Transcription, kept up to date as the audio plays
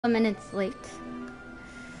Minutes late.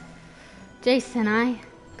 Jason and I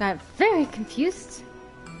got very confused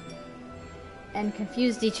and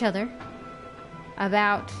confused each other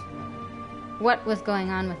about what was going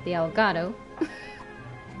on with the Elgato.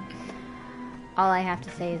 All I have to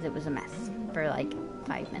say is it was a mess for like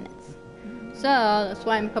 5 minutes. So that's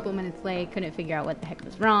why I'm a couple minutes late. Couldn't figure out what the heck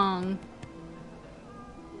was wrong.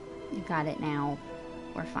 Got it now.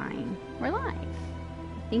 We're fine. We're live.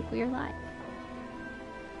 I think we are live.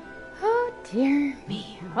 Oh dear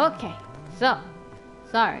me. Okay, so,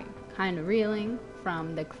 sorry, kind of reeling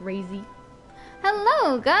from the crazy.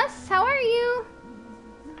 Hello, Gus, how are you?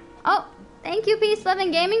 Oh, thank you, Peace Loving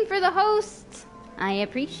Gaming, for the host. I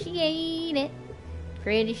appreciate it.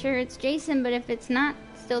 Pretty sure it's Jason, but if it's not,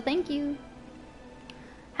 still thank you.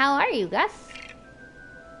 How are you, Gus?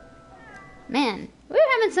 Man, we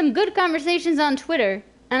were having some good conversations on Twitter,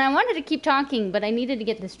 and I wanted to keep talking, but I needed to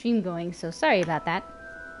get the stream going, so sorry about that.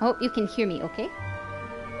 I hope you can hear me, okay?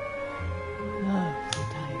 Oh, so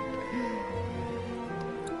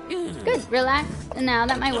tired. Good, relaxed. And now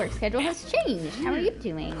that my work schedule has changed, how are you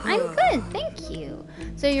doing? I'm good, thank you.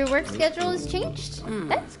 So your work schedule has changed?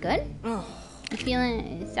 That's good. You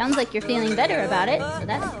feeling? It sounds like you're feeling better about it, so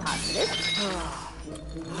that's positive.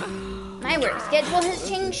 My work schedule has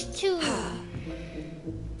changed too.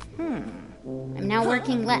 I'm now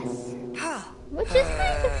working less, which is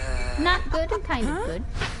kind of not good and kind of good.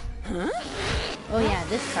 Oh yeah,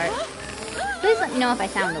 this part. Please let me know if I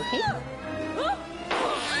sound okay.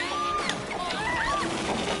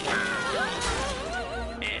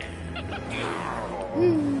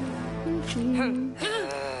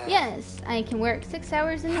 Yes, I can work 6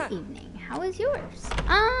 hours in the evening. How is yours?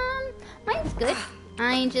 Mine's good.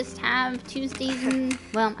 I just have Tuesdays and,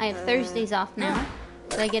 well, I have Thursdays off now.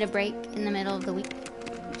 So I get a break in the middle of the week,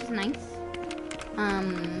 which is nice.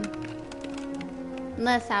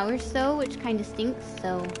 Less hours though, which kind of stinks,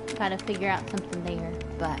 so gotta figure out something there.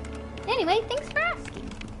 But anyway, thanks for asking.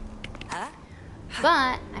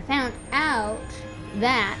 But I found out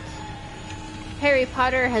that Harry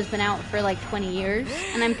Potter has been out for like 20 years,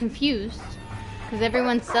 and I'm confused because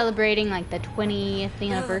everyone's celebrating like the 20th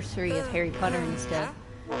anniversary of Harry Potter and stuff.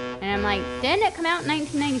 And I'm like, didn't it come out in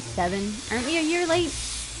 1997? Aren't we a year late?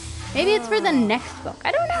 Maybe it's for the next book.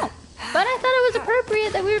 I don't know. But I thought it was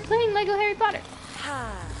appropriate that we were playing Lego Harry Potter.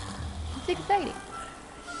 It's exciting.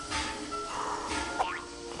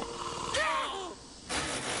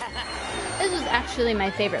 This was actually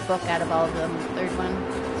my favorite book out of all of them. The third one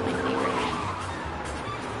is my favorite.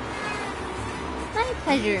 My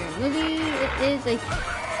pleasure. Movie is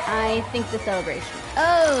I think the Celebration.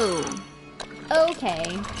 Oh!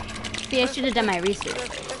 Okay. See, I should have done my research.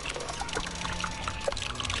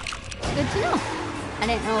 Good to know. I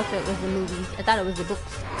didn't know if it was the movies. I thought it was the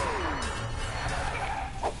books.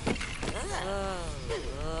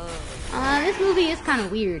 This movie is kind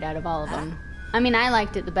of weird out of all of them. I mean, I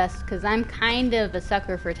liked it the best because I'm kind of a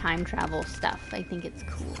sucker for time travel stuff. I think it's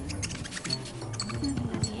cool.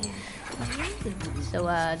 So,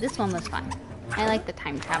 this one was fun. I like the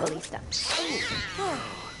time travel-y stuff.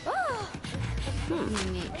 Let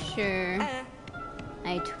me make sure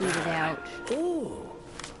I tweet it out.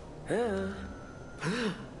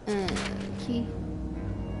 Okay.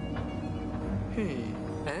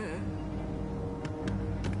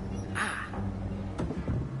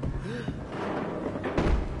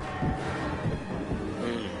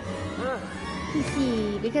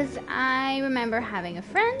 See, because I remember having a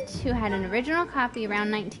friend who had an original copy around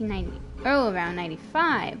 1990. Oh, around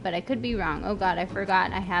 95, but I could be wrong. Oh god, I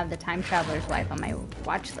forgot I have The Time Traveler's Wife on my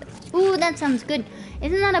watch list. Ooh, that sounds good.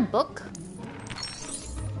 Isn't that a book?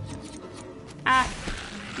 Ah,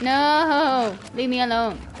 no! Leave me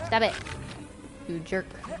alone. Stop it. You jerk.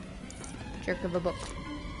 Jerk of a book.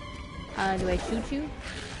 Do I shoot you?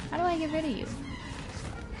 How do I get rid of you?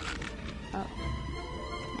 Oh.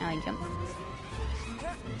 Now I jump.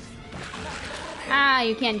 Ah,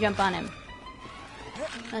 you can't jump on him.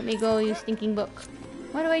 Let me go, you stinking book.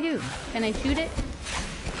 What do I do? Can I shoot it?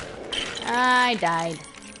 I died.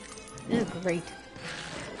 This is great.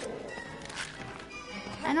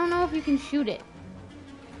 I don't know if you can shoot it.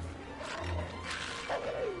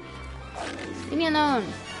 Leave me alone.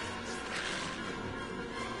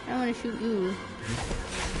 I don't want to shoot you.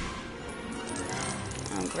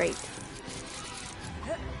 Oh, great.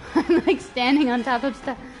 I'm like standing on top of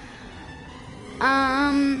stuff.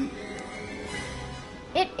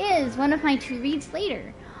 It is one of my to reads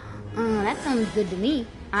later. That sounds good to me.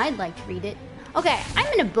 I'd like to read it. Okay,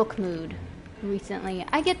 I'm in a book mood recently.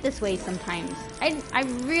 I get this way sometimes. I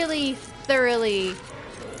really thoroughly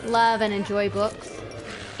love and enjoy books.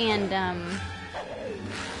 And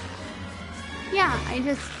yeah, I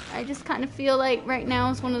just kind of feel like right now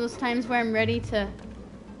is one of those times where I'm ready to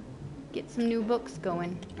get some new books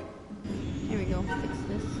going. Here we go, fix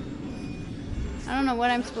this. I don't know what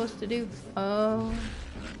I'm supposed to do. Oh.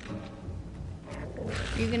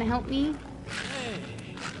 Are you gonna help me?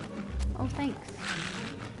 Oh, thanks.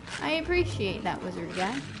 I appreciate that, wizard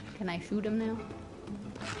guy. Can I shoot him now?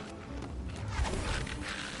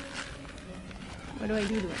 What do I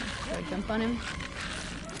do to him? Do I jump on him?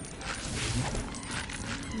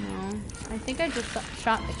 No. I think I just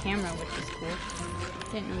shot the camera, which is cool.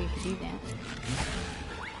 Didn't know you could do that.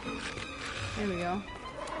 There we go.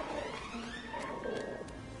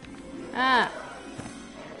 Ah!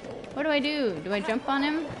 What do I do? Do I jump on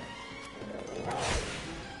him?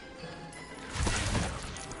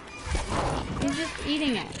 He's just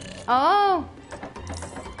eating it. Oh!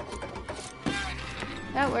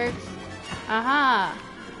 That works. Aha!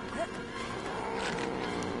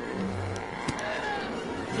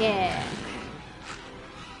 Yeah.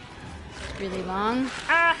 It's really long.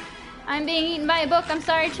 Ah! I'm being eaten by a book. I'm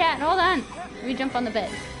sorry, chat. Hold on. Let me jump on the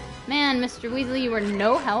bed. Man, Mr. Weasley, you were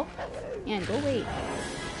no help. And go away.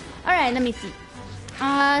 Alright, let me see.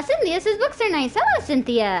 Cynthia says books are nice. Hello,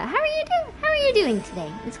 Cynthia. How are you doing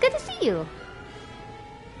today? It's good to see you.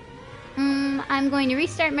 I'm going to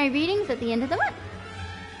restart my readings at the end of the month.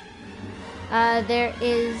 There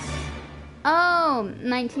is... Oh,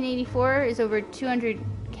 1984 is over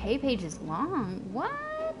 200k pages long.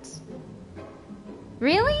 What?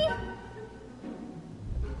 Really?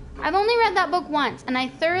 I've only read that book once, and I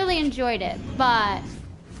thoroughly enjoyed it, but...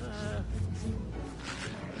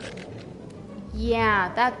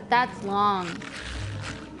 Yeah, that's long.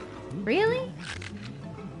 Really?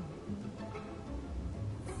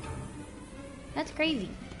 That's crazy.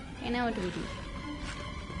 Okay, now what do we do?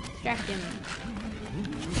 Distract him.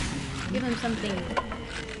 Give him something.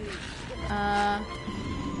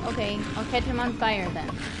 Okay, I'll catch him on fire then.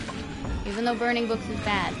 Even though burning books is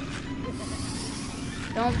bad.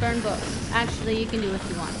 Don't burn books. Actually, you can do what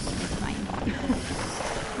you want. It's fine.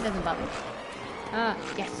 It doesn't bother me.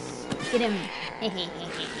 Yes. Get him.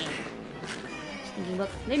 Stinking book.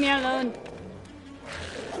 Leave me alone.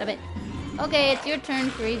 Stop it. Okay, it's your turn,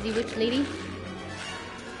 crazy witch lady.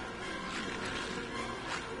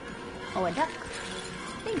 Oh, a duck.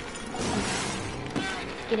 Thanks.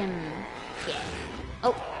 Get him. Yeah.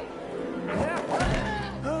 Oh.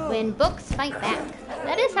 When books fight back.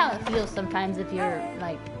 That is how it feels sometimes if you're,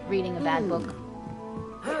 like, reading a bad book. It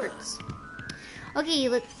hurts. Okay,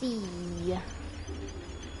 let's see.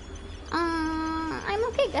 I'm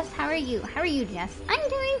okay, Gus. How are you? How are you, Jess? I'm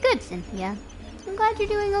doing good, Cynthia. I'm glad you're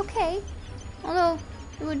doing okay. Although,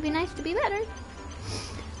 it would be nice to be better.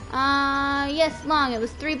 Yes, long. It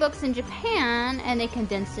was 3 books in Japan, and they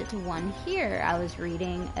condensed it to 1 here. I was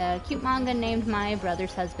reading a cute manga named My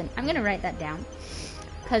Brother's Husband. I'm gonna write that down.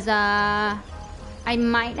 Because, I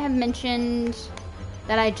might have mentioned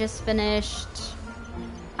that I just finished,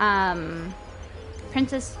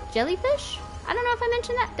 Princess Jellyfish? I don't know if I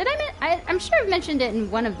mentioned that. Did I'm sure I've mentioned it in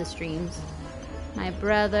one of the streams. My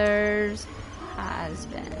Brother's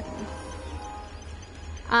Husband.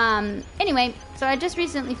 Anyway, so I just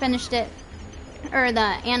recently finished it, or the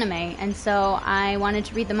anime, and so I wanted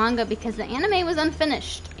to read the manga because the anime was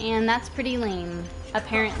unfinished, and that's pretty lame.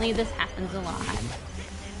 Apparently this happens a lot.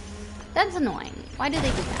 That's annoying. Why do they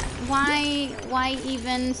do that? Why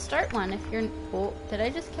even start one if you're... Oh, did I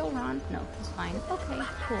just kill Ron? No, it's fine. Okay,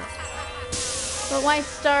 cool. But why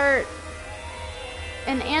start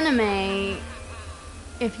an anime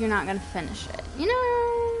if you're not gonna finish it? You know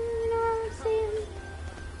what I'm saying?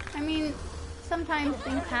 I mean, sometimes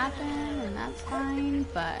things happen and that's fine,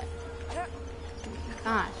 but...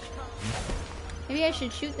 Gosh. Maybe I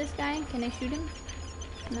should shoot this guy? Can I shoot him?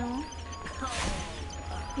 No?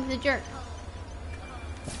 He's a jerk.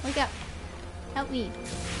 Wake up. Help me.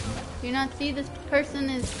 Do you not see this person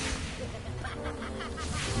is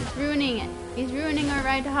ruining it? He's ruining our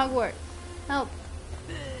ride to Hogwarts. Help.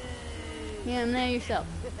 Yeah, I'm there yourself.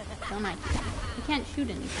 Don't like you. I can't shoot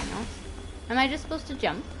anything else. Am I just supposed to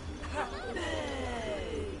jump? I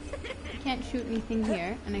can't shoot anything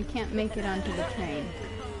here, and I can't make it onto the train.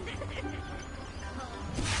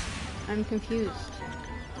 I'm confused.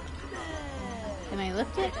 Can I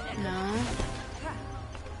lift it? No.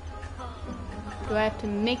 Do I have to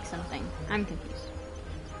make something? I'm confused.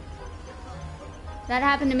 That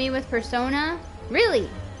happened to me with Persona? Really?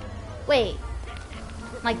 Wait.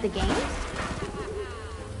 Like the games?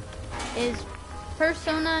 Is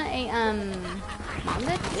Persona a,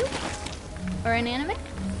 manga too? Or an anime?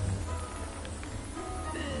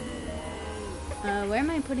 Where am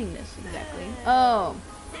I putting this exactly? Oh.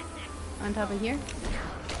 On top of here.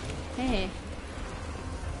 Hey.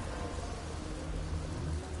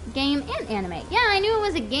 Game and anime. Yeah, I knew it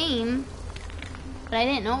was a game, but I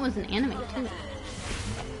didn't know it was an anime too.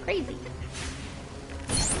 Crazy.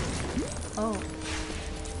 Oh.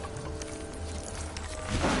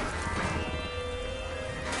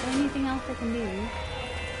 Is there anything else I can do?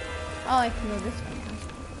 Oh, I can go this way now.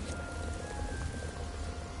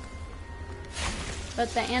 But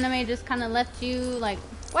the anime just kind of left you like,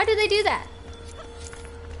 why do they do that?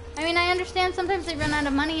 I mean, I understand sometimes they run out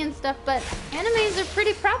of money and stuff, but animes are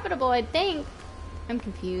pretty profitable, I think. I'm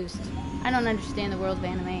confused. I don't understand the world of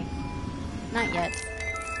anime. Not yet.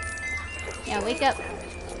 Yeah, wake up.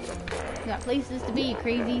 You got places to be, you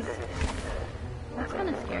crazies. That's kind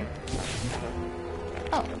of scary.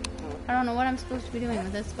 Oh, I don't know what I'm supposed to be doing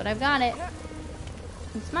with this, but I've got it.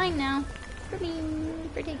 It's mine now. For me,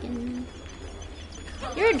 for taking.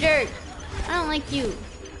 You're a jerk. I don't like you.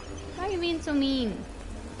 Why are you being so mean?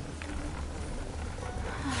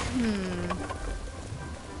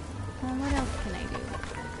 What else can I do?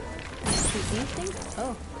 Can I shoot these things?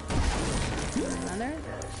 Oh. Another.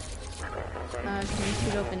 Can we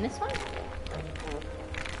shoot open this one?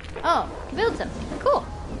 Oh, build something. Cool.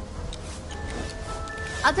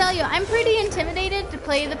 I'll tell you, I'm pretty intimidated to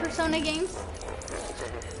play the Persona games.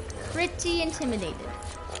 Pretty intimidated.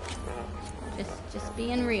 Just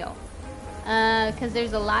being real. Because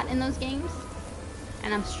there's a lot in those games.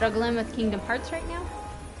 And I'm struggling with Kingdom Hearts right now.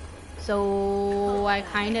 So I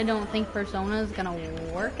kind of don't think Persona is going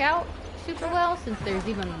to work out super well since there's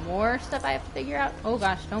even more stuff I have to figure out. Oh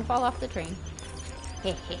gosh, don't fall off the train.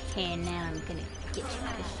 Now I'm going to get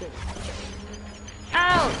you.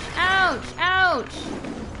 Ouch! Ouch! Ouch!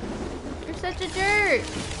 You're such a jerk!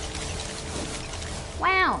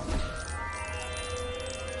 Wow.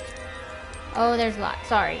 Oh, there's a lot.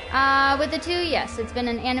 Sorry. With the two, yes. It's been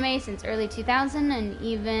an anime since early 2000, and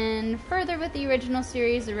even further with the original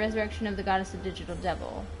series, The Resurrection of the Goddess of Digital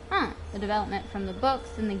Devil. Huh. The development from the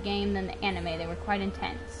books and the game than the anime. They were quite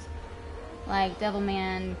intense. Like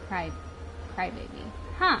Devilman Crybaby.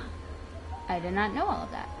 Huh. I did not know all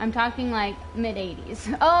of that. I'm talking like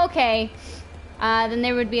mid-80s. Oh, okay. Then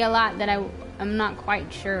there would be a lot that I'm not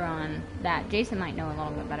quite sure on that. Jason might know a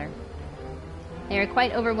little bit better. They are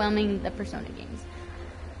quite overwhelming, the Persona games.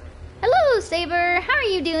 Hello, Saber. How are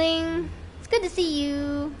you doing? It's good to see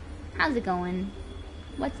you. How's it going?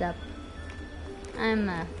 What's up?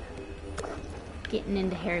 I'm getting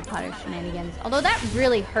into Harry Potter shenanigans. Although that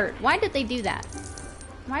really hurt. Why did they do that?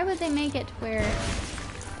 Why would they make it to where...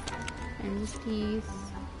 And this piece...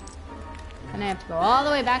 And I have to go all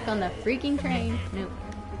the way back on the freaking train. Nope.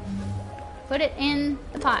 Put it in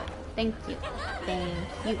the pot. Thank you. Thank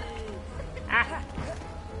you. Ah.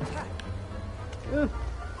 Ooh.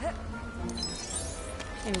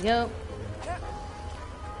 There we go.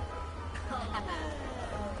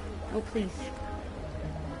 Oh, please.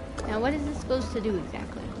 Now, what is this supposed to do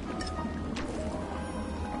exactly?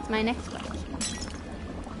 That's my next question.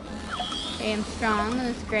 Okay, I'm strong,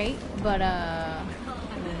 that's great, but,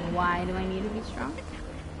 why do I need to be strong?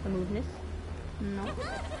 To move this? No.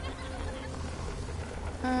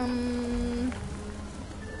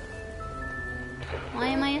 Why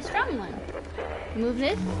am I a strong one? Move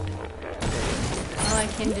this? Oh, I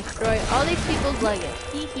can destroy all these people's luggage.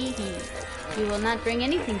 Hee hee hee. You will not bring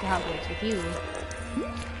anything to Hogwarts with you.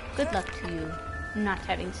 Good luck to you, not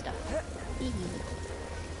having stuff. Hee hee.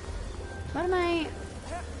 What am I...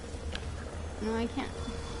 No, I can't.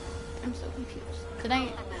 I'm so confused.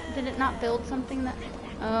 Did it not build something that...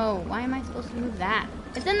 Oh, why am I supposed to move that?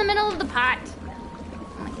 It's in the middle of the pot!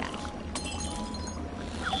 Oh my gosh.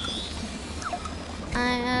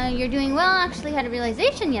 You're doing well. Actually had a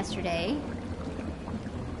realization yesterday.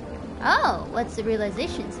 Oh, what's the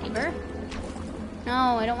realization, Saber?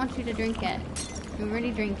 No, I don't want you to drink it. You're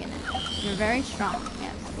already drinking it. You're very strong.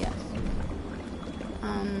 Yes, yes.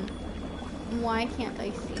 Why can't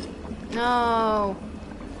I see? No!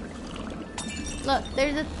 Look,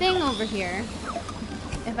 there's a thing over here.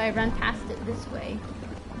 If I run past it this way.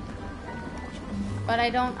 But I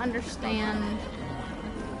don't understand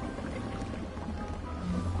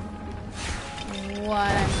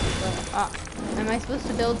what I'm supposed to... Oh, am I supposed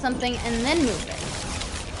to build something and then move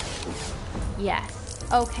it? Yes.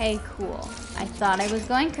 Okay, cool. I thought I was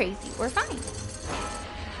going crazy. We're fine.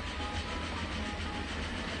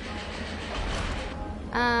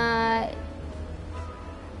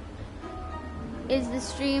 Is the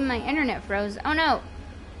stream... My internet froze. Oh no!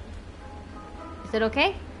 Is it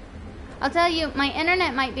okay? I'll tell you, my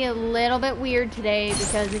internet might be a little bit weird today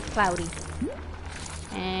because it's cloudy.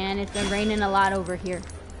 And it's been raining a lot over here.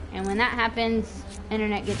 And when that happens,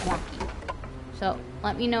 internet gets wonky. So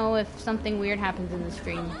let me know if something weird happens in the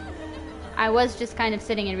stream. I was just kind of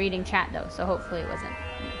sitting and reading chat though, so hopefully it wasn't.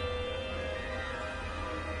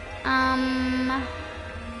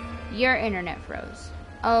 Your internet froze.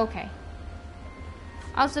 Okay.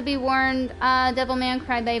 Also be warned, Devilman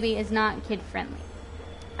Crybaby is not kid friendly.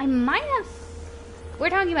 I might have... We're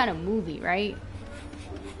talking about a movie, right?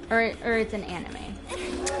 Or it's an anime.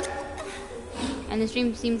 And the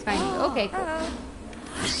stream seems fine. Okay, cool.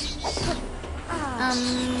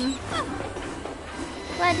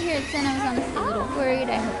 Glad to hear it, Sin. I was honestly a little worried.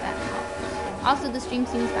 I hope that helps. Also, the stream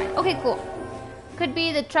seems fine. Okay, cool. Could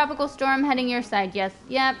be the tropical storm heading your side. Yes.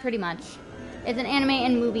 Yeah, pretty much. It's an anime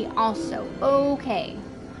and movie also. Okay.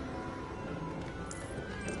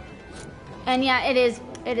 And yeah, it is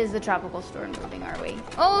the tropical storm moving our way.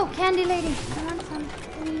 Oh, candy lady. I want some.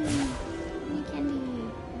 Give me candy.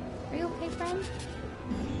 Are you okay, friend?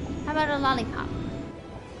 How about a lollipop?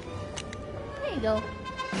 There you go.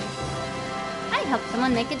 I helped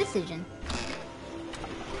someone make a decision.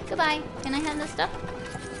 Goodbye. Can I have this stuff?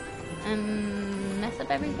 Mess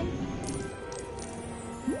up everything?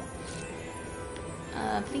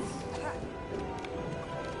 Please.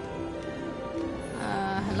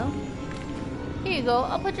 Hello? Here you go.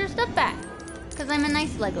 I'll put your stuff back. Because I'm a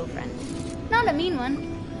nice Lego friend. Not a mean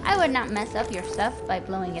one. I would not mess up your stuff by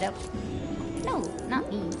blowing it up. No, not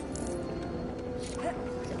me.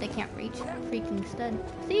 Except I can't reach that freaking stud.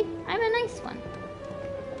 See? I'm a nice one.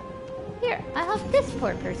 Here, I'll help this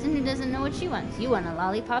poor person who doesn't know what she wants. You want a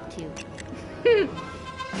lollipop too.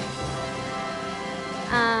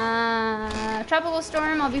 Tropical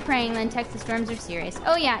storm, I'll be praying then. Texas storms are serious.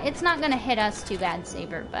 Oh yeah, it's not gonna hit us too bad,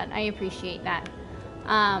 Saber, but I appreciate that.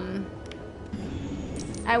 I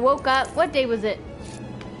woke up, what day was it?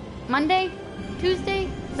 Monday? Tuesday?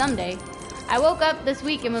 Someday. I woke up this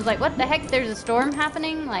week and was like, what the heck, there's a storm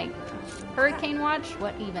happening? Like, hurricane watch?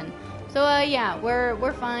 What even? So yeah,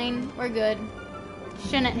 we're fine. We're good.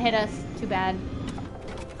 Shouldn't hit us too bad.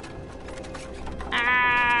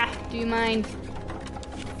 Ah, do you mind?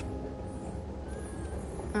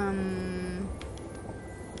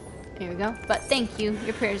 Here we go. But thank you.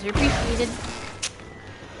 Your prayers are appreciated.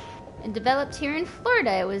 It developed here in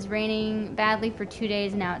Florida. It was raining badly for 2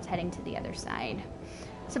 days. Now it's heading to the other side.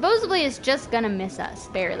 Supposedly it's just gonna miss us,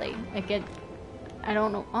 barely. Like it, I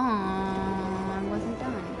don't know. Oh, I wasn't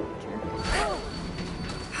done.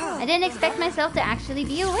 I didn't expect myself to actually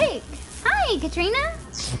be awake. Hi, Katrina.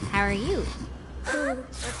 How are you?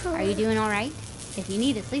 Are you doing all right? If you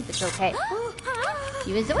need to sleep, it's okay.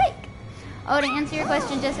 You is awake. Oh, to answer your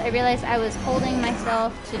question, Jess, I realized I was holding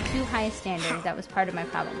myself to too high a standard. That was part of my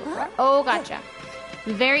problem before. Oh, gotcha.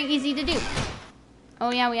 Very easy to do. Oh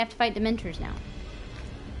yeah, we have to fight Dementors now.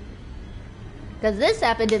 Because this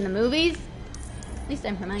happened in the movies. At least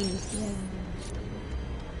I'm Hermione. Yeah.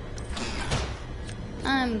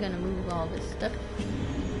 I'm gonna move all this stuff.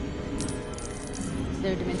 Is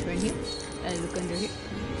there a Dementor in here? I look under here.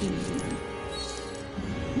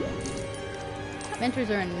 Dementors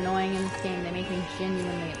are annoying in this game. They make me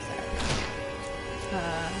genuinely upset.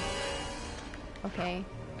 Okay.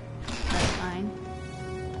 That's fine.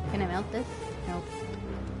 Can I melt this? Nope.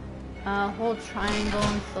 Hold triangle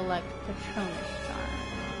and select Patronus charm.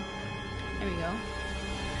 There we go.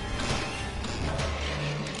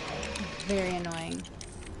 Very annoying.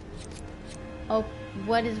 Oh,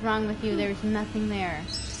 what is wrong with you? There's nothing there.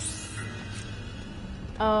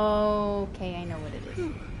 Okay, I know what it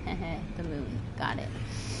is. The moon. Got it.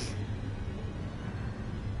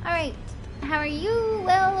 Alright. How are you?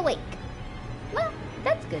 Well, awake. Well,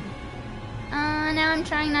 that's good. Now I'm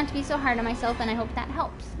trying not to be so hard on myself, and I hope that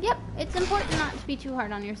helps. Yep, it's important not to be too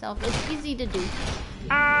hard on yourself. It's easy to do.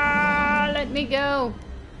 Ah, let me go.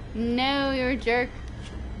 No, you're a jerk.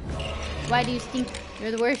 Why do you stink?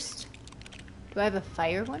 You're the worst. Do I have a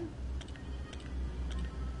fire one?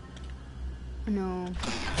 No.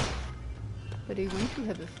 But I want to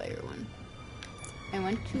have a fire one. I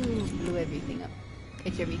want to blow everything up.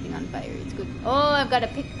 Catch everything on fire. It's good. Oh, I've got a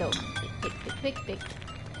pick though. Pick.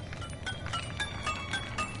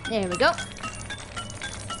 There we go.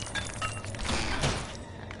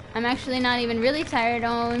 I'm actually not even really tired.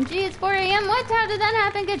 OMG, it's 4 a.m. What? How did that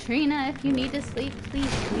happen, Katrina? If you need to sleep, please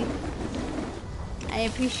sleep. I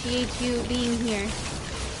appreciate you being here.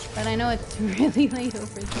 But I know it's really late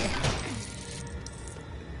over there.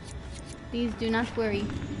 Please do not worry.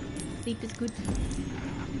 Sleep is good.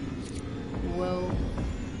 Whoa.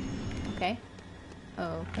 Okay.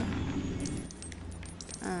 Oh, okay.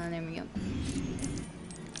 There we go.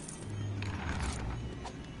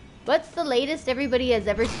 What's the latest everybody has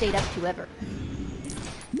ever stayed up to ever?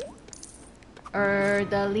 Or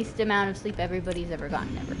the least amount of sleep everybody's ever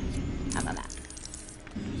gotten ever. How about that?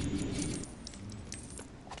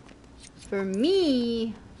 For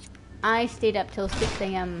me, I stayed up till 6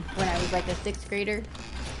 a.m. when I was like a 6th grader.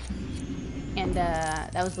 And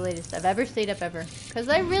that was the latest I've ever stayed up ever. Because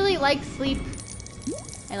I really like sleep.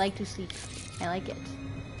 I like to sleep. I like it.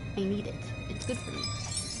 I need it. It's good for me.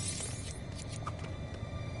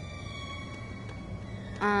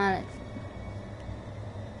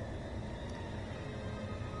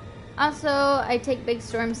 Also, I take big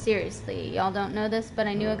storms seriously. Y'all don't know this, but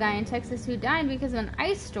I knew a guy in Texas who died because of an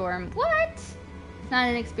ice storm. What? It's not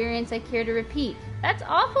an experience I care to repeat. That's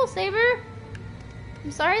awful, Saber. I'm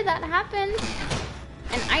sorry that happened.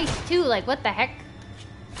 And ice, too. Like, what the heck?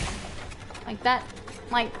 Like, that,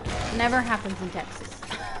 like, never happens in Texas.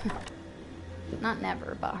 Not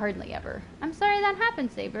never, but hardly ever. I'm sorry that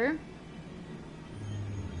happened, Saber.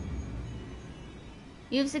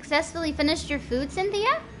 You've successfully finished your food,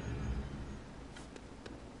 Cynthia?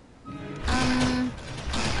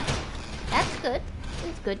 That's good.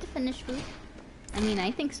 It's good to finish food. I mean,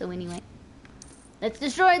 I think so anyway. Let's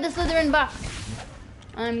destroy the Slytherin box.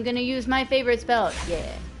 I'm gonna use my favorite spell.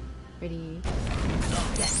 Yeah. Ready?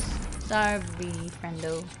 Yes. Sorry,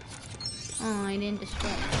 friendo. Oh, I didn't destroy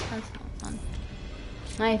it. That's not fun.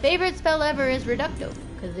 My favorite spell ever is Reducto,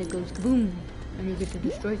 because it goes kaboom, and you get to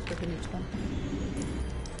destroy stuff and it's fun.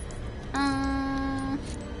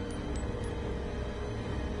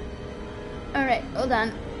 Alright, hold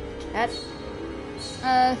on. That's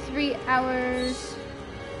 3 hours.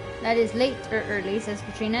 That is late or early, says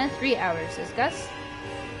Katrina. 3 hours, says Gus.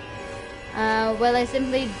 Well, I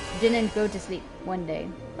simply didn't go to sleep one day.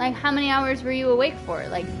 Like, how many hours were you awake for?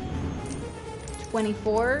 Like,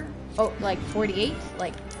 24? Oh, like 48?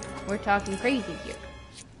 Like, we're talking crazy here.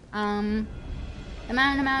 The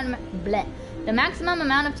maximum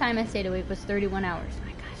amount of time I stayed awake was 31 hours. Oh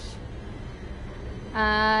my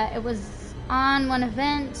gosh. It was on one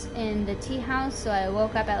event in the tea house, so I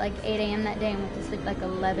woke up at like 8 a.m. that day and went to sleep like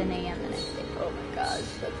 11 a.m. the next day. Oh my gosh,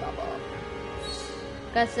 that's awful.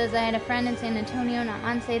 Gus says, I had a friend in San Antonio, not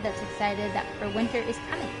Monse, that's excited that her winter is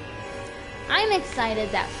coming. I'm excited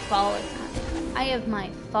that fall is coming. I have my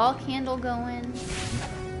fall candle going.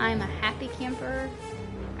 I'm a happy camper.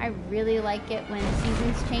 I really like it when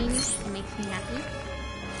seasons change. It makes me happy.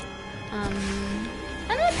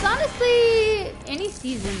 And it's honestly any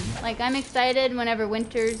season. Like, I'm excited whenever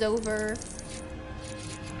winter's over.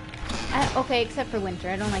 Okay, except for winter.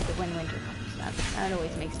 I don't like it when winter comes. That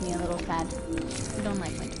always makes me a little sad. I don't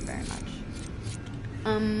like winter very much.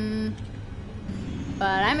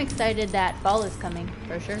 But I'm excited that fall is coming,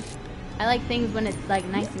 for sure. I like things when it's, like,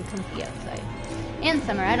 nice and comfy outside. And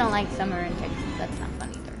summer. I don't like summer in Texas. That's not fun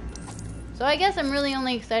either. So I guess I'm really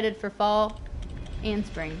only excited for fall and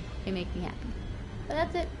spring. They make me happy. But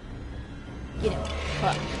that's it. Get it.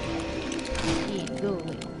 Fuck. Yeah, go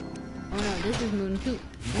away. Oh no, this is moon too.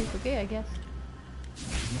 It's okay, I guess.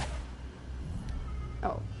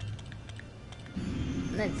 Oh.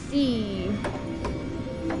 Let's see.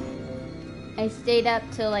 I stayed up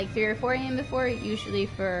till like 3 or 4 a.m. before, usually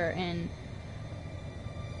for an...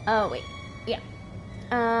 Oh, wait. Yeah.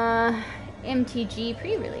 MTG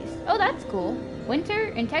pre-release. Oh, that's cool. Winter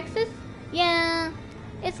in Texas? Yeah.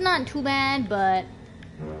 It's not too bad, but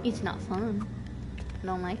it's not fun. I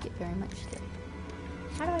don't like it very much still.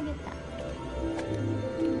 How do I get that?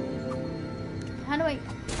 How do I...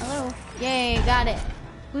 Hello? Yay, got it.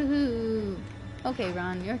 Woohoo. Okay,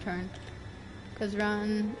 Ron, your turn. Because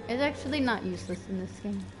Ron is actually not useless in this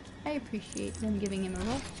game. I appreciate them giving him a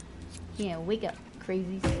role. Yeah, wake up.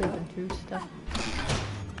 Crazy, slipping through stuff.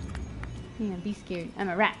 Yeah, be scared. I'm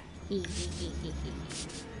a rat.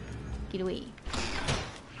 Get away.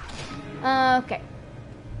 Okay.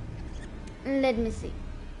 Let me see.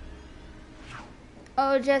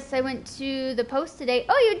 Oh, Jess, I went to the post today.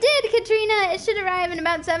 Oh, you did, Katrina! It should arrive in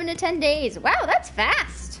about 7 to 10 days. Wow, that's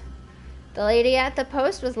fast! The lady at the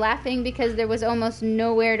post was laughing because there was almost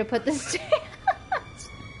nowhere to put the stamps.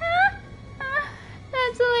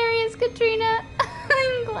 That's hilarious, Katrina.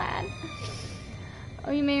 I'm glad.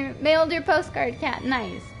 Oh, you mailed your postcard, Kat.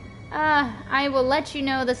 Nice. I will let you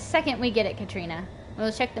know the second we get it, Katrina.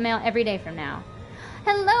 We'll check the mail every day from now.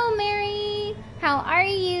 Hello, Mary. How are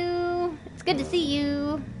you? It's good to see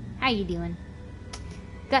you. How you doing?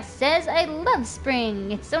 Gus says, I love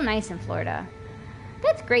spring. It's so nice in Florida.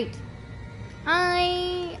 That's great.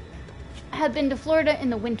 I have been to Florida in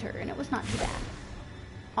the winter, and it was not too bad.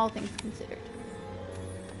 All things considered.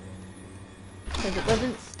 Because it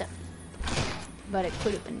wasn't stuffy. But it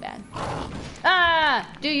could have been bad. Ah!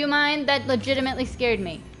 Do you mind? That legitimately scared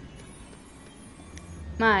me.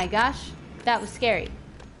 My gosh. That was scary.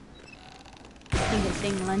 I think this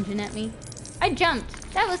thing lunging at me. I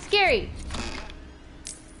jumped. That was scary.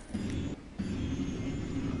 I'm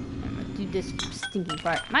gonna do this stinky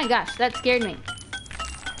part. My gosh, that scared me.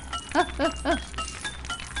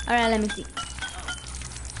 Alright, let me see.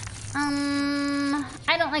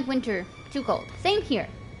 I don't like winter. Too cold. Same here.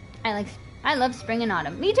 I love spring and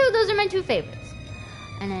autumn. Me too, those are my two favorites.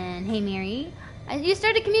 And then, hey Mary. You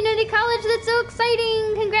started community college, that's so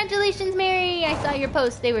exciting! Congratulations, Mary! I saw your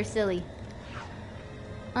post, they were silly.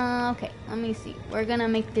 Okay, let me see. We're gonna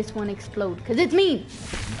make this one explode, because it's mean!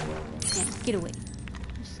 Yeah, get away.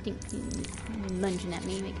 Stinking lunging at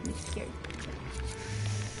me, making me scared.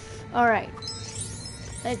 Alright.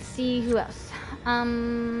 Let's see who else.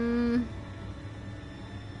 Monse!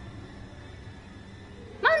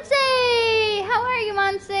 How are you,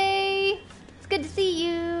 Monse? It's good to see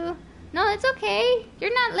you. No, it's okay.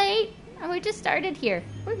 You're not late. We just started here.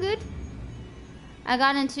 We're good. I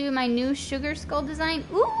got into my new sugar skull design.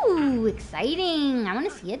 Ooh, exciting. I want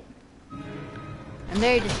to see it. I'm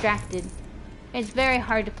very distracted. It's very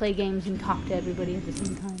hard to play games and talk to everybody at the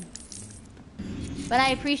same time. But I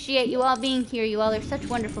appreciate you all being here. You all are such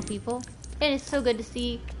wonderful people. It is so good to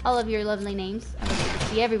see all of your lovely names. I wish I could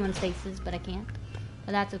see everyone's faces, but I can't.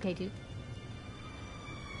 But that's okay too.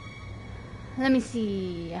 Let me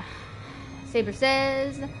see. Saber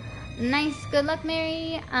says, nice, good luck,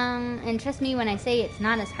 Mary. And trust me when I say it's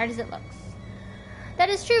not as hard as it looks. That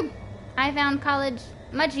is true. I found college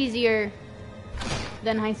much easier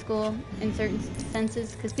than high school in certain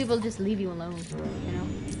senses, because people just leave you alone, you know.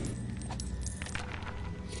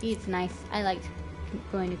 It's nice. I liked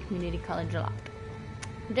going to community college a lot.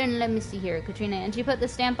 Then let me see here, Katrina, and she put the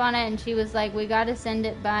stamp on it, and she was like, we gotta send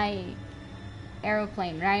it by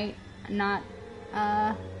aeroplane, right? Not, no,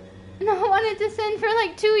 I wanted to send for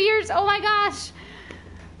like 2 years. Oh my gosh.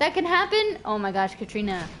 That can happen? Oh my gosh,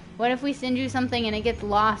 Katrina. What if we send you something and it gets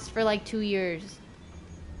lost for like 2 years?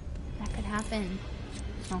 That could happen.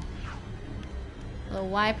 Oh. Well,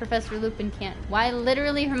 why Professor Lupin can't? Why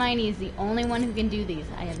literally Hermione is the only one who can do these?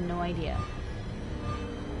 I have no idea.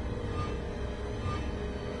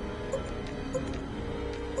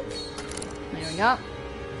 There we go.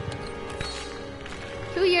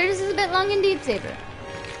 2 years is a bit long indeed, Saber.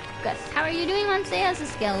 Gus, how are you doing on say as the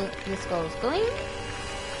skull's going?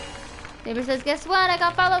 Saber says, guess what? I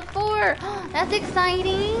got Fallout 4! That's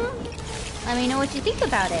exciting! Let me know what you think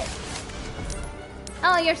about it.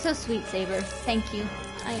 Oh, you're so sweet, Saber. Thank you.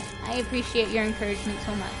 I appreciate your encouragement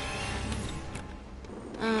so much.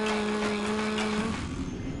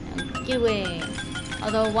 Get away.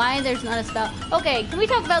 Although, why there's not a spell... Okay, can we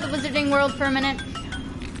talk about the Wizarding World for a minute?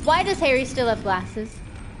 Why does Harry still have glasses?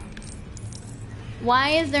 Why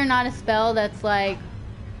is there not a spell that's like,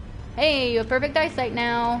 hey, you have perfect eyesight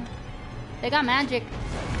now. They got magic.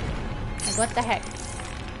 Like, what the heck?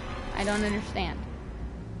 I don't understand.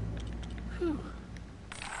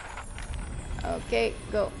 Okay,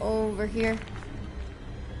 go over here.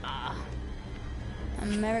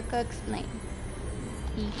 America Explain.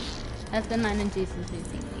 That's been mine and Jason's new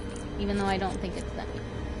thing lately, even though I don't think it's them.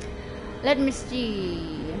 Let me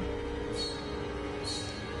see.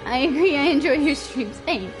 I agree, I enjoy your streams.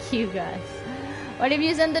 Thank you, guys. What if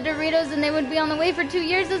you sent the Doritos and they would be on the way for 2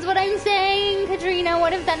 years is what I'm saying, Katrina.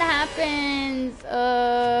 What if that happens?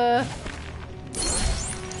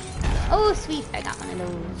 Oh, sweet. I got one of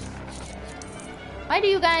those. Why do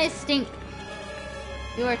you guys stink?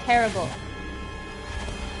 You are terrible.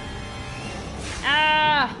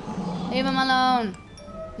 Ah! Leave him alone.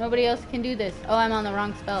 Nobody else can do this. Oh, I'm on the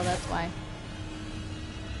wrong spell, that's why.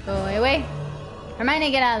 Go away.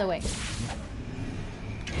 Hermione, get out of the way.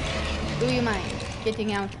 Do you mind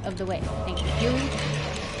getting out of the way? Thank you.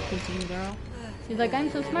 Thank you, girl. She's like, I'm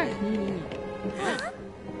so smart.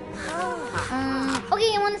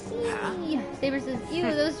 Okay, I want to see. Saber says, ew,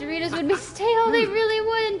 those Doritos would be stale. They really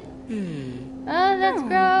would. Oh, that's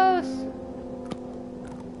gross.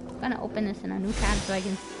 I'm gonna open this in a new tab so I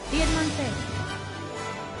can see it on there.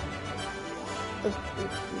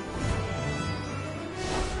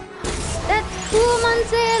 That's cool,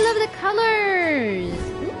 Monse. I love the colors.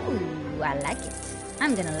 Ooh, I like it.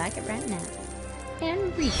 I'm gonna like it right now.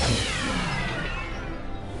 And read it.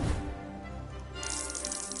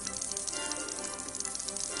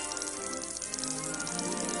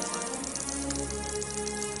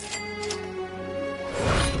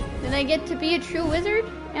 Did I get to be a true wizard?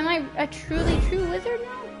 Am I a truly true wizard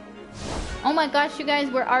now? Oh my gosh, you guys,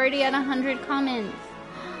 we're already at 100 comments.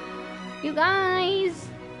 You guys,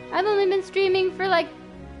 I've only been streaming for like,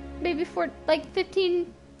 maybe for like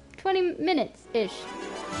 15, 20 minutes-ish.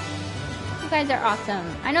 guys are awesome.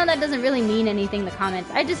 I know that doesn't really mean anything, the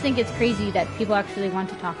comments. I just think it's crazy that people actually want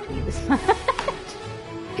to talk to me this much.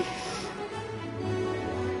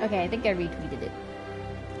 Okay, I think I retweeted it.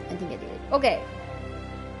 I think I did. Okay.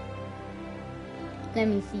 Let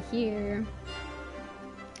me see here.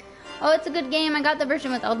 Oh, it's a good game. I got the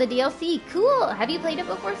version with all the DLC. Cool. Have you played it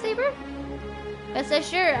before, Saber? Beth says,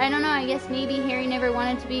 sure. I don't know. I guess maybe Harry never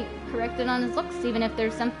wanted to be corrected on his looks, even if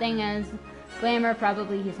there's something as glamour.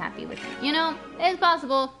 Probably he's happy with it. You know, it's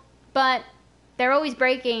possible, but they're always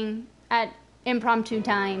breaking at impromptu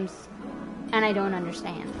times, and I don't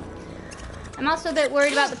understand. I'm also a bit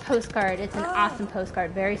worried about the postcard. It's an awesome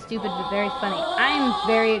postcard. Very stupid, but very funny. I'm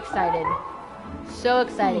very excited. So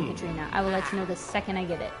excited, Katrina. I will let you know the second I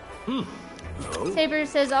get it. Saber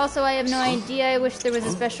says, also, I have no idea. I wish there was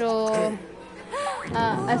a special...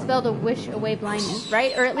 a spell to wish away blindness,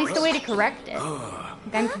 right? Or at least a way to correct it.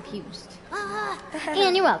 Like, I'm confused.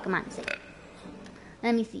 And you're welcome, on Saber.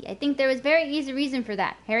 Let me see. I think there was a very easy reason for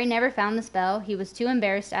that. Harry never found the spell. He was too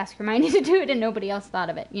embarrassed to ask Hermione to do it, and nobody else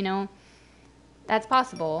thought of it, you know? That's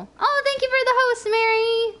possible. Oh, thank you for the host,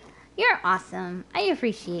 Mary! You're awesome. I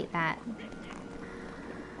appreciate that.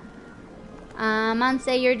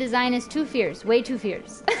 Monse, your design is too fierce. Way too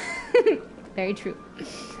fierce. Very true.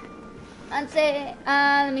 Monse,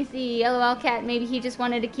 let me see. LOL Cat, maybe he just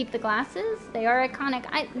wanted to keep the glasses? They are iconic.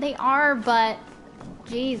 They are, but...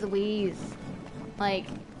 Jeez Louise. Like...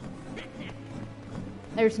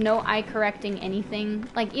 There's no eye correcting anything.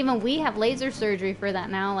 Like, even we have laser surgery for that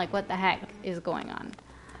now. Like, what the heck is going on?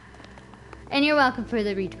 And you're welcome for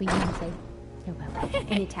the retweet, Monse. You're welcome.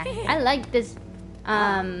 Anytime. I like this...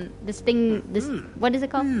 this thing, what is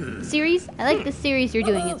it called? Series? I like the series you're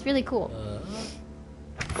doing. It's really cool.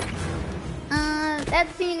 That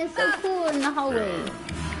scene is so cool in the hallway.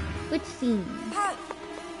 Which scene?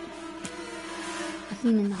 The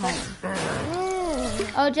scene in the hallway.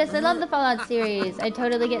 Oh, Jess, I love the Fallout series. I'd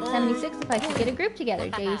totally get 76 if I could get a group together.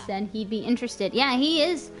 Jay said he'd be interested. Yeah, he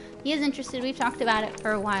is. He is interested. We've talked about it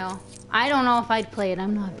for a while. I don't know if I'd play it.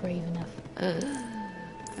 I'm not brave enough.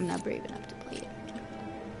 I'm not brave enough to play it.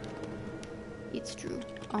 It's true.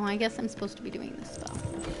 Oh, I guess I'm supposed to be doing this spell.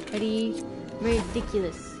 Ready?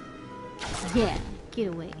 Ridiculous. Yeah, get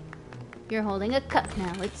away. You're holding a cup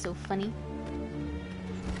now. It's so funny.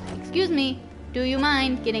 Excuse me. Do you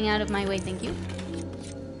mind getting out of my way? Thank you.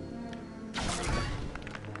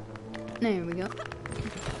 There we go.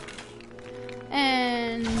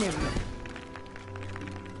 And there we go.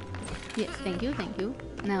 Yes, thank you, thank you.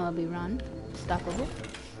 Now I'll be Ron. Stoppable.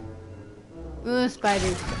 Oh,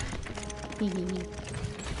 spiders.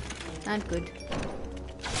 Not good.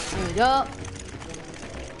 There we go.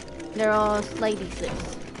 They're all slightly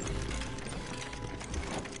slips.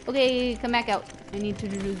 Okay, come back out. I need to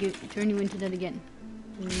turn you into that again.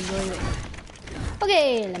 Go away.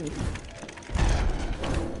 Okay, let me see.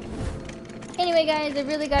 Anyway, guys, I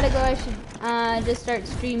really gotta go. I should just start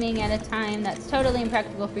streaming at a time that's totally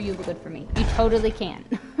impractical for you, but good for me. You totally can.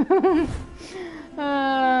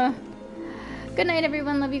 Good night,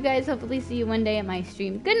 everyone. Love you guys. Hopefully see you one day at my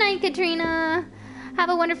stream. Good night, Katrina. Have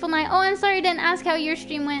a wonderful night. Oh, I'm sorry I didn't ask how your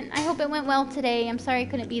stream went. I hope it went well today. I'm sorry I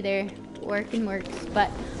couldn't be there. Work and works. But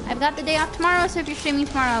I've got the day off tomorrow, so if you're streaming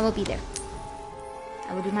tomorrow, I will be there.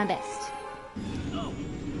 I will do my best.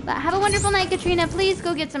 But have a wonderful night, Katrina. Please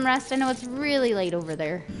go get some rest. I know it's really late over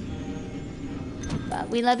there. But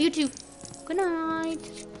we love you too. Good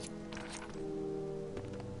night.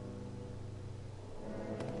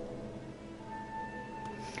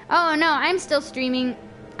 Oh, no, I'm still streaming.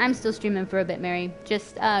 I'm still streaming for a bit, Mary.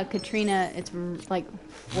 Just, Katrina, it's like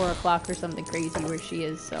 4 o'clock or something crazy where she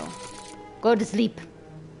is, so go to sleep.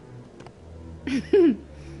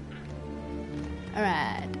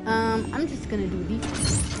 Alright, I'm just gonna do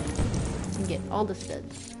these and get all the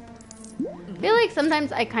studs. I feel like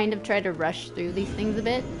sometimes I kind of try to rush through these things a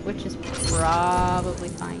bit, which is probably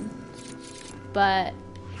fine. But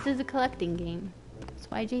this is a collecting game. That's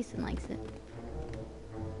why Jason likes it.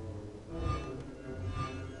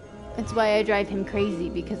 That's why I drive him crazy,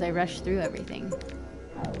 because I rush through everything.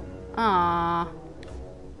 Aww.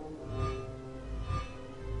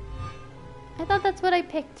 I thought that's what I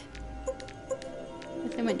picked.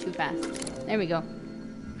 Guess I went too fast. There we go.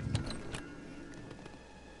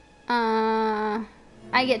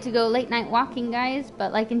 I get to go late night walking, guys,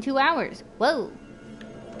 but like in 2 hours. Whoa.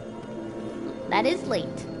 That is late.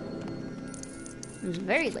 It's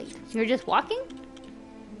very late. You're just walking?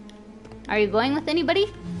 Are you going with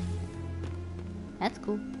anybody? That's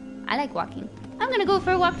cool. I like walking. I'm gonna go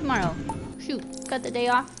for a walk tomorrow. Shoot, got the day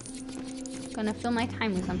off. Gonna fill my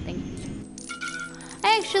time with something.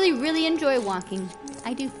 I actually really enjoy walking.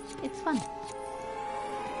 I do. It's fun.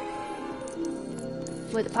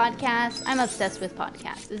 with podcasts. I'm obsessed with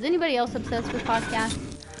podcasts. Is anybody else obsessed with podcasts?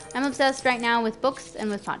 I'm obsessed right now with books and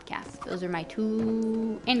with podcasts. Those are my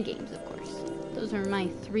two, and games, of course. Those are my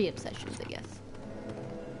three obsessions, I guess.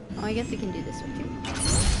 Oh, I guess I can do this with you.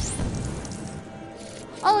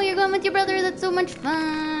 Oh, you're going with your brother. That's so much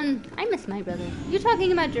fun. I miss my brother. You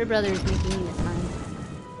talking about your brother is making me miss mine.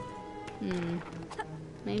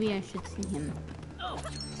 Maybe I should see him.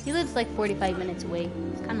 He lives like 45 minutes away.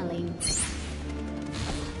 It's kind of lame.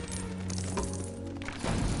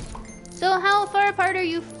 So how far apart are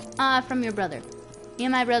you from your brother? Me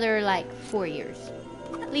and my brother are like 4 years.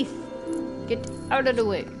 Please, get out of the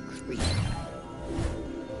way. Creep.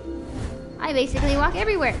 I basically walk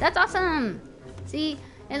everywhere. That's awesome. See,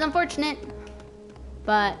 it's unfortunate,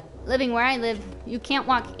 but living where I live, you can't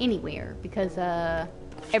walk anywhere because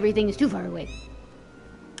everything is too far away.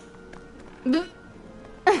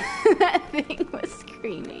 That thing was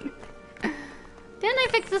screaming. Didn't I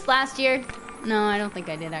fix this last year? No, I don't think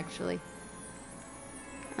I did actually.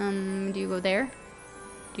 Do you go there?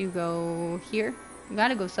 Do you go here? You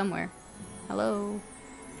gotta go somewhere. Hello?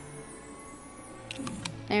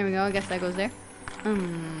 There we go, I guess that goes there.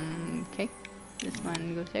 Okay. This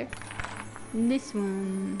one goes there. This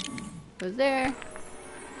one goes there.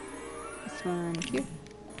 This one here.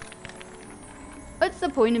 What's the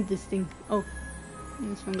point of this thing? Oh.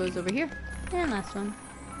 And this one goes over here. And last one.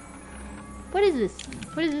 What is this?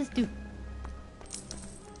 What does this do?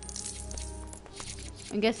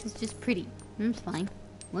 I guess it's just pretty. It's fine.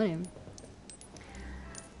 Whatever.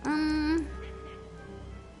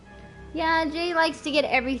 Yeah, Jay likes to get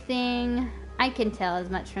everything. I can tell as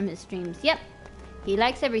much from his streams. Yep. He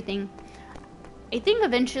likes everything. I think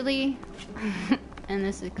eventually, and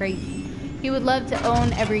this is crazy, he would love to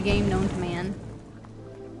own every game known to man.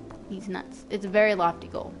 He's nuts. It's a very lofty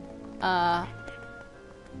goal. I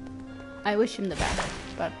wish him the best,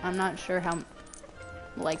 but I'm not sure how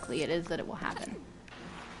likely it is that it will happen.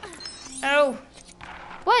 Oh!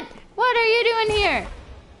 What? What are you doing here?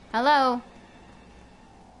 Hello?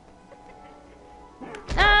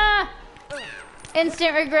 Ah!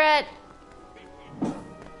 Instant regret.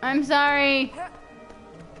 I'm sorry.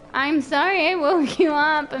 I'm sorry I woke you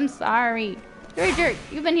up. I'm sorry. You're a jerk.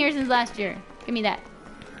 You've been here since last year. Give me that.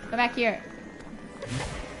 Go back here.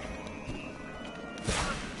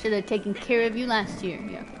 Should have taken care of you last year.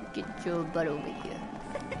 Yeah, get your butt over here.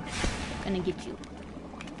 Gonna get you.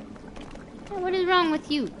 Oh, what is wrong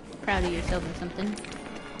with you? Proud of yourself or something?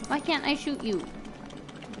 Why can't I shoot you?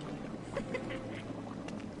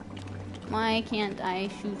 Why can't I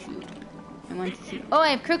shoot you? I want to shoot. Oh, I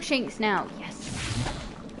have Crookshanks now. Yes.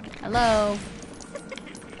 Hello.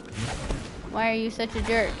 Why are you such a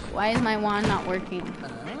jerk? Why is my wand not working?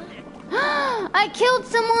 I killed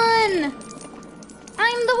someone!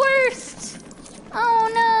 I'm the worst! Oh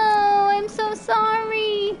no, I'm so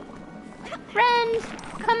sorry. Friend,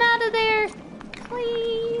 come out of there.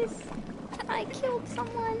 Please. I killed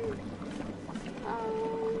someone.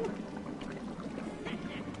 Oh.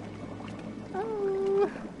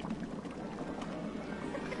 Oh.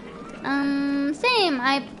 Same.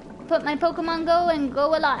 I put my Pokemon Go and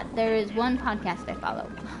Go a lot. There is one podcast I follow.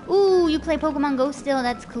 Ooh, you play Pokemon Go still?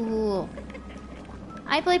 That's cool.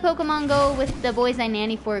 I play Pokemon Go with the boys I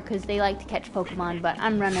nanny for because they like to catch Pokemon, but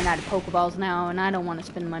I'm running out of Pokeballs now and I don't want to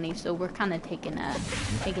spend money, so we're kind of taking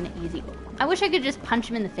it easy. I wish I could just punch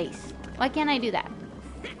him in the face. Why can't I do that?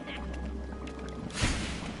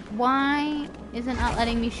 Why is it not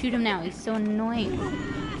letting me shoot him now? He's so annoying.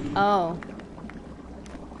 Oh.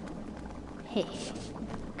 Hey.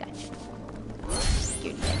 Gotcha.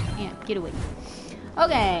 Yeah, get away.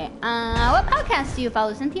 Okay, what podcast do you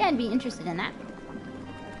follow, Cynthia? I'd be interested in that.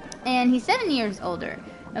 And he's 7 years older.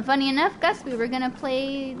 And funny enough, Gus, we were gonna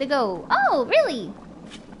play the Go. Oh, really?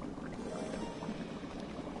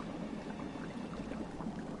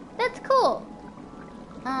 That's cool.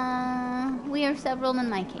 We are several in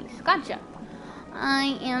my case. Gotcha.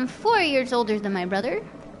 I am 4 years older than my brother.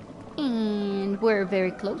 And we're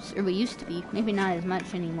very close, or we used to be. Maybe not as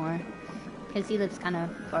much anymore. Because he lives kind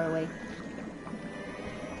of far away.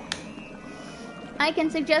 I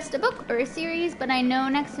can suggest a book or a series, but I know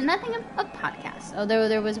next to nothing of podcasts. Although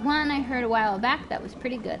there was one I heard a while back that was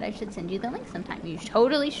pretty good. I should send you the link sometime. You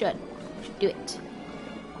totally should. Do it.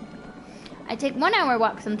 I take 1 hour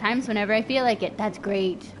walk sometimes whenever I feel like it. That's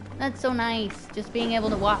great. That's so nice. Just being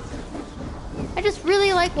able to walk. I just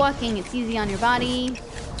really like walking. It's easy on your body.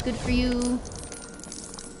 It's good for you.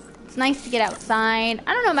 It's nice to get outside.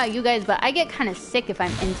 I don't know about you guys, but I get kind of sick if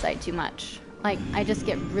I'm inside too much. Like, I just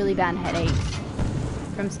get really bad headaches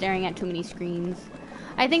from staring at too many screens.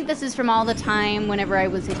 I think this is from all the time whenever I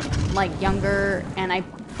was like younger, and I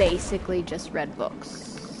basically just read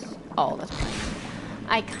books all the time.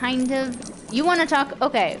 I kind of, you want to talk,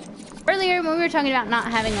 okay, earlier when we were talking about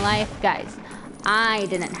not having a life, guys, I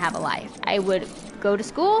didn't have a life. I would go to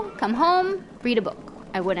school, come home, read a book.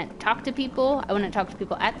 I wouldn't talk to people. I wouldn't talk to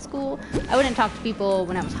people at school. I wouldn't talk to people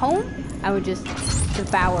when I was home. I would just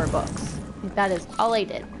devour books. That is all I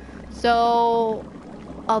did. So,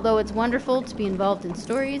 although it's wonderful to be involved in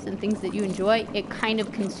stories and things that you enjoy, it kind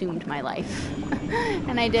of consumed my life.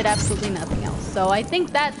 And I did absolutely nothing else. So I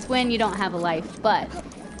think that's when you don't have a life. But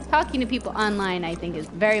talking to people online, I think, is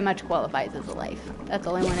very much qualifies as a life. That's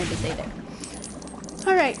all I wanted to say there.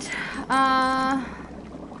 Alright.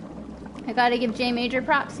 I gotta give Jay major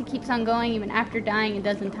props. He keeps on going even after dying a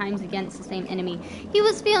dozen times against the same enemy. He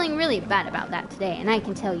was feeling really bad about that today, and I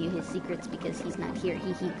can tell you his secrets because he's not here.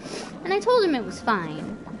 Hee. And I told him it was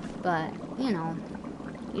fine, but, you know,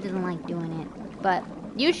 he doesn't like doing it. But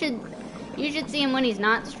you should see him when he's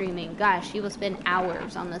not streaming. Gosh, he will spend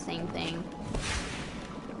hours on the same thing.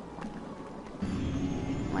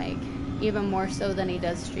 Like, even more so than he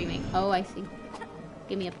does streaming. Oh, I see.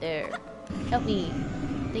 Get me up there. Help me.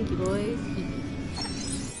 Thank you, boys.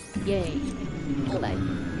 Yay. Bye-bye.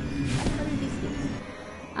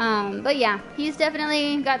 But yeah, he's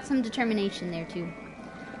definitely got some determination there, too.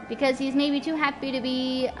 Because he's maybe too happy to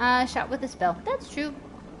be shot with a spell. That's true.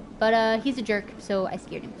 But he's a jerk, so I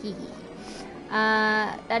scared him.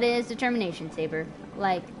 That is determination, Saber.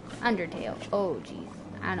 Like Undertale. Oh, jeez.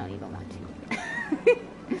 I don't even want to.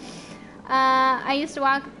 I used to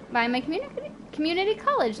walk by my community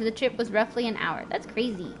college. The trip was roughly an hour. That's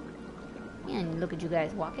crazy. And look at you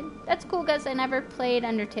guys walking. That's cool, guys. I never played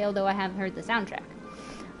Undertale, though I have heard the soundtrack.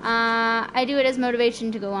 I do it as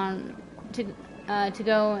motivation to go on to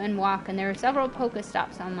go and walk, and there are several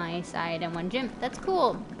Pokestops on my side and one gym. That's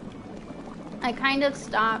cool. I kind of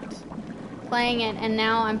stopped playing it, and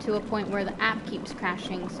now I'm to a point where the app keeps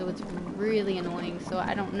crashing, so it's really annoying. So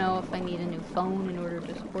I don't know if I need a new phone in order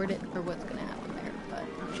to support it or what's going to happen there, but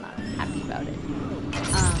I'm not happy about it.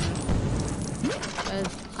 Because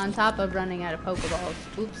on top of running out of Pokeballs,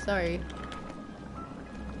 oops, sorry.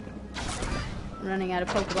 Running out of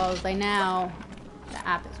Pokeballs, the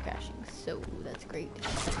app is crashing, so that's great.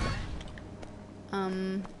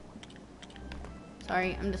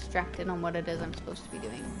 Sorry, I'm distracted on what it is I'm supposed to be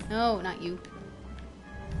doing. No, not you.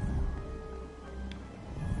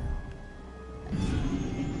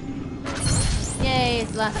 Yay,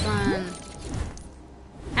 it's the last one.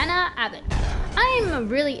 Hannah Abbott. I'm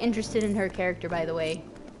really interested in her character, by the way.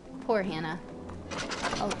 Poor Hannah.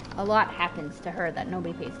 A lot happens to her that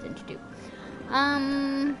nobody pays attention to.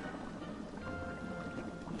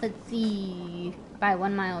 Let's see. By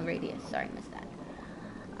 1 mile radius. Sorry, missed that.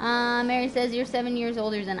 Mary says you're 7 years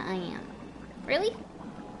older than I am. Really?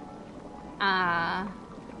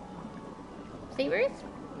 Sabers?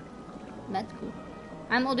 That's cool.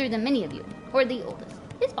 I'm older than many of you. Or the oldest.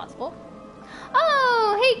 It's possible.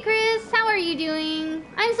 Oh, hey Chris, how are you doing?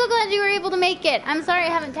 I'm so glad you were able to make it. I'm sorry I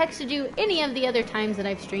haven't texted you any of the other times that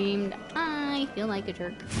I've streamed. I feel like a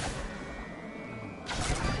jerk.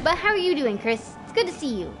 But how are you doing, Chris? It's good to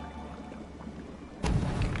see you.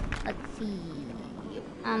 Let's see.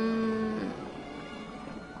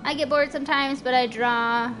 I get bored sometimes, but I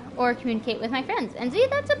draw or communicate with my friends. And see,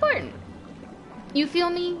 that's important. You feel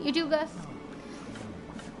me? You do, Gus?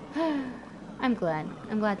 I'm glad.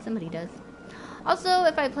 I'm glad somebody does. Also,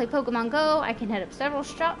 if I play Pokemon Go, I can hit up several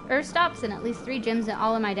stops and at least 3 gyms in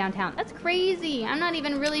all of my downtown. That's crazy. I'm not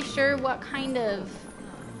even really sure what kind of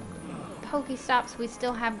Pokestops we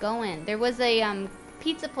still have going. There was a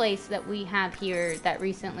pizza place that we have here that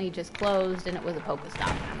recently just closed, and it was a Pokestop.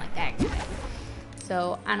 And I'm like, that.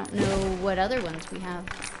 So I don't know what other ones we have.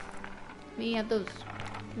 We have those.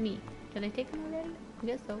 Me. Did I take them already? I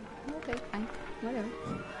guess so. Okay, fine. Whatever.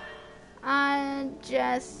 I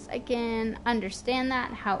can understand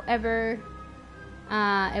that. However,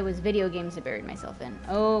 it was video games I buried myself in.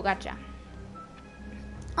 Oh, gotcha.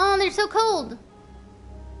 Oh, they're so cold.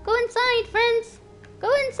 Go inside, friends.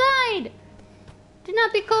 Go inside. Do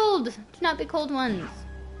not be cold. Do not be cold ones.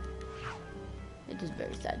 It is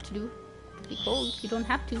very sad to do. To be cold. You don't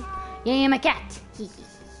have to. Yeah, I'm a cat.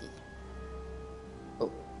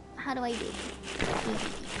 Oh, how do I do?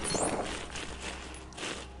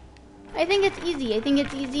 I think it's easy. I think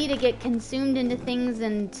it's easy to get consumed into things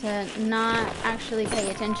and to not actually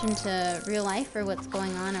pay attention to real life or what's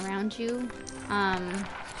going on around you.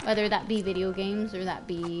 Whether that be video games or that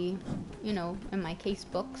be, you know, in my case,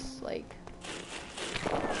 books. Like,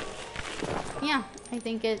 yeah, I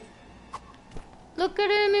think it... Look at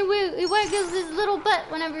him, he waggles his little butt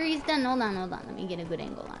whenever he's done. Hold on, let me get a good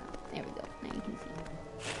angle on him.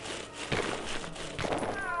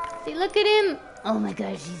 Look at him. Oh my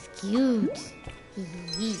gosh, he's cute.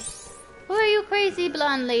 Who are you, crazy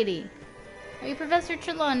blonde lady? Are you Professor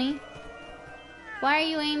Trelawney? Why are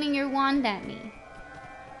you aiming your wand at me?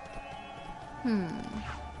 I'm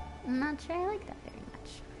not sure I like that very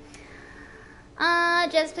much.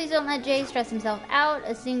 Jess, please don't let Jay stress himself out.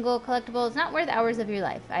 A single collectible is not worth hours of your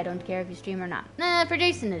life. I don't care if you stream or not. Nah, for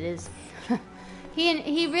Jason it is.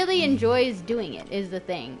 He really enjoys doing it, is the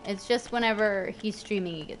thing. It's just whenever he's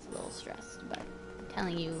streaming he gets a little stressed. But I'm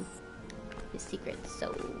telling you his secrets,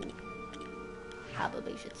 so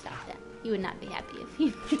probably should stop that. He would not be happy if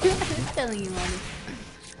he was telling you all.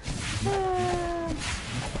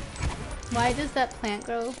 Why does that plant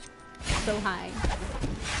grow so high?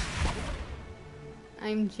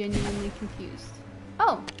 I'm genuinely confused.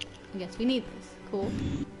 Oh, I guess we need this. Cool.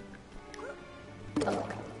 Oh.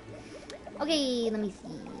 Okay, let me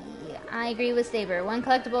see. I agree with Saber. One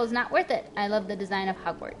collectible is not worth it. I love the design of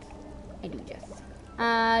Hogwarts. I do, Jess.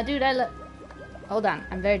 Dude, hold on,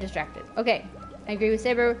 I'm very distracted. Okay, I agree with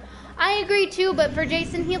Saber. I agree too, but for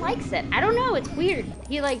Jason, he likes it. I don't know, it's weird.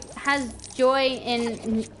 He like has joy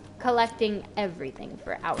in collecting everything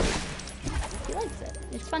for hours. He likes it.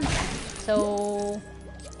 It's fun for him. So,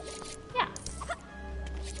 yeah.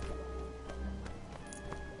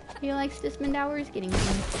 He likes to spend hours getting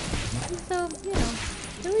things. So, you know,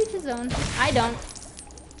 to each his own. I don't.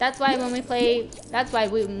 That's why when we play,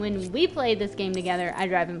 when we play this game together, I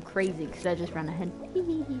drive him crazy because I just run ahead.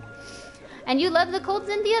 And you love the cold,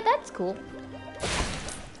 Cynthia? That's cool.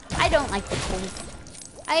 I don't like the cold.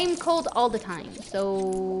 I'm cold all the time. So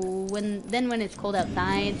when it's cold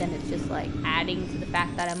outside, then it's just like adding to the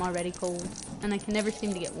fact that I'm already cold. And I can never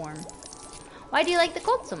seem to get warm. Why do you like the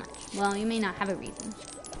cold so much? Well, you may not have a reason.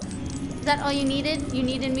 Is that all you needed? You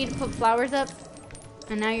needed me to put flowers up?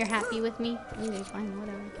 And now you're happy with me? Okay, fine,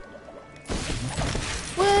 whatever.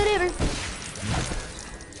 Whatever.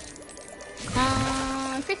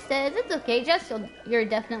 Chris says, it's okay, Jess. You're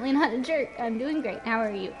definitely not a jerk. I'm doing great. How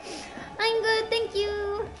are you? I'm good, thank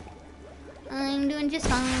you. I'm doing just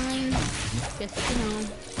fine. Just, you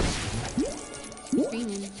know,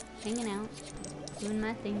 streaming, hanging out, doing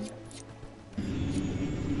my thing.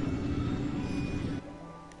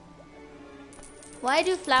 Why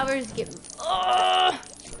do flowers get... Oh!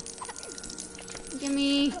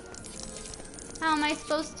 Gimme. How am I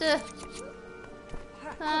supposed to...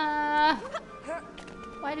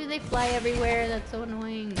 Why do they fly everywhere? That's so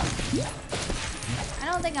annoying. I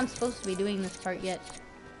don't think I'm supposed to be doing this part yet.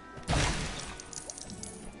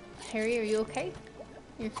 Harry, are you okay?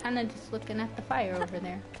 You're kind of just looking at the fire over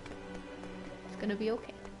there. It's gonna be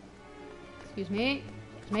okay. Excuse me.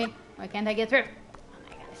 Excuse me. Why can't I get through? Oh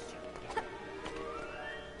my gosh.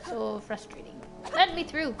 So frustrating. Let me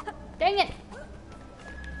through. Dang it.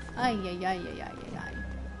 Ay, ay, ay, ay, ay, ay.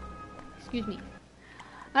 Excuse me.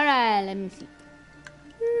 Alright, let me see.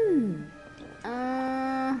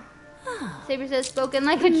 Saber says, spoken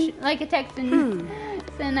like a Texan.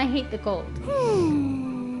 Then I hate the cold.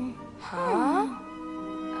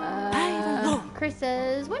 Chris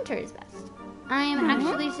says, winter is best. I am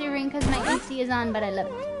actually shivering because my AC is on, but I love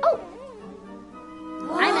it. Oh!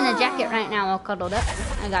 I'm in a jacket right now, all cuddled up.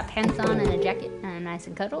 I got pants on and a jacket, and I'm nice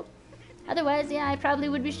and cuddled. Otherwise, yeah, I probably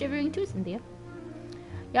would be shivering too, Cynthia.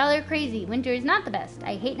 Y'all are crazy. Winter is not the best.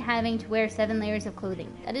 I hate having to wear 7 layers of clothing.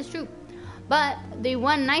 That is true. But the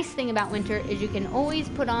one nice thing about winter is you can always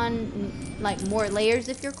put on like more layers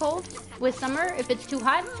if you're cold. With summer, if it's too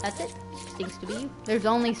hot, that's it. Stinks to be you. There's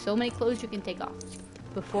only so many clothes you can take off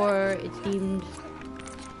before it's deemed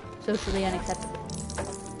socially unacceptable.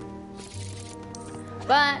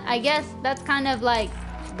 But I guess that's kind of like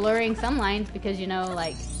blurring some lines because, you know,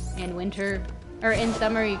 like in winter or in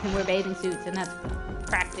summer you can wear bathing suits and that's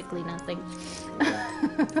practically nothing.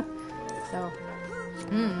 So,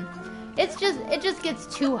 it just gets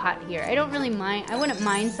too hot here. I don't really mind. I wouldn't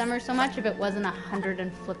mind summer so much if it wasn't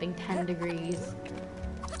 110 degrees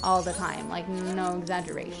all the time. Like, no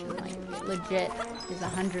exaggeration. Like, legit is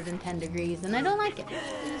 110 degrees, and I don't like it.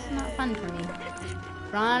 It's just not fun for me.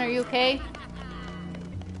 Ron, are you okay?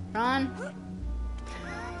 Ron?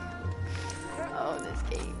 Oh, this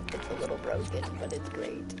game. It's a little broken, but it's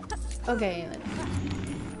great. Okay, let's see.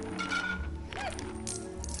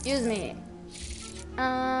 Excuse me.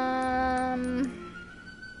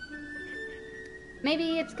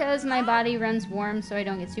 Maybe it's because my body runs warm so I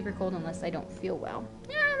don't get super cold unless I don't feel well.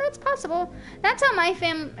 Yeah, that's possible. That's how my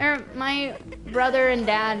brother and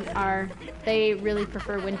dad are. They really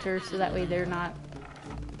prefer winter so that way they're not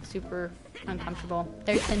super uncomfortable.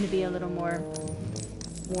 They tend to be a little more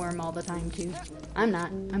warm all the time too. I'm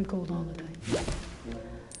not. I'm cold all the time.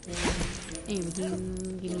 Thank you.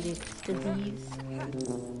 Give me this disease.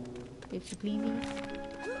 If you please.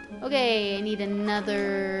 Okay, I need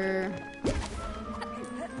another...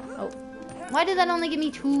 Oh. Why did that only give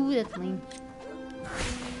me 2? That's lame.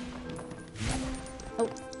 Oh.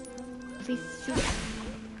 Please shoot.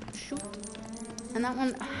 Shoot. And that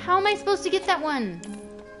one... How am I supposed to get that one?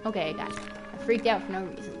 Okay, I got it. I freaked out for no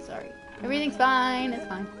reason, sorry. Everything's fine, it's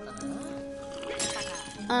fine.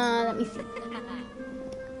 Let me see.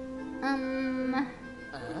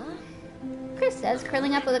 Chris says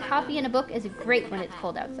curling up with a coffee and a book is great when it's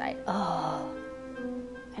cold outside. Oh,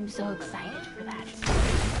 I'm so excited for that.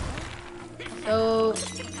 So,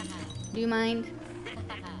 do you mind?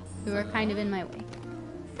 You are kind of in my way.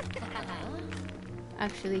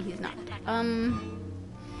 Actually, he's not.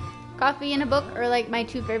 Coffee and a book are like my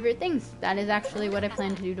 2 favorite things. That is actually what I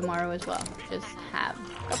plan to do tomorrow as well. Just have a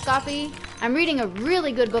cup of coffee. I'm reading a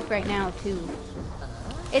really good book right now, too.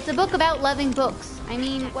 It's a book about loving books. I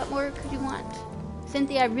mean, what more could you want?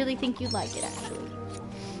 Cynthia, I really think you'd like it, actually.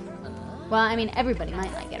 Well, I mean, everybody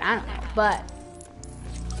might like it. I don't know, but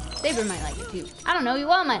Saber might like it, too. I don't know. You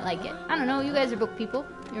all might like it. I don't know. You guys are book people.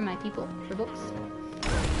 You're my people for books.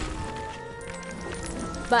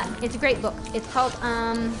 But it's a great book. It's called,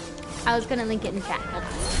 I was gonna link it in chat. Hold on.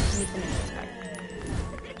 Let me finish this part.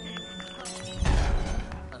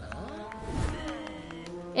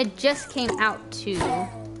 It just came out too.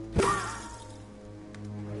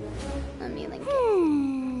 Let me link it.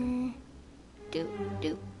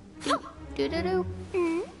 Do.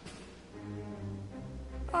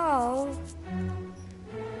 Oh.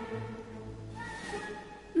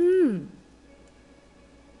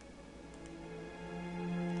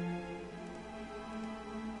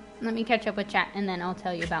 Let me catch up with chat, and then I'll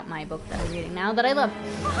tell you about my book that I'm reading now that I love.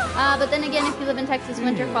 But then again, if you live in Texas,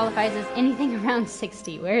 winter qualifies as anything around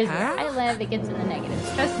 60. Whereas where I live, it gets in the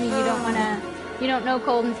negatives. Trust me, you don't know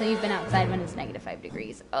cold until you've been outside when it's -5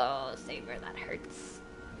 degrees. Oh, Saber, that hurts.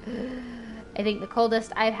 I think the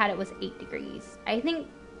coldest I've had it was 8 degrees. I think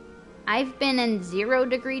I've been in 0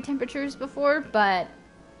 degree temperatures before, but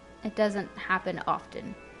it doesn't happen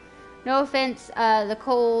often. No offense, the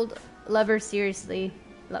cold lovers, seriously.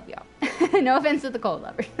 Love y'all. No offense to the cold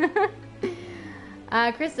lovers.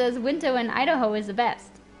 Chris says, winter in Idaho is the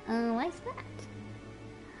best. Why's that?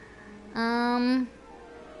 And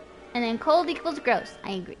then cold equals gross.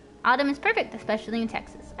 I agree. Autumn is perfect, especially in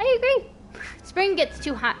Texas. I agree. Spring gets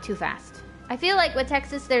too hot too fast. I feel like with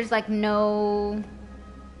Texas, there's like no...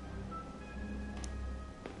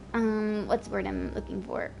 what's the word I'm looking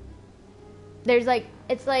for? There's like,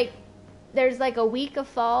 it's like, there's like a week of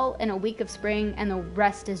fall and a week of spring, and the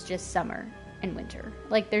rest is just summer and winter.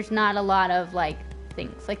 Like, there's not a lot of like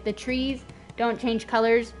things. Like, the trees don't change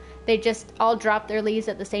colors. They just all drop their leaves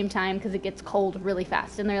at the same time because it gets cold really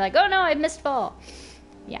fast. And they're like, oh no, I missed fall.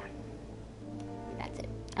 Yeah. That's it.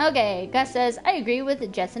 Okay, Gus says, I agree with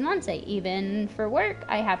Jess and Monse. Even for work,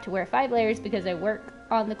 I have to wear 5 layers because I work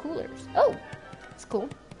on the coolers. Oh, that's cool.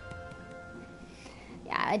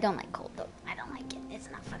 Yeah, I don't like cold though. I don't like it. It's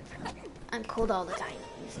not fun for me. I'm cold all the time.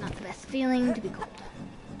 It's not the best feeling to be cold.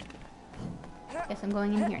 Guess I'm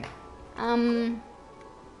going in here now.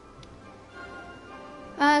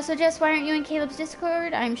 So Jess, why aren't you in Caleb's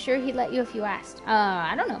Discord? I'm sure he'd let you if you asked.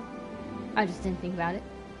 I don't know. I just didn't think about it.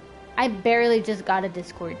 I barely just got a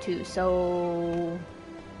Discord too, so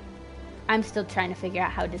I'm still trying to figure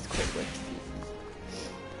out how Discord works.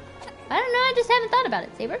 I don't know, I just haven't thought about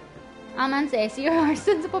it, Saber. Monse, I see you're a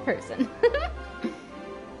sensible person.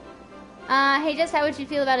 Hey Jess, how would you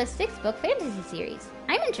feel about a 6-book fantasy series?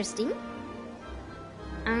 I'm interesting.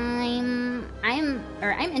 I'm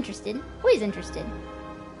interested. Always interested.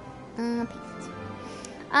 Peace.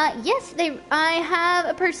 Yes, I have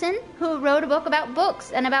a person who wrote a book about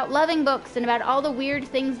books and about loving books and about all the weird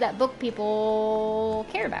things that book people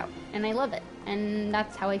care about, and I love it, and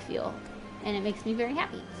that's how I feel, and it makes me very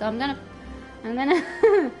happy. So I'm gonna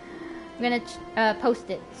post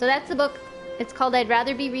it. So that's the book. It's called I'd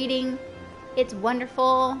Rather Be Reading. It's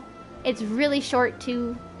wonderful. It's really short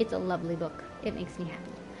too. It's a lovely book. It makes me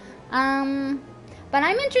happy. But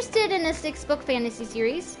I'm interested in a 6-book fantasy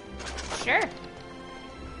series. Sure.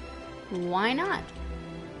 Why not?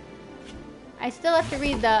 I still have to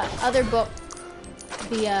read the other book,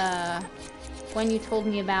 the one you told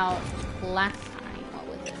me about last time. What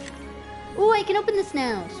was it? Ooh, I can open this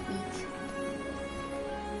now. Sweet.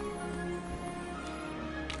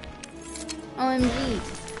 OMG.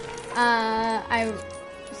 I'm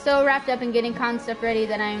so wrapped up in getting con stuff ready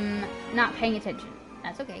that I'm not paying attention.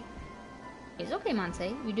 That's okay. It's okay,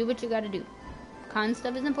 Monse. You do what you gotta do. Con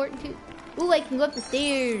stuff is important too. Ooh, I can go up the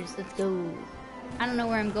stairs. Let's go. I don't know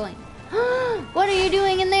where I'm going. What are you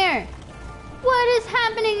doing in there? What is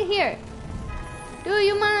happening here? Do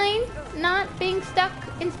you mind not being stuck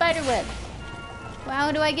in spider webs? Well,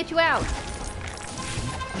 how do I get you out?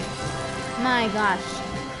 My gosh,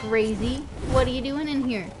 crazy. What are you doing in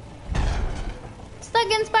here?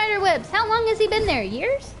 Stuck in spider webs. How long has he been there?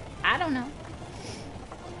 Years? I don't know.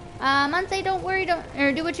 Monse, don't worry,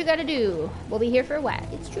 do what you gotta do. We'll be here for a while.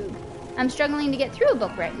 It's true. I'm struggling to get through a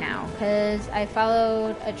book right now because I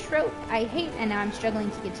followed a trope I hate and now I'm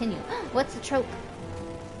struggling to continue. What's a trope?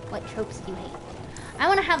 What tropes do you hate? I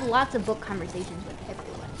want to have lots of book conversations with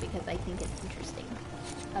everyone because I think it's interesting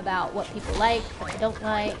about what people like, what they don't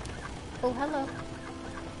like. Oh, hello.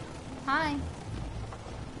 Hi.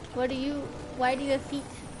 Why do you have feet?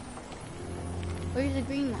 Where's the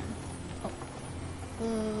green one?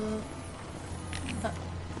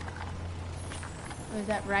 Was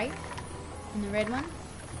that right? And the red one?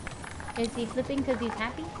 Is he flipping because he's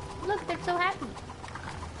happy? Look, they're so happy.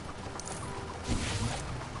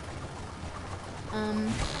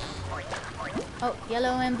 Oh, yellow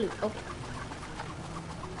and blue. Okay.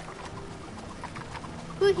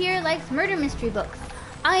 Who here likes murder mystery books?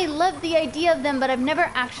 I love the idea of them, but I've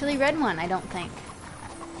never actually read one, I don't think.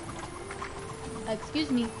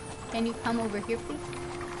 Excuse me. Can you come over here, please?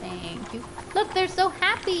 Thank you. Look, they're so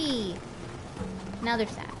happy! Now they're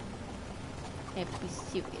sad. They have to be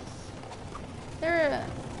serious.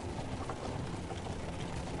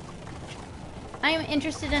 I am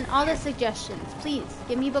interested in all the suggestions. Please,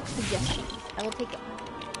 give me book suggestions. I will take it.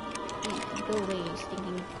 Yeah, go away, you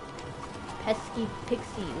stinking pesky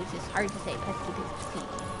pixie, which is hard to say. Pesky pixie.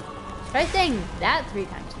 Try saying that 3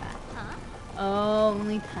 times fast. Huh? Oh,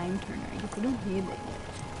 only time turner. I guess I don't have it yet.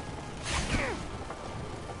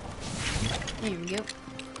 There we go.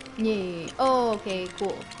 Yay. Oh, okay,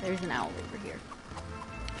 cool. There's an owl over here.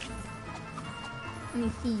 Let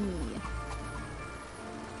me see.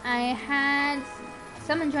 I had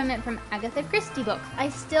some enjoyment from Agatha Christie books. I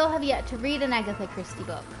still have yet to read an Agatha Christie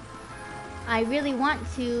book. I really want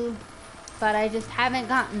to, but I just haven't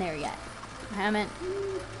gotten there yet. I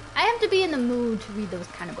have to be in the mood to read those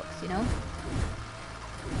kind of books, you know?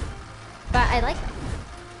 But I like them.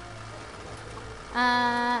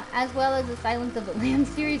 As well as the Silence of the Lambs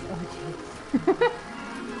series. Oh, jeez.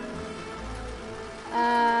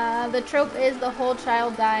 The trope is the whole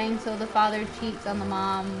child dying, so the father cheats on the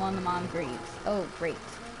mom while the mom grieves. Oh, great.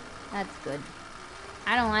 That's good.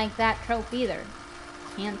 I don't like that trope either.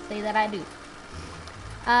 Can't say that I do.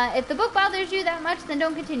 If the book bothers you that much, then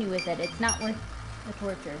don't continue with it. It's not worth the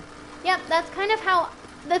torture. Yep, that's kind of how...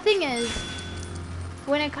 The thing is,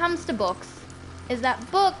 when it comes to books, is that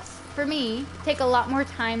books, for me, take a lot more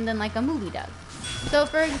time than like a movie does. So,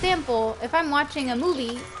 for example, if I'm watching a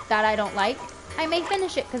movie that I don't like, I may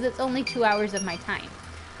finish it because it's only 2 hours of my time.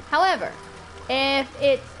 However, if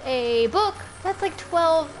it's a book, that's like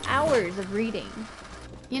 12 hours of reading.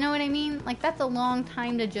 You know what I mean? Like, that's a long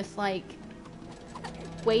time to just like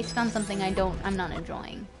waste on something I'm not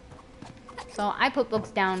enjoying. So I put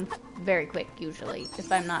books down very quick usually if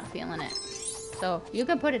I'm not feeling it. So you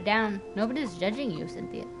can put it down. Nobody's judging you,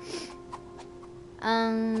 Cynthia.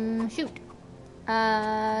 Shoot.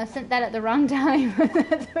 Sent that at the wrong time.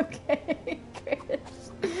 That's okay,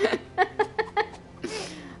 Chris.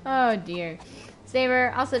 Oh dear.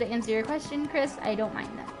 Saber, also to answer your question, Chris, I don't mind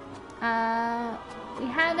that. We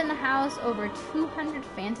have in the house over 200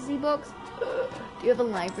 fantasy books. Do you have a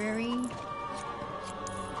library? I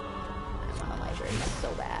want a library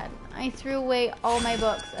so bad. I threw away all my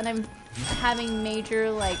books and I'm having major,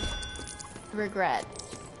 like, regret.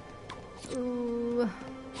 Ooh.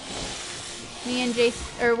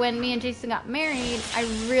 When me and Jason got married, I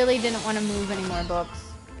really didn't want to move any more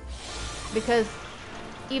books. Because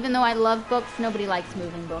even though I love books, nobody likes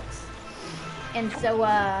moving books. And so,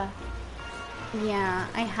 yeah,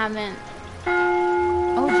 I haven't...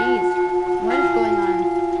 Oh, jeez. What is going on?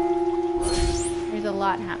 There's a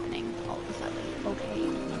lot happening all of a sudden. Okay.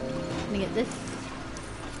 Let me get this.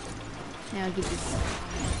 Now I'll give this.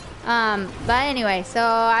 But anyway, so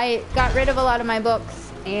I got rid of a lot of my books.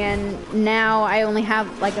 And now I only have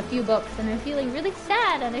like a few books. And I'm feeling really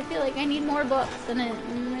sad. And I feel like I need more books. And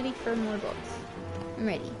I'm ready for more books. I'm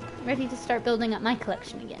ready. I'm ready to start building up my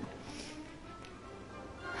collection again.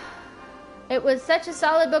 It was such a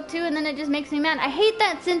solid book too, and then it just makes me mad. I hate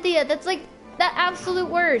that, Cynthia. That's like the absolute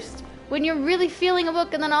worst. When you're really feeling a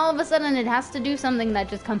book and then all of a sudden it has to do something that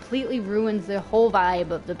just completely ruins the whole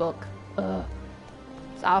vibe of the book. Ugh.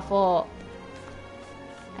 It's awful.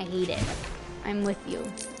 I hate it. I'm with you.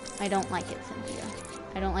 I don't like it, Cynthia.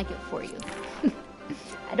 I don't like it for you.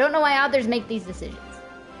 I don't know why authors make these decisions.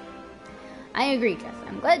 I agree, Jess.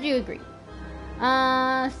 I'm glad you agree.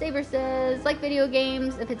 Saber says, like video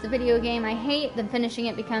games, if it's a video game I hate, then finishing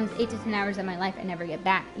it becomes 8 to 10 hours of my life I never get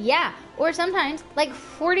back. Yeah, or sometimes, like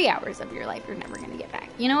 40 hours of your life you're never going to get back.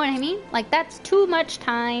 You know what I mean? Like, that's too much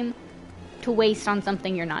time to waste on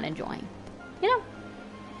something you're not enjoying. You know?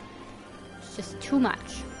 It's just too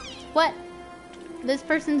much. What? This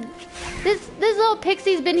little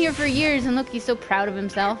pixie's been here for years, and look, he's so proud of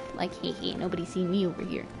himself. Like, hey, nobody's seen me over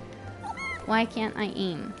here. Why can't I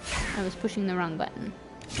aim? I was pushing the wrong button.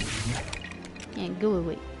 Yeah, go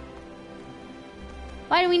away.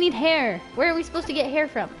 Why do we need hair? Where are we supposed to get hair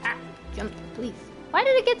from? Ah, jump, please. Why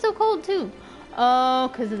did it get so cold, too? Oh,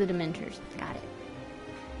 because of the Dementors. Got it.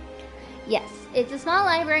 Yes, it's a small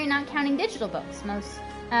library, not counting digital books. Much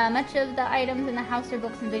of the items in the house are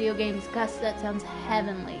books and video games. Gus, that sounds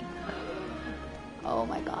heavenly. Oh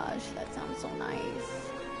my gosh, that sounds so nice.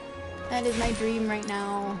 That is my dream right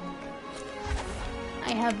now.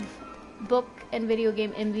 I have book and video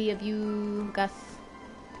game envy of you, Gus.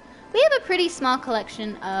 We have a pretty small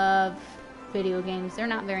collection of video games. They're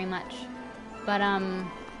not very much. But,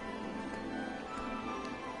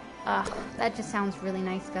 that just sounds really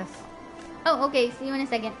nice, Gus. Oh, okay, see you in a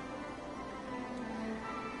second.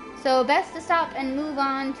 So, best to stop and move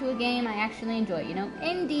on to a game I actually enjoy, you know?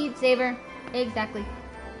 Indeed, Saber. Exactly.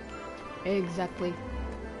 Exactly.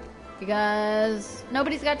 Because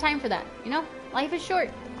nobody's got time for that, you know? Life is short.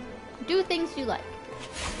 Do things you like.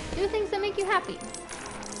 Do things that make you happy.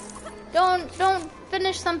 Don't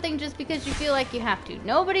finish something just because you feel like you have to.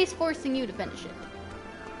 Nobody's forcing you to finish it.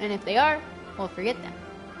 And if they are, well, forget them.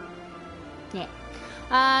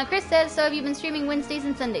 Yeah. Chris says, so have you been streaming Wednesdays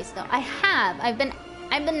and Sundays still? I have. I've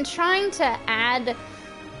been trying to add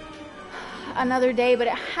another day, but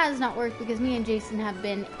it has not worked because me and Jason have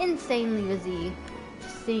been insanely busy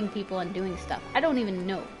just seeing people and doing stuff. I don't even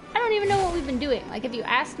know what we've been doing. Like, if you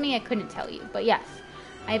asked me, I couldn't tell you. But yes,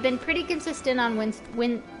 I've been pretty consistent on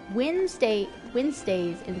Wednesdays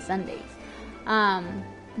and Sundays.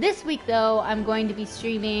 This week, though, I'm going to be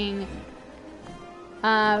streaming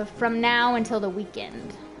from now until the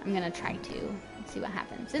weekend. I'm going to try to see what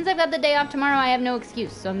happens. Since I've got the day off tomorrow, I have no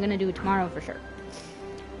excuse, so I'm going to do it tomorrow for sure.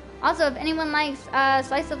 Also, if anyone likes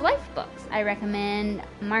Slice of Life books, I recommend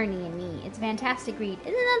Marnie and Me. It's a fantastic read.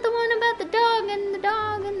 Isn't that the one about the dog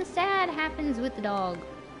and the sad happens with the dog?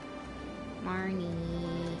 Marnie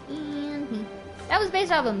and Me. That was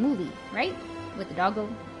based off a movie, right? With the doggo.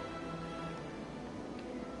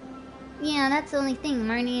 Yeah, that's the only thing.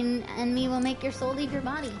 Marnie and Me will make your soul leave your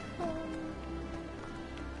body.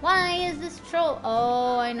 Why is this troll?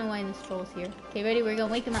 Oh, I know why this troll's here. Okay, ready? We're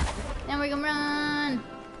gonna wake him up. Then we're gonna run.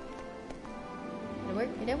 Did it work?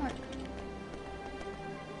 It didn't work.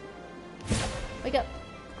 Wake up.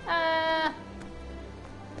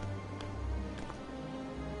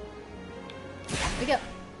 Wake up.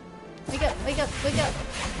 Wake up, wake up, wake up.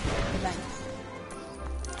 Goodbye.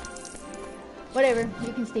 Whatever,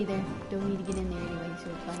 you can stay there. Don't need to get in there anyway, so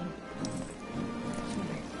it's fine.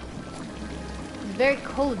 It's very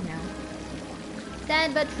cold now.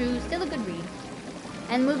 Sad but true, still a good read.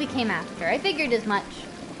 And the movie came after. I figured as much.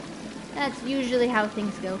 That's usually how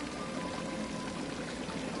things go.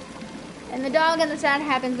 And the dog and the sad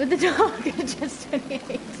happens with the dog. It just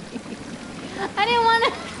 28. I didn't want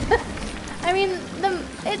to... I mean,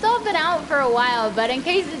 it's all been out for a while, but in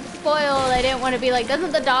case it's spoiled, I didn't want to be like,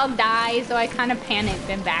 doesn't the dog die? So I kind of panicked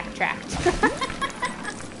and backtracked.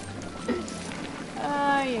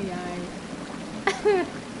 Ay.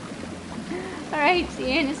 Alright,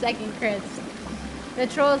 see you in a second, Chris. The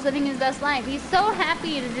troll is living his best life. He's so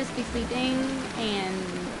happy to just be sleeping and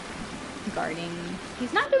guarding.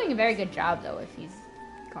 He's not doing a very good job, though, if he's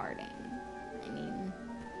guarding. I mean,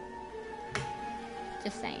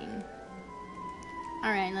 just saying.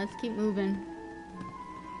 Alright, let's keep moving.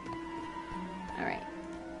 Alright.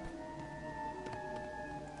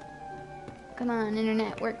 Come on,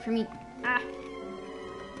 internet, work for me. Ah!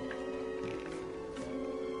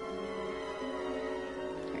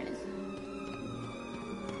 There it is.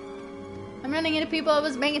 I'm running into people. I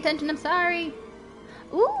wasn't paying attention. I'm sorry.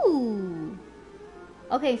 Ooh!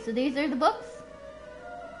 Okay, so these are the books.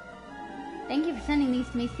 Thank you for sending these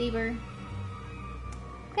to me, Saber.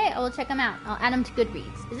 Okay, I will check them out. I'll add them to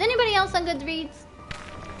Goodreads. Is anybody else on Goodreads?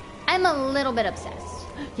 I'm a little bit obsessed.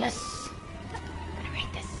 Yes! I'm gonna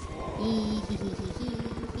write this.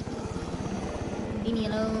 Leave me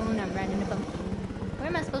alone. I'm riding a pumpkin. Where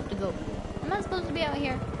am I supposed to go? Am I supposed to be out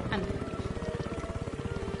here? I'm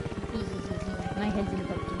confused. My head's in a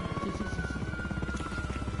pumpkin.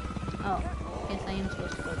 Oh, guess I am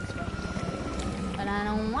supposed to go this way. But I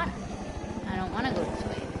don't want to. I don't want to go this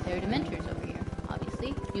way. There are Dementors over here.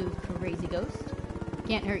 You crazy ghost.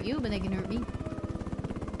 Can't hurt you, but they can hurt me.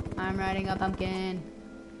 I'm riding a pumpkin.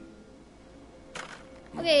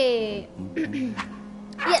 Okay.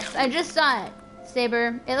 Yes, I just saw it,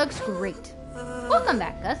 Saber. It looks great. Welcome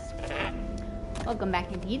back, Gus. Welcome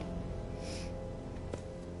back indeed.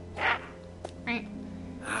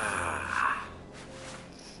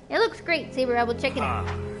 It looks great, Saber. I will check it out.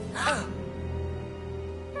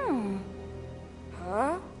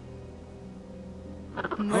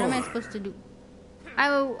 What am I supposed to do?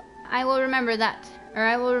 I will remember that. Or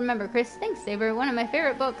I will remember. Chris, thanks, Saber. One of my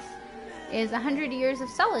favorite books is 100 Years of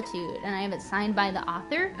Solitude, and I have it signed by the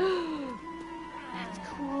author. That's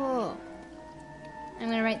cool. I'm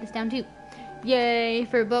gonna write this down too. Yay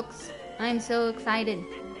for books. I'm so excited.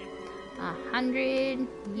 100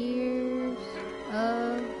 Years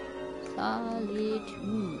of Solitude.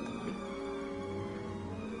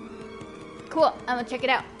 Cool, I'm gonna check it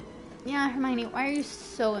out. Yeah, Hermione, why are you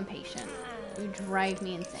so impatient? You drive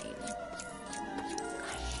me insane.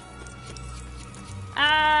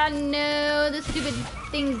 Ah, no, the stupid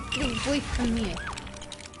thing, get away from me.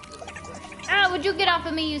 Ah, would you get off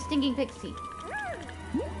of me, you stinking pixie?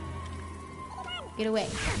 Get away.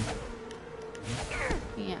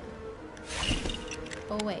 Yeah.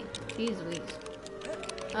 Go away. Jeez Louise.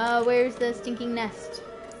 Where's the stinking nest?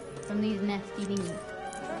 From these nesty things.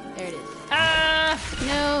 There it is. Ah!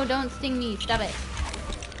 No, don't sting me. Stop it.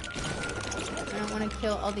 I don't want to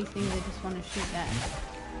kill all these things. I just want to shoot that.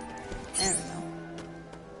 There we go.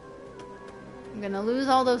 I'm gonna lose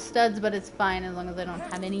all those studs, but it's fine as long as I don't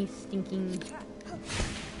have any stinking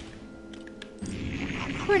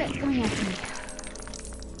hornets going after me.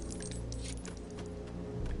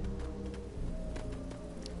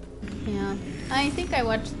 Yeah, I think I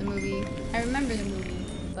watched the movie. I remember the movie,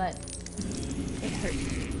 but it hurt.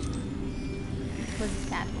 It was a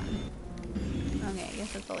sad one. Okay, I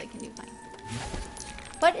guess that's all I can do. Fine.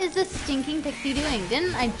 What is this stinking pixie doing?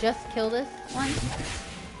 Didn't I just kill this one?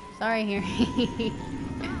 Sorry, Harry.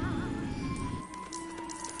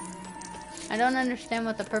 I don't understand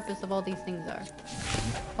what the purpose of all these things are.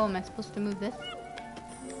 Oh, am I supposed to move this?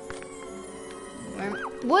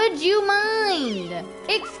 Would you mind?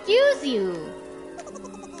 Excuse you.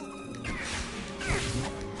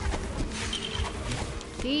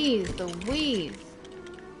 Jeez Louise.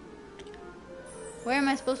 Where am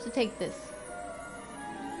I supposed to take this?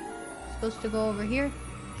 Supposed to go over here?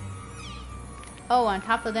 Oh, on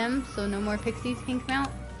top of them, so no more pixies can come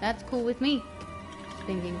out? That's cool with me.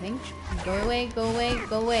 Thinking thing. Go away, go away,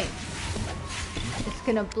 go away. Just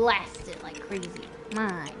gonna blast it like crazy.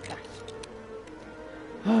 My gosh.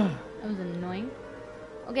 That was annoying.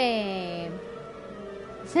 Okay.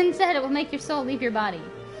 Sin said it will make your soul leave your body.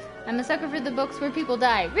 I'm a sucker for the books where people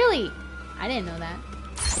die. Really? I didn't know that.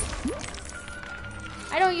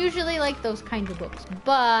 I don't usually like those kinds of books,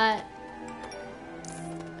 but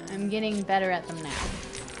I'm getting better at them now.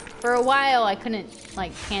 For a while, I couldn't,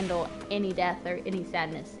 like, handle any death or any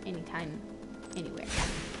sadness anytime, anywhere.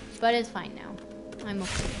 But it's fine now. I'm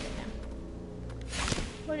okay with it now.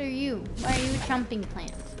 What are you? Why are you a chomping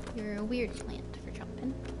plant? You're a weird plant for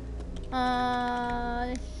chomping.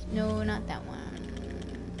 No, not that one.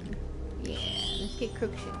 Yeah, let's get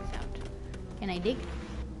Crookshanks out. Can I dig?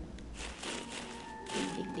 Dig,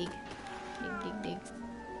 dig, dig. Dig, dig, dig.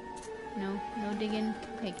 No, no digging.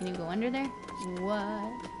 Okay, can you go under there?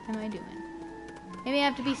 What am I doing? Maybe I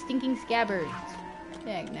have to be stinking scabbards.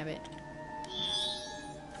 Dagnabbit.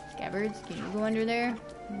 Scabbards, can you go under there?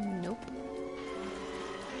 Nope.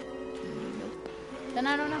 Nope. Then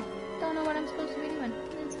I don't know. Don't know what I'm supposed to be doing.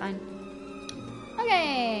 It's fine.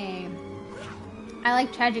 Okay. I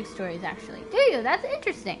like tragic stories, actually. Do you? That's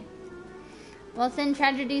interesting. Well, then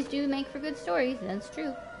tragedies do make for good stories. That's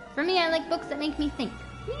true. For me, I like books that make me think.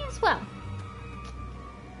 Me as well.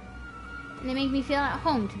 And they make me feel at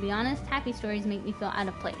home, to be honest. Happy stories make me feel out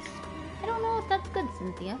of place. I don't know if that's good,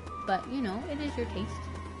 Cynthia, but, you know, it is your taste.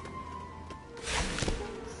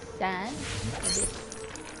 Sad. A bit.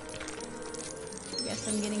 I guess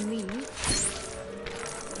I'm getting these.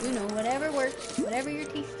 You know, whatever works. Whatever your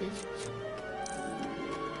taste is.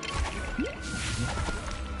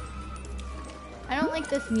 I don't like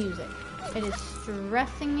this music. It is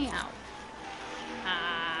stressing me out.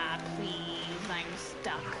 Ah, please, I'm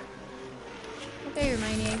stuck. Okay,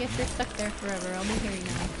 Hermione, I guess you're stuck there forever. I'll be here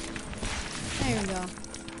now. There we go.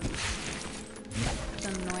 It's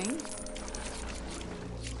annoying.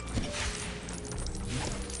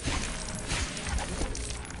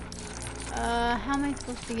 How am I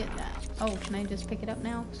supposed to get that? Oh, can I just pick it up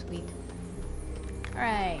now? Sweet.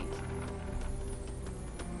 Alright.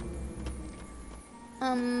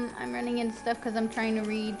 I'm running into stuff because I'm trying to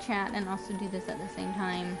read chat and also do this at the same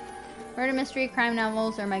time. Murder mystery, crime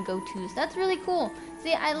novels are my go-tos. That's really cool.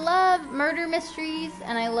 See, I love murder mysteries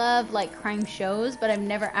and I love like crime shows, but I've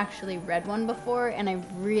never actually read one before and I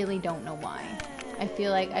really don't know why. I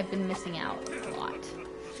feel like I've been missing out a lot.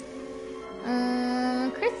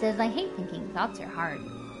 Chris says, I hate thinking. Thoughts are hard.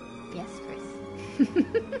 Yes, Chris.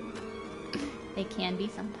 They can be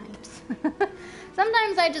sometimes.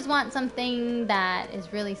 Sometimes I just want something that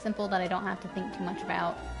is really simple that I don't have to think too much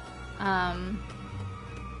about.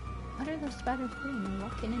 What are those spiders doing? They're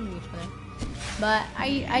walking into each other. But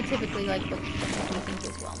I typically like books that make me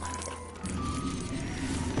think as well. What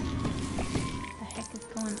the heck is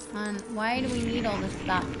going on? Why do we need all this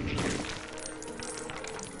stuff?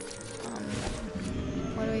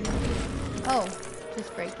 What do we do? Oh,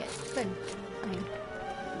 just break it. Good. Fine.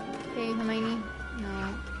 Okay, Hermione.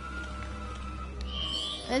 No.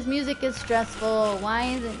 This music is stressful. Why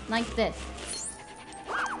is it like this?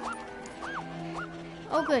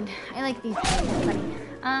 Oh, good. I like these things.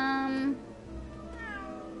 Funny.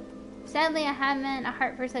 Sadly, I haven't a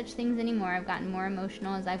heart for such things anymore. I've gotten more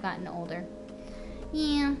emotional as I've gotten older.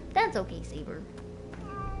 Yeah, that's okay, Saber.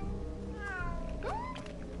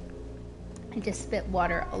 I just spit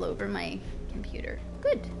water all over my computer.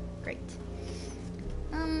 Good. Great.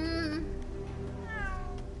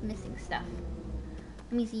 Missing stuff.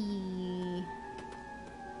 Let me see.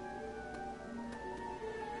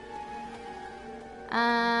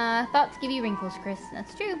 Thoughts give you wrinkles, Chris.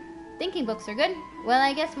 That's true. Thinking books are good. Well,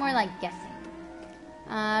 I guess more like guessing.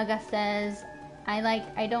 Gus says,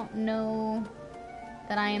 I don't know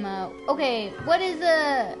that I am a... Okay, what is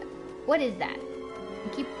that?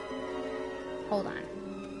 Hold on.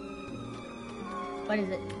 What is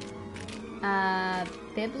it?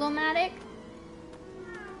 Biblomatic?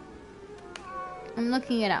 I'm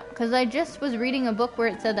looking it up, because I just was reading a book where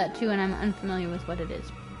it said that too, and I'm unfamiliar with what it is.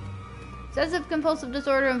 Obsessive compulsive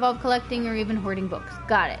disorder involved collecting or even hoarding books.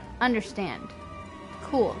 Got it. Understand.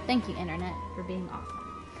 Cool. Thank you, Internet, for being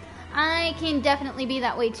awesome. I can definitely be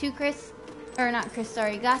that way too, Chris. Or not Chris,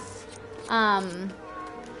 sorry, Gus.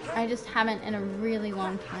 I just haven't in a really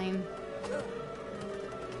long time.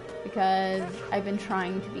 Because I've been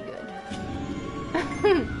trying to be good.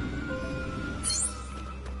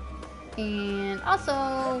 And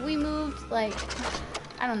also, we moved, like,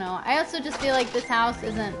 I don't know. I also just feel like this house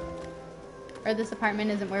isn't, or this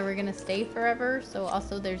apartment isn't where we're gonna stay forever. So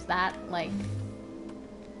also there's that, like,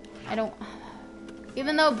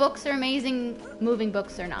 even though books are amazing, moving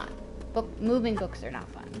books are not. Moving books are not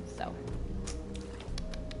fun, so.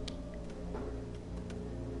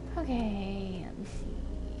 Okay, let me see.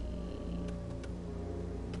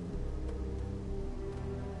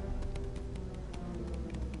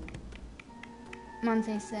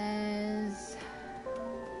 Monse says...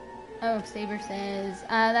 Oh, Saber says,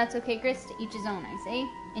 that's okay, Chris, to each his own, I say.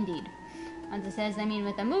 Indeed. Monse says, I mean,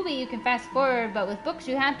 with a movie you can fast forward, but with books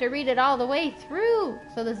you have to read it all the way through.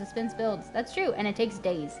 So the suspense builds. That's true, and it takes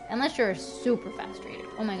days. Unless you're a super fast reader.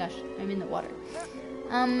 Oh my gosh, I'm in the water.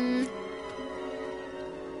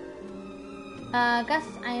 Gus,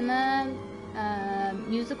 I'm a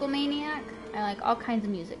musical maniac. I like all kinds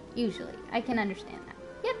of music, usually. I can understand that.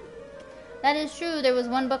 Yep. That is true. There was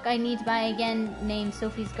one book I need to buy again named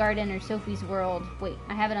Sophie's Garden or Sophie's World. Wait,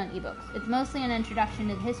 I have it on ebooks. It's mostly an introduction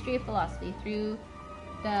to the history of philosophy through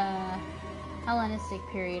the Hellenistic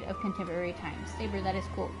period of contemporary times. Saber, that is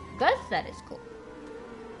cool. Gus, that is cool.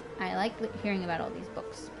 I like hearing about all these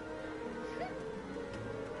books.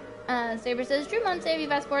 Saber says, true, Monse, if you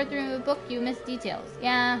fast forward through a book, you miss details.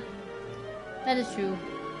 Yeah, that is true.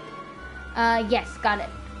 Yes, got it.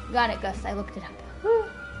 Got it, Gus. I looked it up. Whew.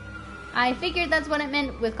 I figured that's what it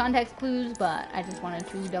meant with context clues, but I just wanted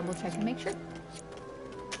to double check and make sure.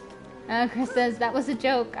 Chris says, that was a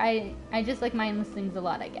joke. I just like mindless things a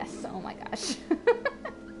lot, I guess. Oh my gosh.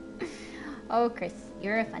 Oh, Chris,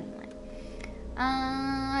 you're a funny one.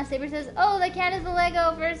 Saber says, oh, the cat is a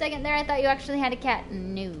Lego. For a second there, I thought you actually had a cat.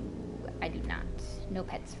 No, I do not. No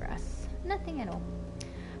pets for us. Nothing at all.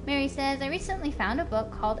 Mary says, I recently found a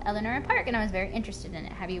book called Eleanor and Park, and I was very interested in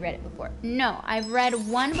it. Have you read it before? No, I've read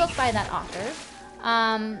one book by that author,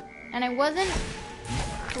 and I wasn't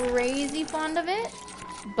crazy fond of it,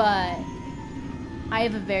 but I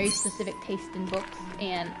have a very specific taste in books,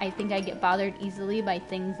 and I think I get bothered easily by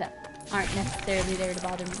things that aren't necessarily there to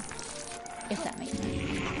bother me, if that makes sense.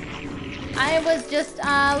 I was just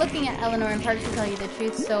looking at Eleanor and Park, to tell you the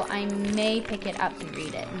truth, so I may pick it up and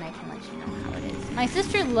read it, and I can let you know how it is. My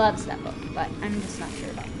sister loves that book, but I'm just not sure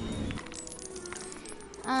about it.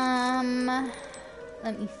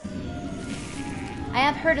 Let me see. I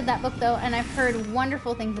have heard of that book though, and I've heard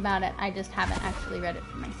wonderful things about it. I just haven't actually read it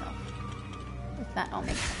for myself. If that all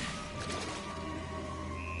makes sense.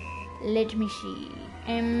 Let me see.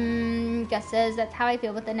 Gus says, that's how I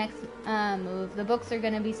feel with the next move. The books are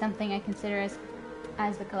going to be something I consider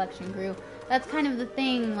as the collection grew. That's kind of the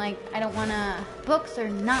thing, like, I don't want to... Books are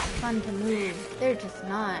not fun to move. They're just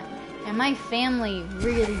not. And my family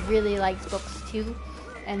really, really likes books too.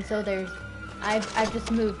 And so I've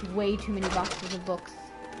just moved way too many boxes of books.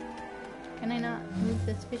 Can I not move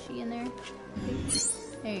this fishy in there? Please?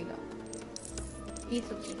 There you go.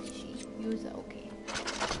 It's okay, fishy. Use it, okay.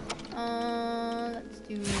 Let's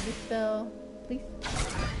do this spell, please.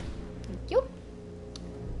 Thank you.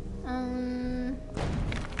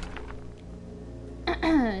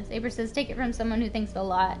 Saber says, take it from someone who thinks a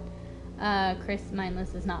lot. Chris,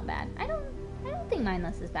 mindless is not bad. I don't think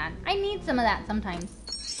mindless is bad. I need some of that sometimes.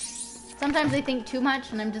 Sometimes I think too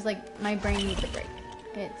much and I'm just like, my brain needs a break.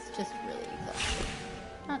 It's just really exhausting.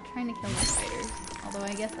 Not trying to kill my spiders, although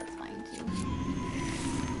I guess that's fine too.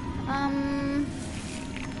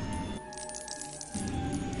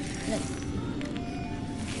 Let's see.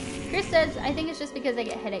 Chris says, I think it's just because I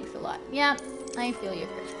get headaches a lot. Yeah, I feel you,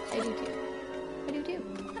 Chris. I do too. I do too.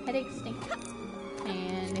 Headaches stink.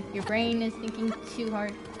 And if your brain is thinking too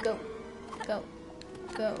hard, go. Go.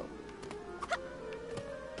 Go.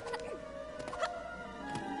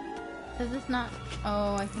 Does this not...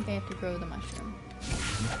 Oh, I think I have to grow the mushroom.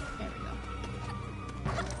 There we go.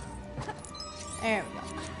 There we go.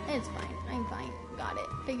 It's fine. I'm fine. Got it.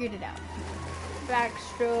 Figured it out.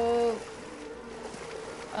 Backstroke.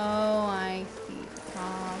 Oh, I see the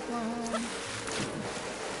problem.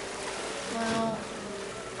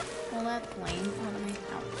 Well, that's lame.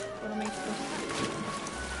 What am I supposed to do?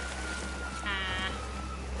 Ah.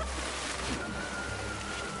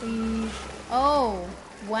 Please. Oh,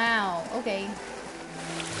 wow. Okay.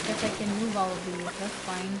 Guess I can move all of these. That's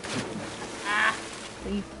fine. Ah,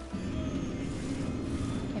 please.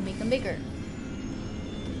 Can make them bigger.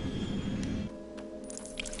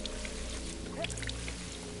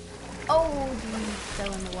 Oh, geez,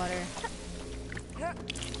 fell in the water.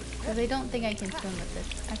 Because I don't think I can swim with this.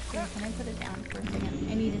 Actually, can I put it down for a second?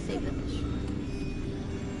 I need to save the fish.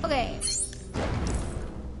 Okay.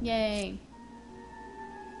 Yay.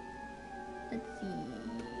 Let's see.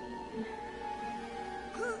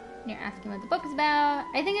 You're asking what the book is about.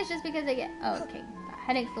 I think it's just because I get... Oh, okay. Got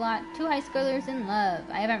headaches a lot. 2 high schoolers in love.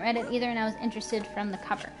 I haven't read it either, and I was interested from the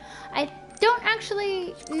cover. I don't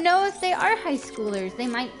actually know if they are high schoolers. They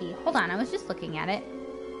might be. Hold on, I was just looking at it.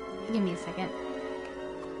 Give me a second.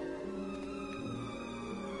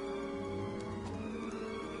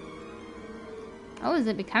 Oh, is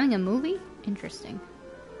it becoming a movie? Interesting.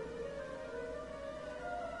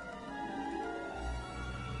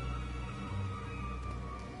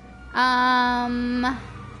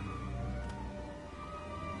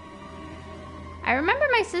 I remember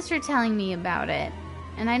my sister telling me about it,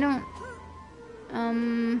 and I don't...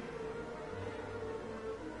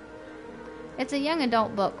 It's a young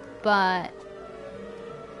adult book, but...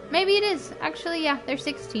 Maybe it is. Actually, yeah, they're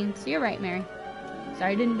 16, so you're right, Mary.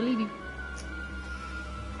 Sorry, I didn't believe you.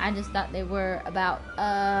 I just thought they were about,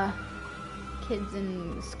 kids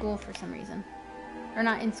in school for some reason. Or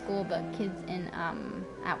not in school, but kids in,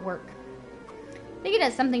 at work. I think it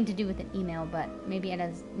has something to do with an email, but maybe it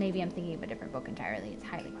has, maybe I'm thinking of a different book entirely. It's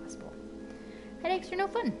highly possible. Headaches are no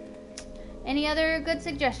fun. Any other good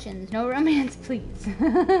suggestions? No romance, please.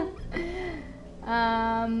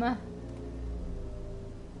 I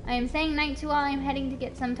am saying night to all. I am heading to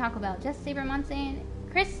get some Taco Bell. Just Saber, Monse,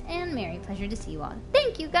 Chris, and Mary. Pleasure to see you all.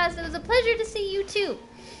 Thank you, guys. It was a pleasure to see you, too.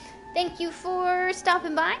 Thank you for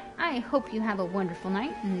stopping by. I hope you have a wonderful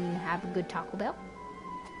night and have a good Taco Bell.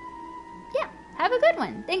 Yeah, have a good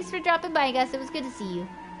one. Thanks for dropping by, guys. It was good to see you.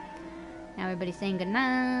 Now everybody's saying good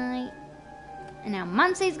night. And now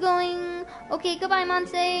Monse's going. Okay, goodbye,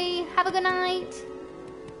 Monse. Have a good night.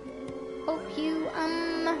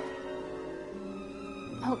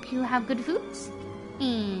 Hope you have good foods.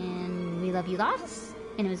 And we love you lots.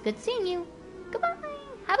 And it was good seeing you. Goodbye.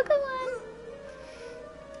 Have a good one.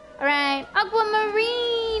 Alright,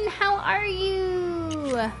 Aquamarine, how are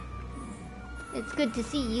you? It's good to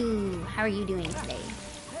see you. How are you doing today?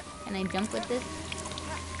 Can I jump with this?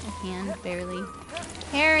 My hand, barely.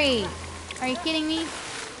 Harry, are you kidding me?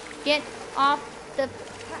 Get off the...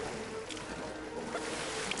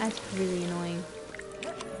 That's really annoying.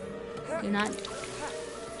 Do not...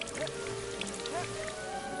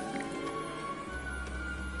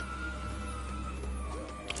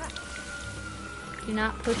 Do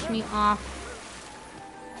not push me off.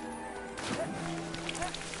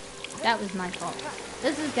 That was my fault.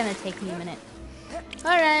 This is gonna take me a minute.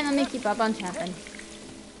 Alright, let me keep up on chatting.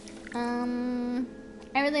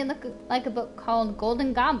 I really like a book called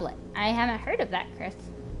Golden Goblet. I haven't heard of that, Chris.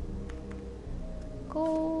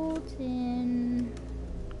 Golden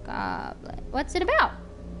Goblet. What's it about?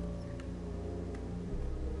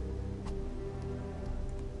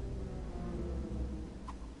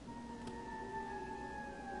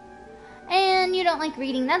 And you don't like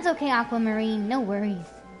reading. That's okay, Aquamarine. No worries.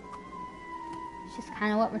 It's just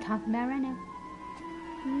kind of what we're talking about right now.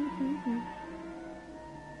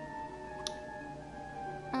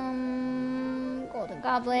 Golden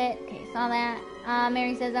Goblet. Okay, saw that.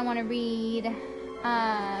 Mary says I want to read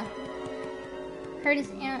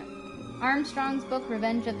Curtis Armstrong's book,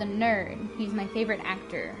 Revenge of the Nerd. He's my favorite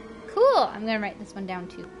actor. Cool! I'm going to write this one down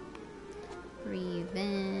too.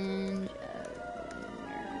 Revenge of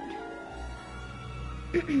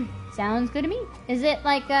the Nerd. Sounds good to me. Is it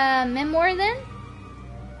like a memoir then?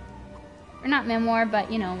 Or not memoir,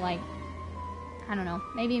 but you know, like, I don't know.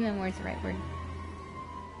 Maybe memoir is the right word.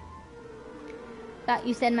 Thought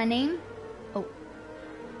you said my name? Oh.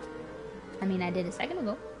 I mean, I did a second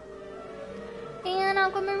ago. And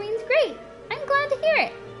Aquamarine's great. I'm glad to hear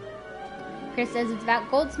it. Chris says it's about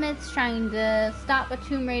goldsmiths trying to stop a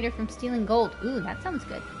tomb raider from stealing gold. Ooh, that sounds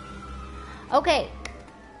good. Okay,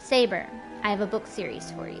 Saber, I have a book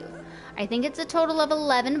series for you. I think it's a total of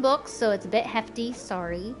 11 books, so it's a bit hefty,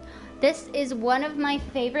 sorry. This is one of my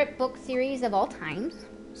favorite book series of all times.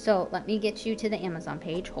 So let me get you to the Amazon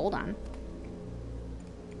page. Hold on.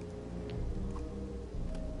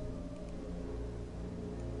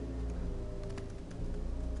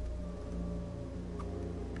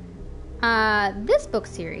 This book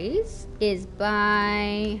series is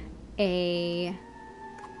by a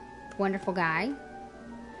wonderful guy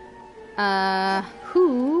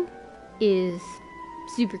who is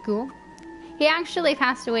super cool. He actually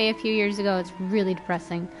passed away a few years ago. It's really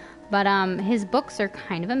depressing. But his books are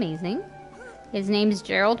kind of amazing. His name is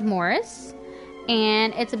Gerald Morris.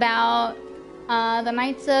 And it's about the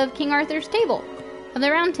Knights of King Arthur's Table, of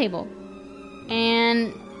the Round Table.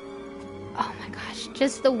 And oh my gosh,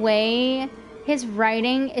 just the way his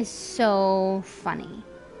writing is so funny.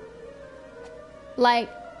 Like,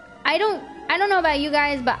 I don't know about you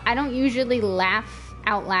guys, but I don't usually laugh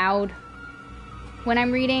out loud. When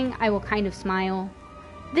I'm reading, I will kind of smile.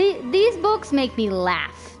 These books make me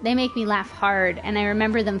laugh. They make me laugh hard, and I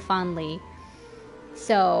remember them fondly.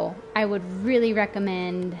 So, I would really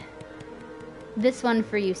recommend this one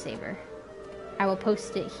for you, Saber. I will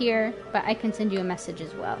post it here, but I can send you a message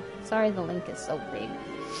as well. Sorry the link is so big.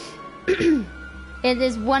 It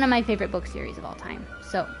is one of my favorite book series of all time.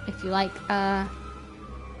 So, if you like, is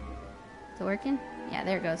it working? Yeah,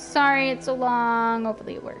 there it goes. Sorry, it's so long.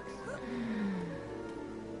 Hopefully it works.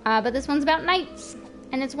 But this one's about knights,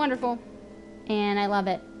 and it's wonderful. And I love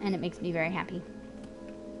it, and it makes me very happy.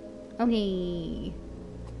 Okay.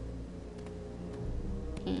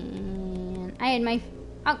 And I had my...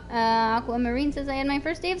 Aquamarine says I had my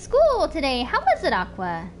first day of school today. How was it,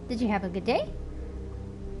 Aqua? Did you have a good day?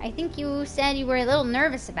 I think you said you were a little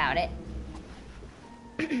nervous about it.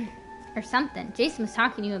 Or something. Jason was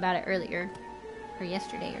talking to you about it earlier. Or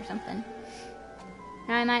yesterday or something.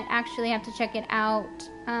 Now I might actually have to check it out.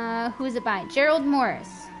 Who is it by? Gerald Morris.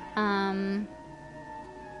 Yeah,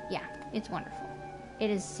 it's wonderful. It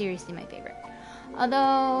is seriously my favorite.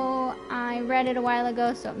 Although I read it a while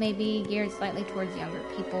ago, so it may be geared slightly towards younger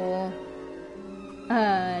people.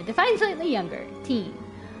 Define slightly younger. Teen.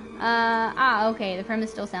 Okay, the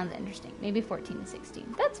premise still sounds interesting. Maybe 14 to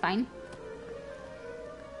 16. That's fine.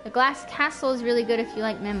 The Glass Castle is really good if you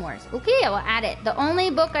like memoirs. Okay, I will add it. The only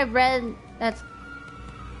book I've read that's...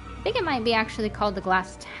 I think it might be actually called The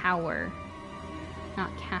Glass Tower.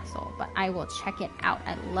 Not Castle, but I will check it out.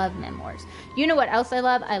 I love memoirs. You know what else I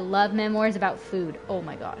love? I love memoirs about food. Oh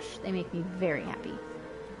my gosh, they make me very happy.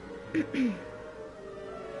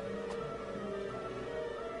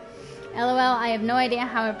 LOL, I have no idea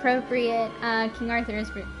how appropriate King Arthur is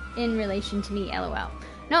in relation to me, LOL.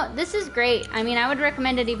 No, this is great. I mean, I would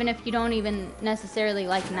recommend it even if you don't even necessarily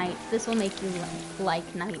like knights. This will make you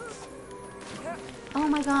like knights. Oh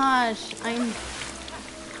my gosh,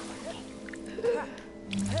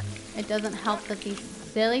 It doesn't help that these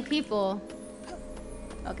silly people...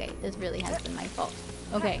 Okay, this really has been my fault.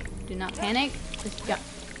 Okay, do not panic, just jump.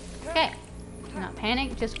 Okay, do not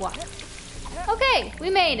panic, just walk. Okay, we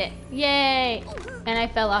made it. Yay! And I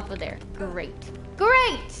fell off of there. Great.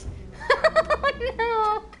 Great! Oh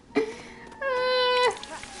no!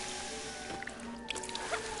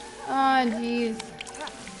 Oh jeez.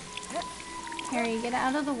 Harry, get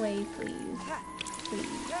out of the way, please.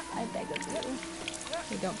 Please, I beg of you.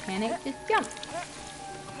 Okay, don't panic, just jump.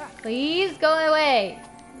 Please go away.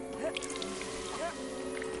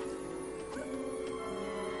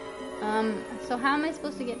 So how am I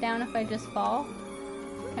supposed to get down if I just fall?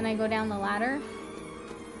 Can I go down the ladder?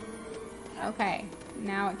 Okay,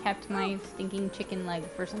 now it kept my stinking chicken leg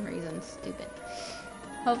for some reason. Stupid.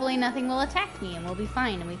 Hopefully nothing will attack me and we'll be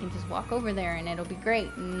fine and we can just walk over there and it'll be great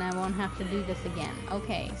and I won't have to do this again.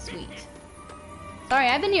 Okay, sweet. Sorry,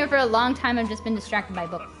 I've been here for a long time. I've just been distracted by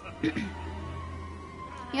books. You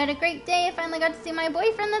had a great day. I finally got to see my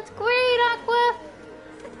boyfriend. That's great, Aqua.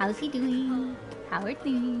 How's he doing? How are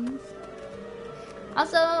things?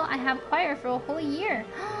 Also, I have choir for a whole year.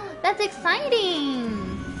 That's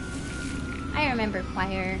exciting! I remember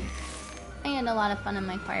choir. I had a lot of fun in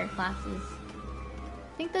my choir classes.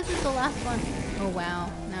 I think this is the last one. Oh wow,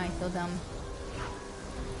 now I feel dumb.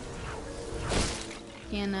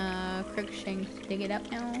 Can Crookshanks dig it up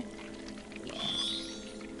now? Yeah.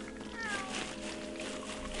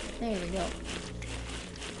 There we go.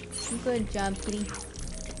 Good job, kitty.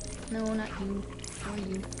 No, not you. Or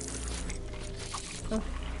you. Oh.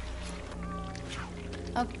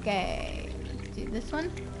 Okay. Let's do this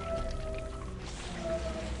one.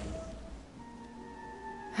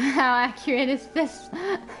 How accurate is this?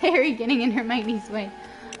 Harry getting in Hermione's way.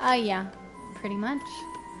 Yeah. Pretty much.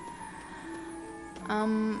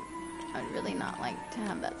 I'd really not like to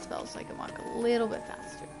have that spell so I can walk a little bit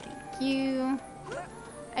faster. Thank you.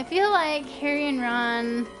 I feel like Harry and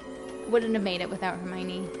Ron wouldn't have made it without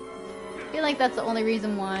Hermione. I feel like that's the only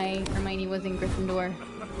reason why Hermione was in Gryffindor.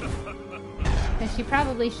 Because she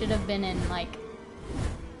probably should have been in, like...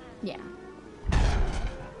 Yeah.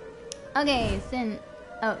 Okay, Sin...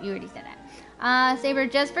 Oh, you already said that. Saber,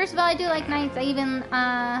 just first of all, I do like knights. I even,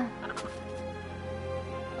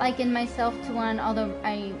 liken myself to one, although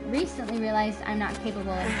I recently realized I'm not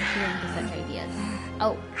capable of adhering to such ideas.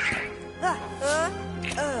 Oh.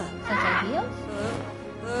 Such ideals?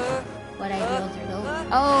 What ideals are those?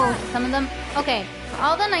 Oh, some of them? Okay,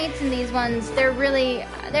 all the knights in these ones, there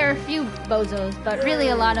are a few bozos, but really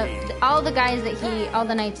a lot of, all the guys that all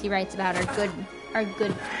the knights he writes about are good,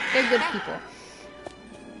 they're good people.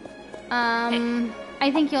 I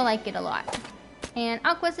think you'll like it a lot. And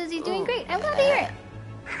Aqua says he's doing great. I'm glad to hear it.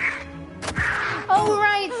 Oh,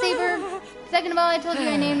 right, Saber. Second of all, I told you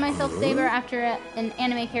I named myself Saber after an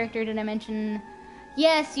anime character. Did I mention?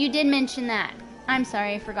 Yes, you did mention that. I'm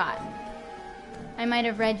sorry, I forgot. I might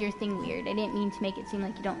have read your thing weird. I didn't mean to make it seem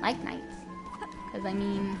like you don't like knights. Because, I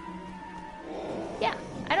mean... Yeah,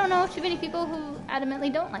 I don't know too many people who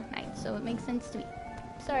adamantly don't like knights, so it makes sense to me.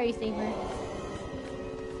 Sorry, Saber.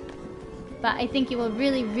 But I think you will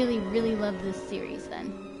really, really, really love this series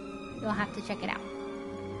then. You'll have to check it out.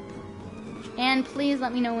 And please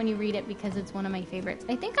let me know when you read it because it's one of my favorites.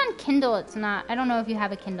 I think on Kindle it's not. I don't know if you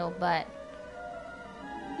have a Kindle, but...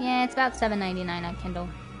 Yeah, it's about $7.99 on Kindle.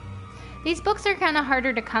 These books are kind of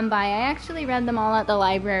harder to come by. I actually read them all at the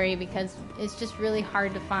library because it's just really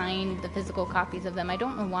hard to find the physical copies of them. I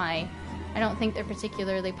don't know why. I don't think they're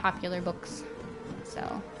particularly popular books.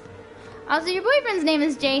 So... Also, your boyfriend's name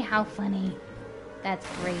is Jay. How funny. That's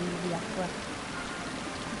crazy.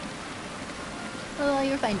 Oh,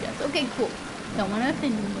 you're fine, Jess. Okay, cool. Don't want to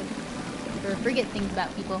offend you or forget things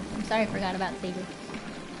about people. I'm sorry I forgot about Saber.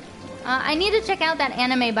 I need to check out that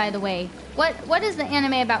anime, by the way. What is the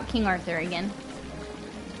anime about King Arthur again?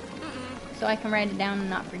 So I can write it down and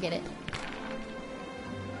not forget it.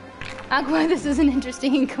 Aqua, this is an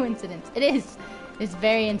interesting coincidence. It is. It's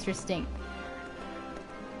very interesting.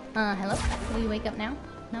 Hello? Will you wake up now?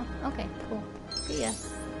 No? Okay, cool. See ya.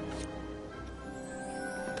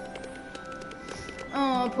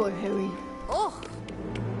 Oh, poor Harry. Oh.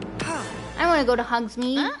 I want to go to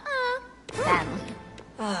Hogsmeade. Sadly.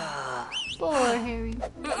 Poor Harry.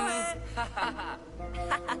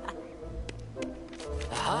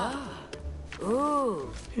 Ooh.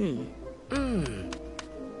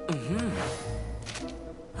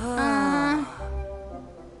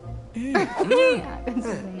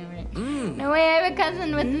 No way, I have a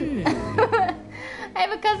cousin with... I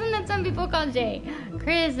have a cousin that some people call Jay.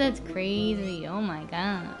 Chris, that's crazy. Oh my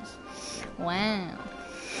gosh. Wow.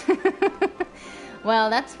 Well,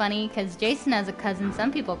 that's funny, because Jason has a cousin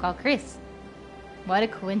some people call Chris. What a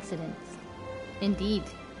coincidence. Indeed.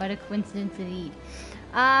 What a coincidence indeed.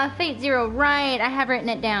 Fate Zero, right, I have written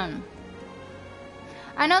it down.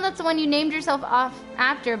 I know that's the one you named yourself off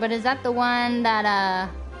after, but is that the one that,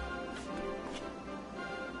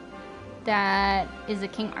 that is a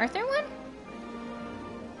King Arthur one?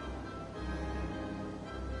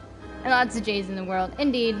 Lots of J's in the world.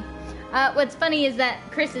 Indeed. What's funny is that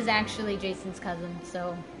Chris is actually Jason's cousin,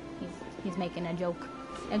 so he's making a joke.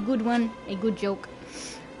 A good one, a good joke.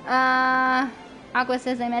 Aqua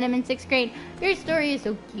says I met him in 6th grade. Your story is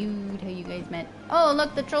so cute how you guys met. Oh,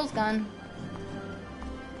 look, the troll's gone.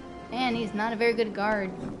 Man, he's not a very good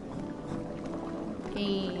guard.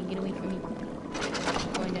 Hey, get away from me.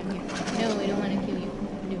 Going down here. No, I don't want to kill you.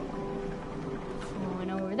 No.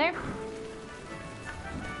 Going over there.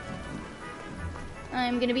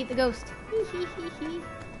 I'm gonna beat the ghost. Excuse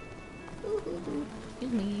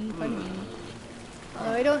me, pardon me.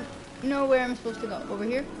 Although I don't know where I'm supposed to go. Over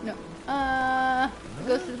here? No. The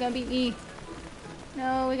ghost is gonna beat me.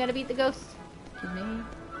 No, we gotta beat the ghost. Excuse me.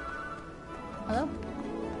 Hello?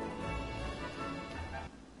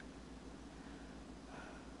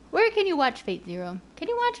 Where can you watch Fate Zero? Can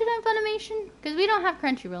you watch it on Funimation? Because we don't have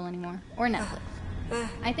Crunchyroll anymore. Or Netflix.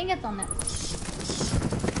 I think it's on Netflix.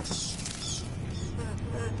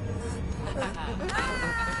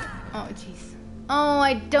 Oh, jeez. Oh,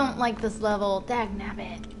 I don't like this level.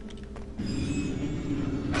 Dagnabbit.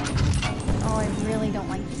 Oh, I really don't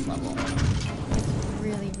like this level. It's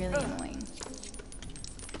really, really annoying.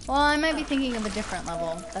 Well, I might be thinking of a different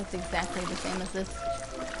level. That's exactly the same as this.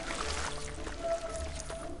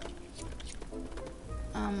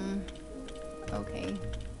 Okay.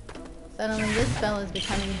 Suddenly this spell is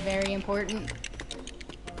becoming very important.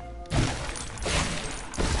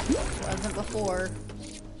 It wasn't before.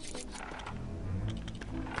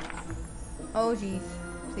 Oh, jeez.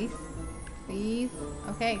 Please? Please?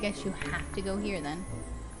 Okay, I guess you have to go here then.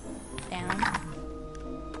 Down.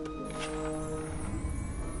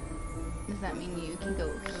 Does that mean you can go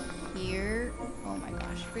here? Oh my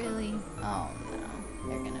gosh, really? Oh no.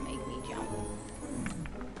 They're gonna make me jump.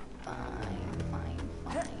 Fine.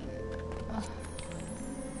 Ugh.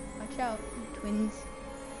 Watch out, twinsies.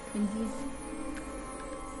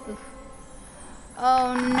 Oof.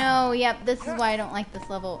 Oh no, yep, this is why I don't like this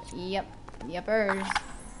level. Yepers.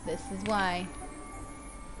 This is why.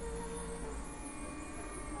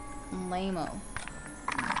 Lame-o.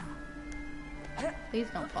 Please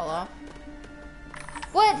don't fall off.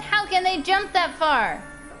 What? How can they jump that far?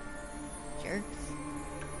 Jerks.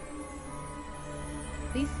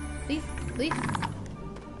 Please.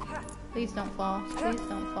 Please don't fall. Please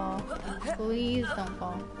don't fall. Please don't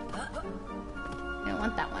fall. I don't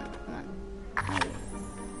want that one. Come on.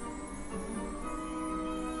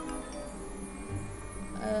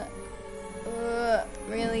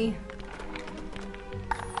 Really?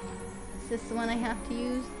 Is this the one I have to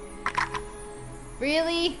use?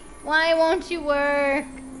 Really? Why won't you work?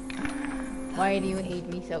 Why do you hate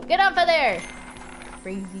me so? Get off of there!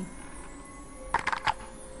 Crazy.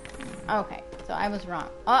 Okay, so I was wrong.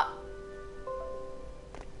 Oh!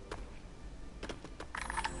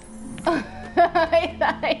 I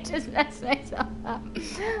thought I just messed myself up.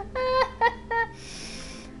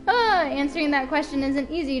 Answering that question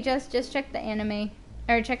isn't easy. Just check the anime.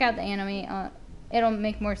 Or check out the anime. It'll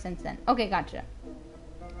make more sense then. Okay, gotcha.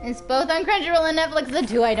 It's both on Crunchyroll and Netflix. The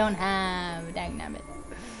two I don't have. Dagnabbit.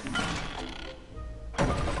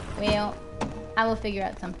 Well, I will figure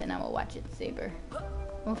out something. I will watch it, Saber.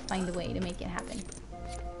 We'll find a way to make it happen.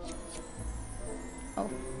 Oh.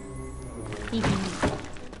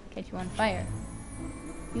 Catch you on fire.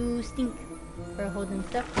 You stink for holding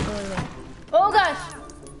stuff. Go away. Oh gosh!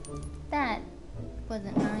 That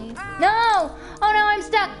wasn't nice. No! Oh no, I'm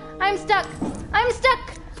stuck! I'm stuck! I'm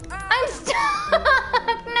stuck! I'm stuck!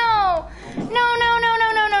 No!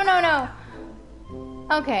 No!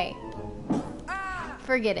 Okay.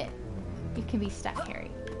 Forget it. You can be stuck,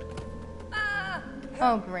 Harry.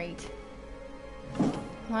 Oh, great.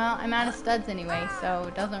 Well, I'm out of studs anyway, so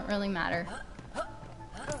it doesn't really matter.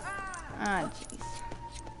 Ah, jeez.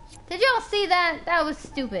 Did y'all see that? That was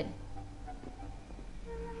stupid.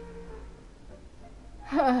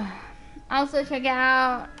 Also check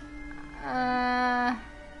out...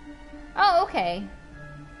 Oh, okay.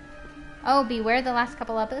 Oh, Beware the last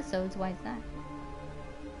couple episodes. Why is that?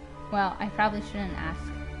 Well, I probably shouldn't ask.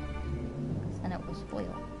 Because then it will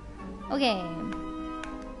spoil. Okay.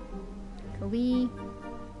 Kobe.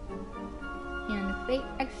 And Fate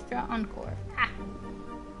Extra Encore. Ha!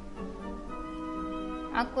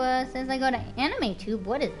 Aqua says I go to AnimeTube.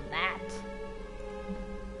 What is that?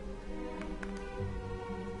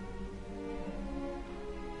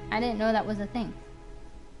 I didn't know that was a thing.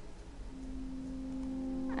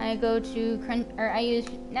 I go to I use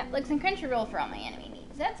Netflix and Crunchyroll for all my anime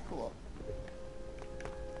needs. That's cool.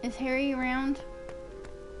 Is Harry around?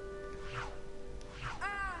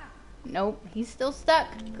 Nope, he's still stuck.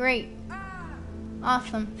 Great.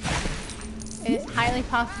 Awesome. It is highly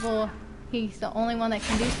possible He's the only one that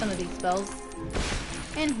can do some of these spells.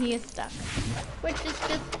 And he is stuck. Which is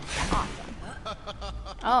just awesome.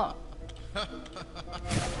 Oh.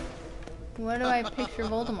 What do I picture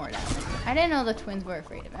Voldemort as? I didn't know the twins were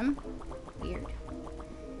afraid of him. Weird.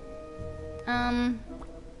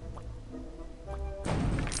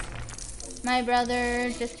 My brother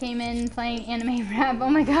just came in playing anime rap. Oh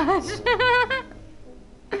my gosh.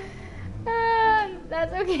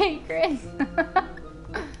 That's okay, Chris.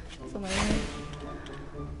 That's hilarious.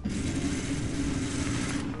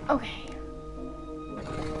 Okay.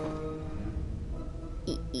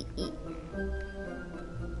 Eat.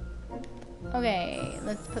 Okay,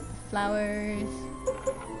 let's put the flowers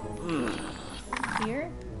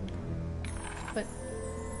here. Put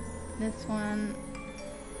this one.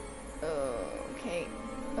 Okay.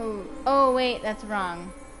 Oh wait, that's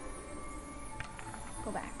wrong.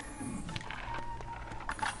 Go back.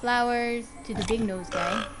 Flowers to the big nose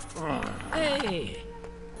guy. Hey.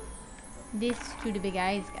 This to the big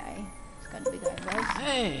eyes guy. He's got the big eyebrows.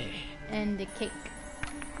 Hey. And the cake.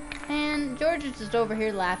 And George is just over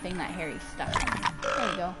here laughing that Harry's stuck. There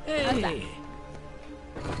you go. How's that? Hey.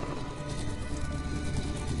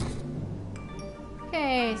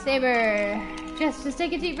 Okay, Saber. Just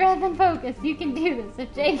take a deep breath and focus. You can do this.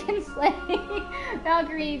 If Jay can slay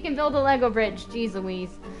Valkyrie, you can build a Lego bridge. Jeez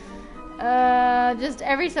Louise. Just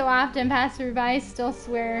every so often, passersby still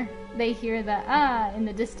swear they hear the in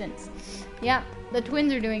the distance. Yep, the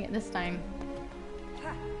twins are doing it this time.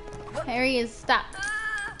 Harry is stuck.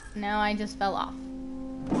 No, I just fell off.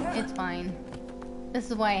 It's fine. This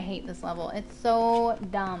is why I hate this level. It's so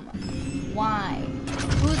dumb. Why?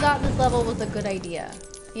 Who thought this level was a good idea?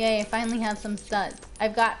 Yay, I finally have some studs.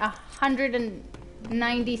 I've got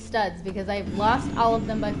 190 studs because I've lost all of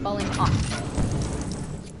them by falling off.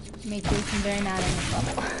 Make Jason very mad in this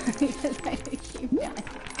level. Because I keep dying.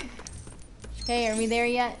 Okay, are we there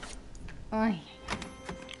yet? Oh.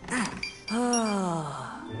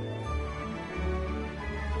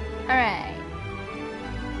 Alright.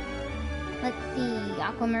 Let's see.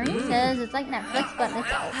 Aquamarine says it's like Netflix, but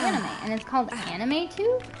it's all anime. And it's called Anime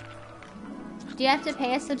too? Do you have to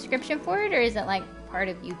pay a subscription for it, or is it like part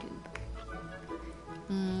of YouTube?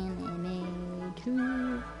 Anime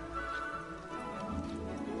too.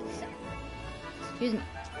 So, excuse me.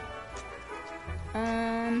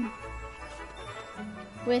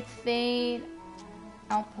 With Fade,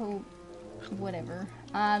 Alpo, whatever.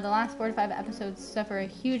 The last 4 to 5 episodes suffer a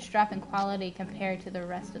huge drop in quality compared to the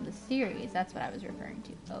rest of the series. That's what I was referring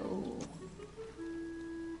to. Oh.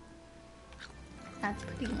 That's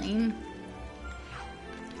pretty lame.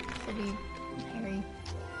 Pretty hairy.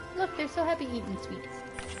 Look, they're so happy eating sweets.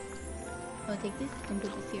 I'll take this and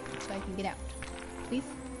put this here so I can get out. Please?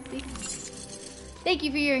 Please? Thank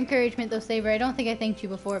you for your encouragement though, Saber. I don't think I thanked you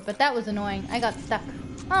before, but that was annoying. I got stuck.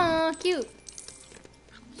 Aw, cute.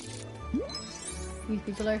 These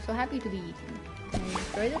people are so happy to be eaten. Can I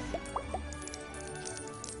destroy this?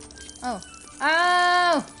 Oh.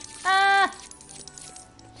 Oh! Ah!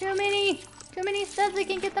 Too many studs. I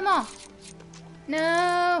can't get them all.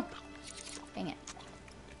 No! Dang it.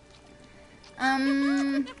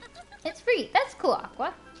 It's free. That's cool,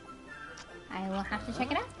 Aqua. I will have to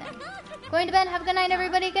check it out then. Going to bed. Have a good night,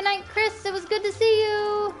 everybody. Good night, Chris. It was good to see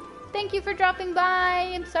you. Thank you for dropping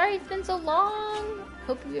by. I'm sorry it's been so long.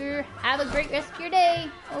 Hope you have a great rest of your day.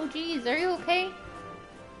 Oh, geez. Are you okay?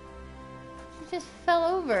 She just fell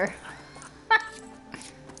over.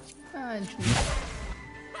 Oh, geez.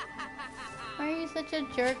 Why are you such a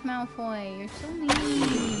jerk, Malfoy? You're so mean.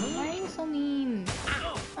 Why are you so mean?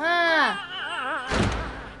 Ah!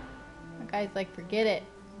 That guy's like, forget it.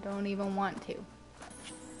 Don't even want to.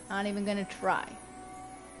 Not even gonna try.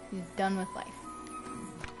 He's done with life.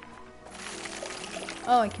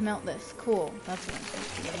 Oh, I can melt this. Cool. That's what I'm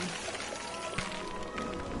supposed to be getting.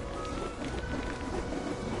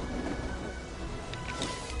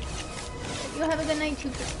 You have a good night too,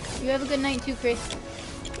 Chris. You have a good night too, Chris.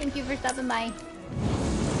 Thank you for stopping by.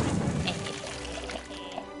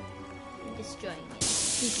 You're destroying it.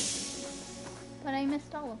 But I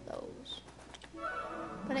missed all of those.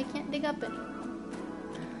 But I can't dig up any.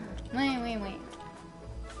 Wait.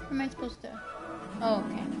 Where am I supposed to? Oh,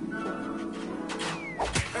 okay.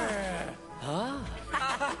 Huh?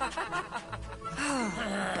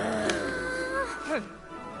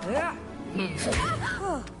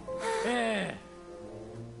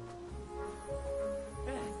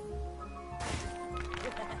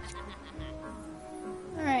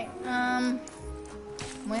 Alright,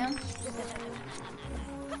 well.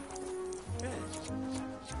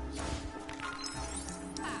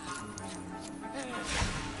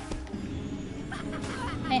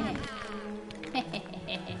 Hey.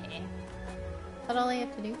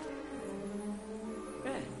 what to do.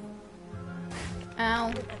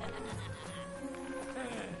 Ow.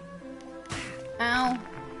 Ow.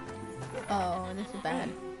 Oh, this is bad.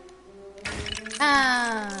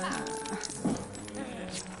 Ah.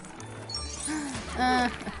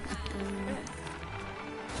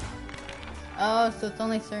 Oh, so it's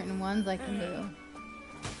only certain ones I can do.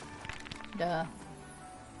 Duh.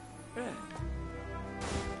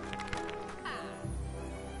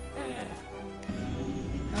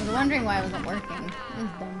 I was wondering why it wasn't working. This is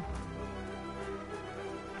dumb.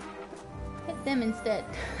 Hit them instead.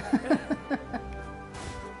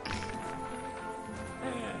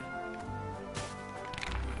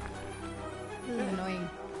 This is annoying.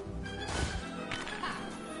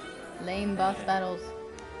 Lame boss battles.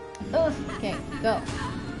 Oh, okay, go.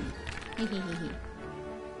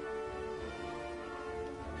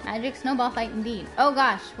 Magic snowball fight indeed. Oh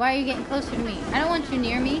gosh, why are you getting closer to me? I don't want you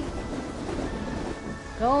near me.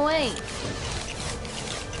 Go away.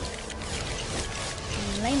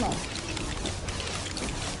 Lame-o.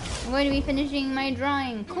 I'm going to be finishing my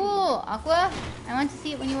drawing. Cool, Aqua. I want to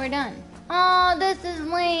see it when you are done. Oh, this is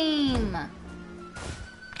lame.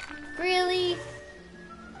 Really?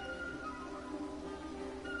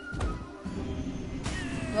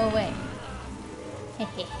 Go away.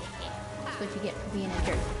 That's what you get for being a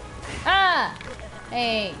jerk. Ah!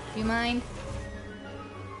 Hey, do you mind?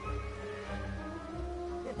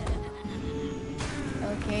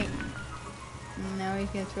 Okay. Now he's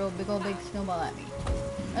gonna throw a big snowball at me.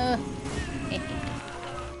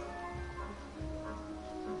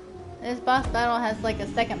 This boss battle has like a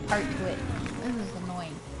second part to it. This is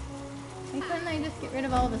annoying. Why couldn't I just get rid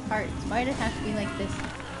of all the parts? Why does it have to be like this?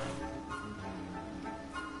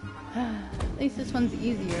 At least this one's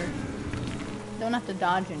easier. Don't have to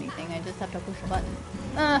dodge anything, I just have to push a button.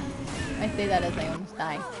 I say that as I almost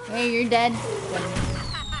die. Hey, you're dead.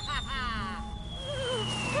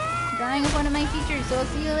 Drawing of one of my teachers, so I'll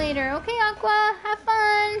see you later. Okay, Aqua, have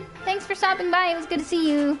fun. Thanks for stopping by, it was good to see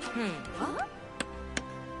you.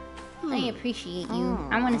 I appreciate you.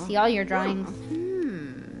 I want to see all your drawings.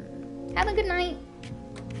 Have a good night.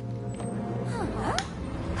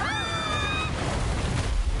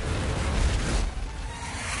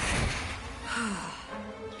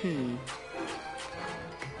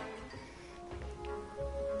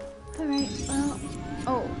 Alright, well...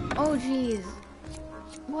 Oh jeez.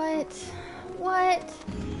 What?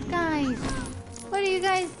 Guys, what are you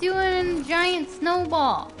guys doing in a giant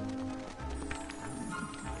snowball?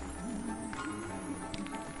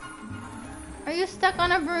 Are you stuck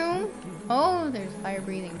on a broom? Oh, there's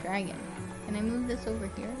fire-breathing dragon. Can I move this over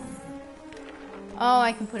here? Oh,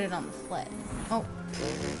 I can put it on the sled. Oh.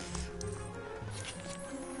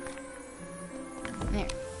 There.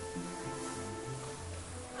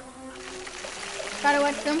 Gotta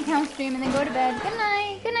watch some count stream and then go to bed. Good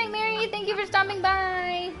night. Good night, Mary. Thank you for stopping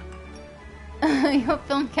by. I hope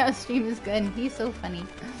Film Cow stream is good. He's so funny.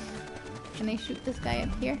 Can I shoot this guy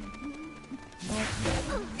up here?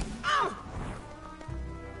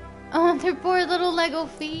 Oh, their poor little Lego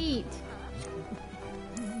feet.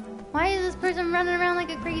 Why is this person running around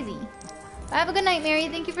like a crazy? Have a good night, Mary.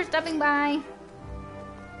 Thank you for stopping by.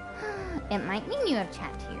 It might mean you have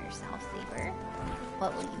chat to yourself, Saber.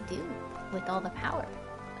 What will you do with all the power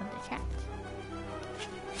of the chat?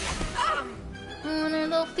 Oh, their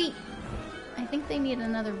little feet. I think they need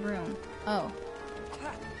another room. Oh.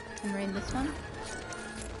 Can raid this one?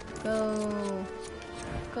 Go.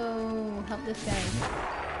 Go. Help this guy.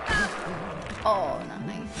 Oh, not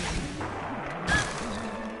nice.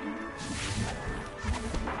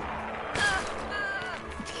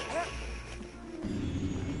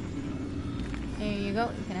 There you go.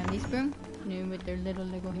 You can have this broom. With their little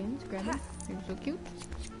Lego hands. Grab it. They're so cute.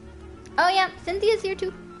 Oh yeah, Cynthia's here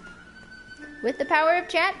too. With the power of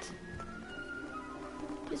chat.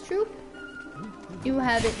 It's true. You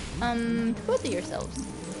have it, to both of yourselves.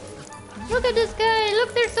 Look at this guy!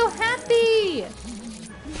 Look, they're so happy!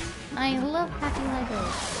 I love happy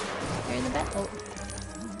Legos. They're the best. Oh.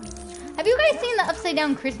 Have you guys seen the upside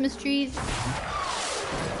down Christmas trees?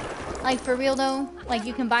 Like, for real though? Like,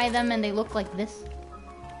 you can buy them and they look like this.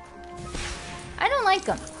 I don't like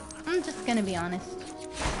them. I'm just gonna be honest.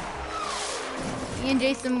 Me and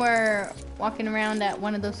Jason were walking around at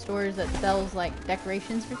one of those stores that sells like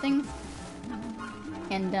decorations for things.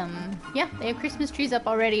 And yeah, they have Christmas trees up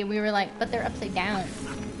already and we were like, but they're upside down.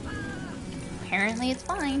 Apparently it's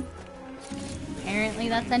fine. Apparently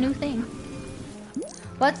that's a new thing.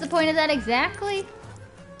 What's the point of that exactly?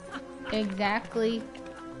 Exactly.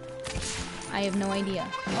 I have no idea.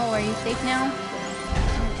 Oh, are you safe now?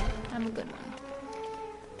 Have a good one.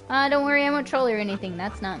 Don't worry, I won't troll or anything.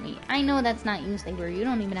 That's not me. I know that's not you, Saber. You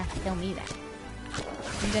don't even have to tell me that.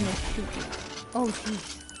 I'm gonna shoot you. Oh,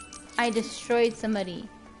 jeez. I destroyed somebody.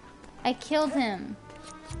 I killed him.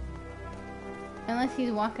 Unless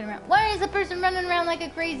he's walking around. Why is the person running around like a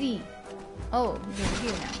crazy? Oh, he's over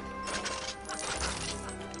here now.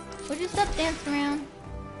 Would you stop dancing around?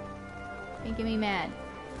 Making me mad.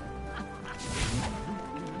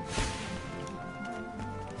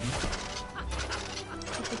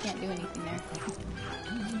 I can't do anything there.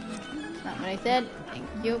 That's not what I said. Thank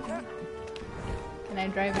you. Can I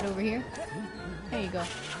drive it over here? There you go.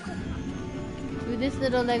 With this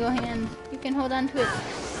little Lego hand, you can hold on to it.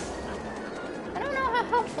 I don't know how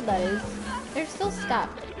helpful that is. They're still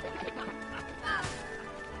stopped.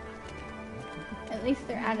 At least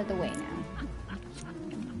they're out of the way now.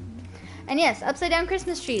 And yes, upside down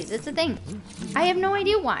Christmas trees. It's a thing. I have no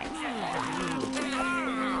idea why.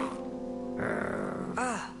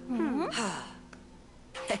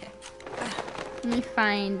 Let me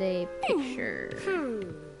find a picture.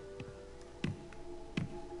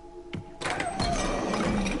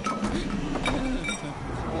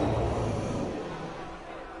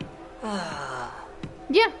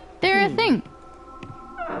 Yeah, they're a thing.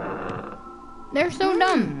 They're so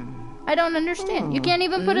dumb. I don't understand. You can't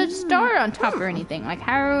even put a star on top or anything. Like,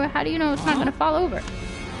 how do you know it's not gonna fall over?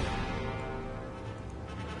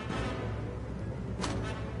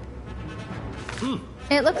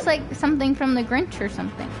 It looks like something from The Grinch or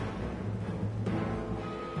something.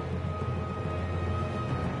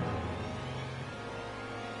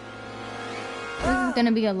 This is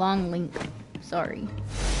gonna be a long link. Sorry.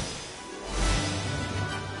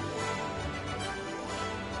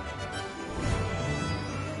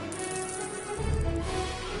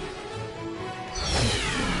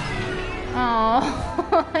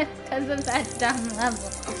 Oh, it's because of that dumb level.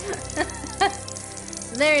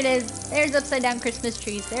 There it is. There's upside down Christmas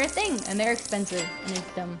trees. They're a thing, and they're expensive, and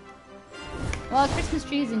it's dumb. Well, Christmas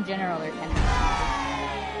trees in general are kind of...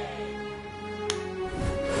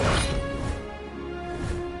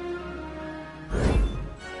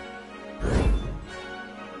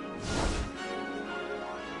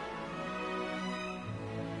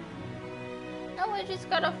 Oh, I just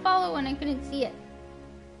got a follow and I couldn't see it.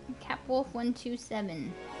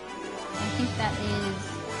 Capwolf127. I think that is...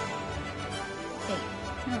 Hey,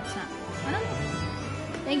 no it's not. I don't know.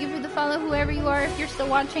 Thank you for the follow, whoever you are. If you're still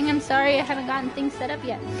watching, I'm sorry I haven't gotten things set up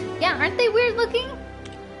yet. Yeah, aren't they weird looking?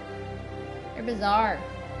 They're bizarre.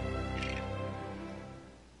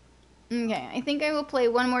 Okay, I think I will play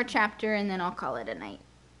one more chapter and then I'll call it a night.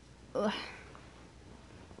 Ugh.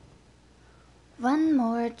 One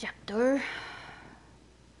more chapter.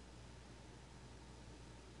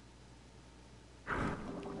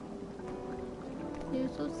 You're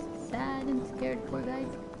so sad and scared, poor guys.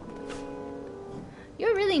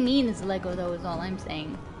 You're really mean as Lego, though, is all I'm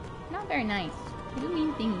saying. Not very nice. You do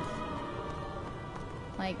mean things.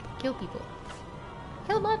 Like, kill people.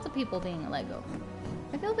 Killed lots of people being a Lego.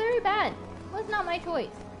 I feel very bad. It was not my choice.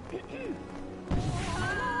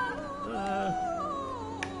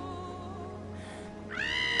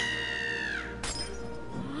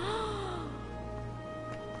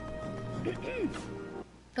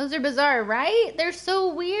 Those are bizarre, right? They're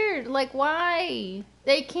so weird. Like, why?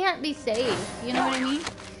 They can't be safe. You know what I mean?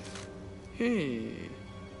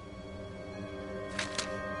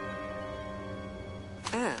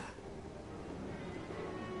 I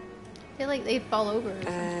feel like they'd fall over or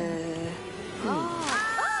something.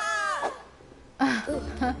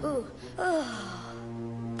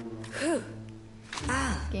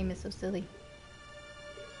 This game is so silly.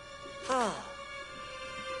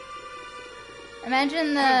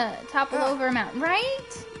 Imagine the topple over amount,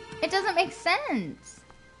 right? It doesn't make sense.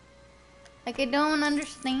 Like, I don't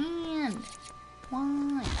understand.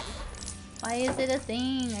 Why? Why is it a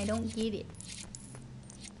thing? I don't get it.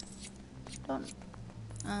 Don't.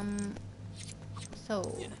 So,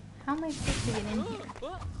 how am I supposed to get in here?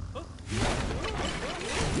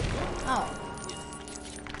 Oh.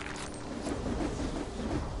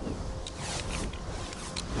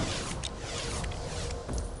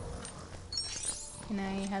 Can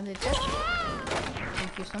I have the chest?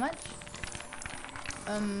 Thank you so much.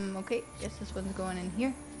 Okay. Guess this one's going in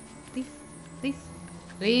here. Please. Please.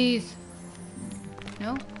 Please.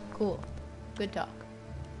 No? Cool. Good talk.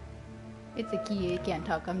 It's a key. It can't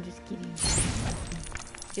talk. I'm just kidding.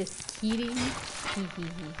 Just kidding.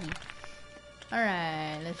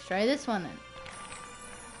 Alright. Let's try this one then.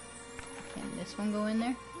 Can this one go in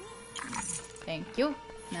there? Thank you.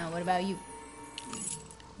 Now what about you?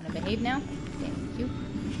 Wanna behave now? Thank you.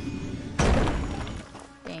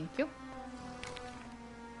 Thank you.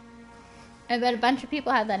 I bet a bunch of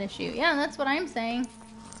people have that issue. Yeah, that's what I'm saying.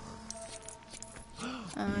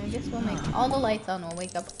 I guess we'll make all the lights on. We'll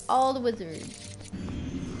wake up all the wizards.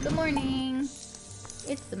 Good morning.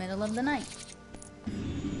 It's the middle of the night.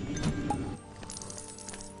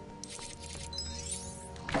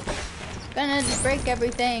 Gonna break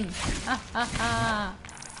everything. Ha ha ha.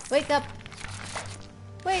 Wake up.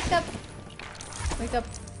 Wake up. Wake up.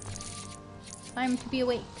 Time to be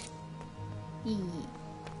awake.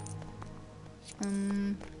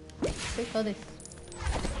 Take all this.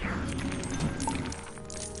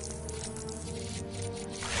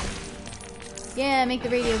 Yeah, make the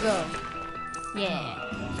radio go. Yeah.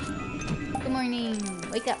 Good morning.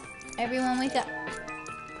 Wake up. Everyone wake up.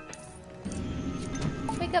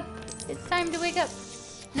 Wake up. It's time to wake up.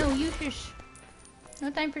 No, you shush. No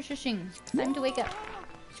time for shushing. Time to wake up.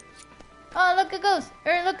 Oh, look, a ghost.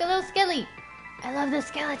 Or look, a little skelly. I love the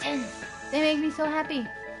skeletons. They make me so happy.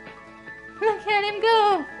 Look at him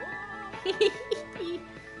go.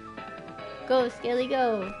 Go, Skelly,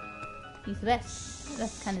 go. He's the best.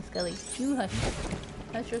 Best kind of Skelly. You hush.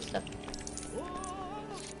 Hush your stuff.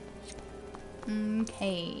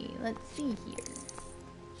 Okay, let's see here.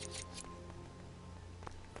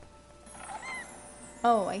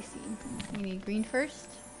 Oh, I see. We need green first.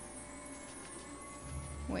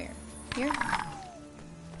 Where? Here?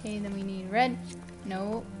 Okay, then we need red.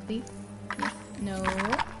 No, please. Yes. No.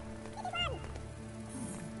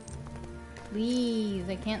 Please,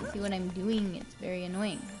 I can't see what I'm doing. It's very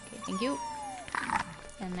annoying. Okay, thank you.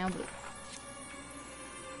 And now blue.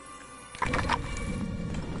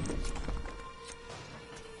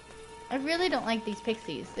 I really don't like these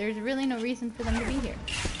pixies. There's really no reason for them to be here.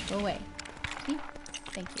 Go away. See?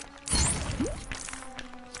 Thank you.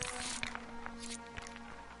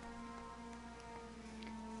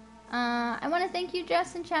 I want to thank you,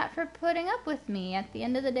 Jess, and chat for putting up with me. At the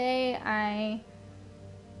end of the day, I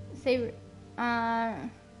say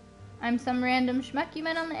I'm some random schmuck you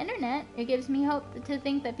met on the internet. It gives me hope to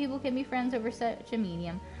think that people can be friends over such a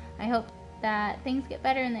medium. I hope that things get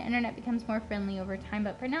better and the internet becomes more friendly over time,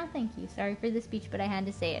 but for now, thank you. Sorry for the speech, but I had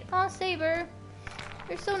to say it. Aw, Saber,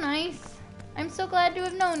 you're so nice. I'm so glad to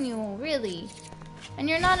have known you, really. And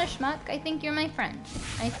you're not a schmuck. I think you're my friend.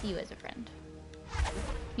 I see you as a friend.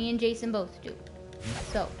 Me and Jason both do.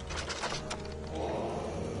 So.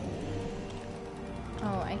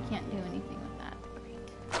 Oh, I can't do anything with that. Great.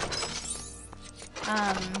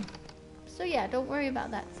 So yeah, don't worry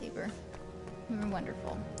about that, Saber. You're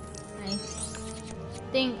wonderful. I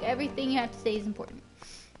think everything you have to say is important.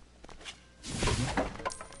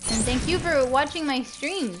 And thank you for watching my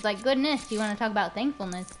streams. Like, goodness, you want to talk about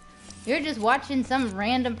thankfulness. You're just watching some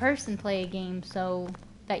random person play a game, so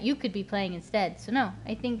that you could be playing instead. So no,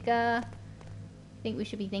 I think we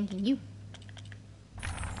should be thanking you.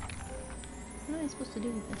 What am I supposed to do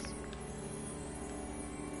with this?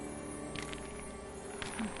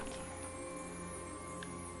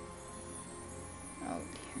 Oh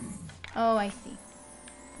dear. Oh, I see.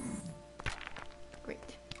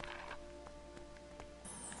 Great.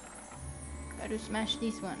 Gotta smash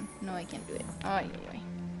this one. No, I can't do it. Oh, yeah.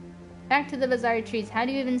 Back to the bizarre trees. How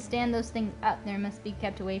do you even stand those things up? There must be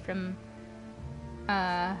kept away from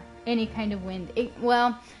any kind of wind.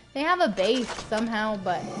 Well, they have a base somehow,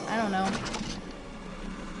 but I don't know.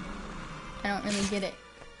 I don't really get it.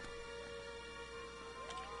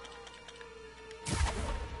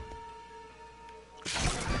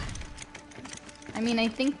 I mean, I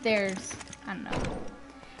think there's... I don't know.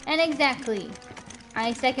 And exactly.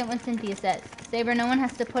 I second what Cynthia says. Saber, no one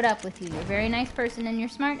has to put up with you. You're a very nice person, and you're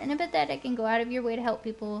smart and empathetic and go out of your way to help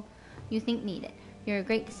people you think need it. You're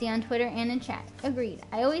great to see on Twitter and in chat. Agreed.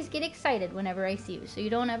 I always get excited whenever I see you, so you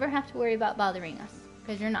don't ever have to worry about bothering us.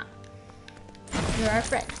 Because you're not. You're our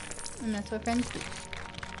friends. And that's what friends do.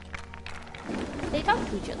 They talk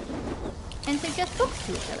to each other. And suggest books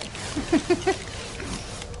to each other.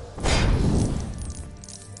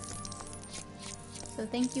 So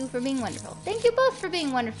thank you for being wonderful. Thank you both for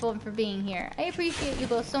being wonderful and for being here. I appreciate you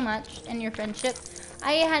both so much and your friendship.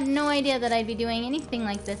 I had no idea that I'd be doing anything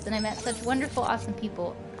like this, and I met such wonderful, awesome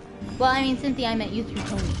people. Well, I mean, Cynthia, I met you through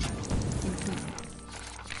Tony.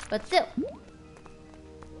 But still,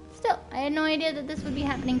 I had no idea that this would be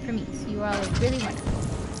happening for me, so you are always really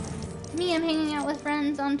wonderful. To me, I'm hanging out with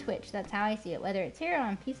friends on Twitch. That's how I see it, whether it's here or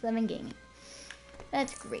on Peace Loving Gaming.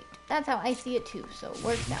 That's great. That's how I see it too, so it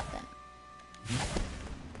works out then.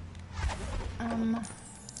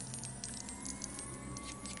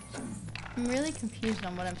 I'm really confused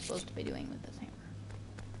on what I'm supposed to be doing with this hammer.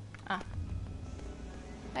 Ah.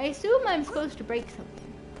 I assume I'm supposed to break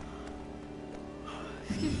something.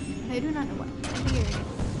 Excuse me, I do not know what. I figured.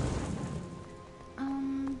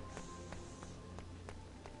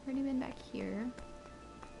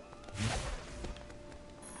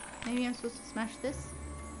 Maybe I'm supposed to smash this?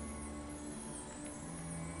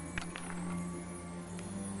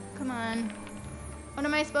 Come on. What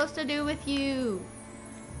am I supposed to do with you?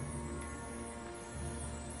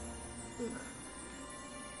 Ugh.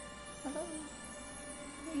 Hello?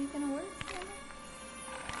 Are you gonna work?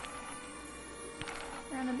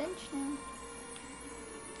 We're on a bench now.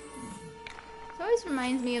 This always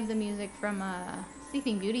reminds me of the music from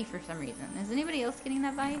Sleeping Beauty for some reason. Is anybody else getting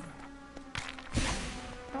that vibe?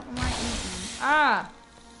 Don't want anything. Ah!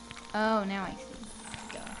 Oh, now I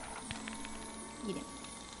see. Duh. Eat it.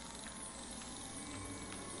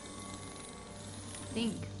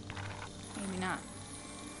 Think. Maybe not.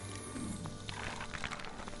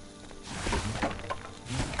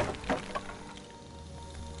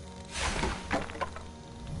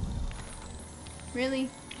 Really?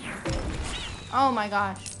 Oh my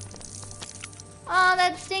gosh. Oh,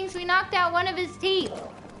 that stinks. We knocked out one of his teeth.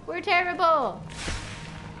 We're terrible.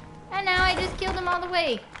 And now I just killed him all the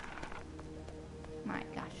way. My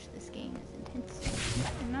gosh, this game is intense.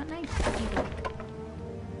 I'm not nice to people.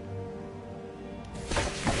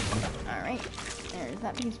 Alright, there's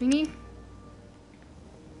that piece we need.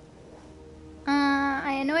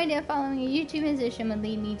 I had no idea following a YouTube musician would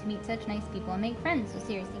lead me to meet such nice people and make friends. So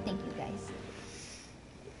seriously, thank you guys.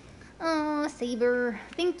 Oh, Saber,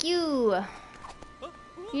 thank you.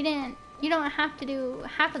 You don't have to do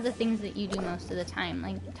half of the things that you do most of the time,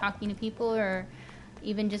 like talking to people or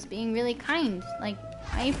even just being really kind. Like,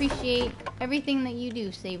 I appreciate everything that you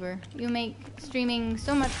do, Saber. You make streaming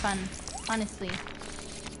so much fun, honestly.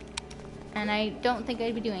 And I don't think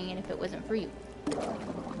I'd be doing it if it wasn't for you.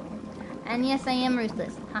 And yes, I am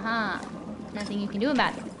ruthless. Haha. Nothing you can do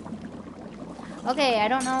about it. Okay, I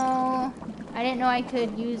don't know. I didn't know I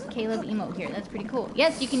could use Caleb emote here. That's pretty cool.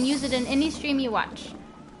 Yes, you can use it in any stream you watch.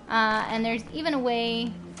 And there's even a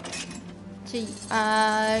way to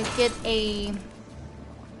get a,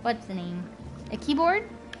 what's the name? A keyboard?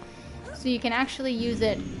 So you can actually use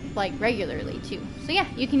it like regularly too. So yeah,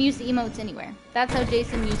 you can use the emotes anywhere. That's how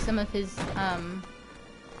Jason used some of his,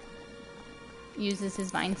 uses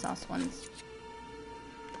his Vine Sauce ones.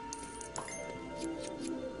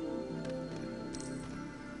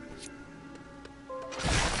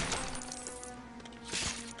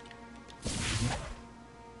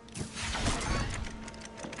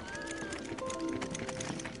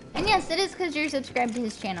 And yes, it is because you're subscribed to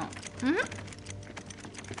his channel. Mm-hmm.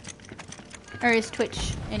 Or his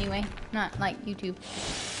Twitch, anyway. Not like YouTube.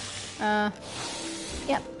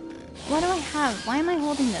 Yep. What do I have? Why am I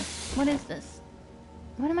holding this? What is this?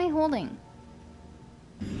 What am I holding?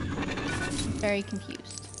 Very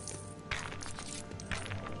confused.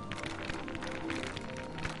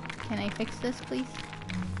 Can I fix this, please?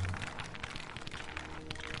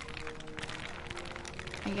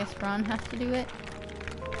 I guess Ron has to do it.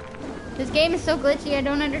 This game is so glitchy, I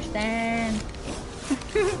don't understand.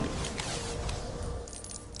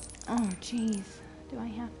 Oh, jeez. Do I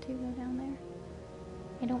have to go down there?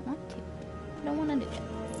 I don't want to. I don't want to do it.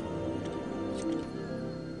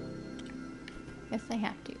 Guess I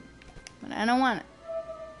have to. But I don't want it.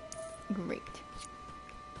 Great.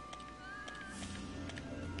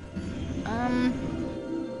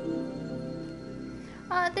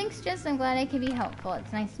 Thanks, Jess. I'm glad I could be helpful.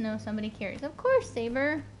 It's nice to know somebody cares. Of course,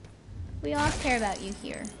 Saber. We all care about you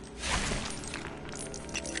here.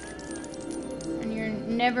 And you're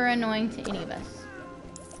never annoying to any of us.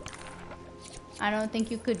 I don't think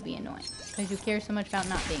you could be annoying, because you care so much about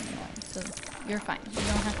not being annoying. So you're fine. You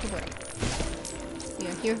don't have to worry. We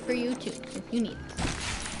are here for you too, if you need us.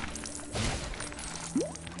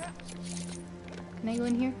 Can I go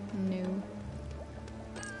in here? No.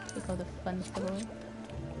 Take all the fun stuff away.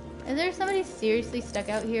 Is there somebody seriously stuck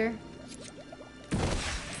out here?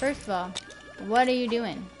 First of all, what are you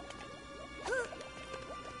doing?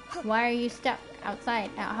 Why are you stuck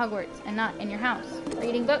outside at Hogwarts and not in your house,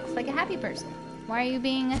 reading books like a happy person? Why are you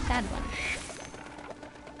being a sad one?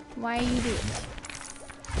 Why are you doing it?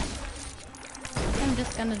 I'm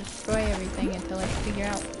just gonna destroy everything until I figure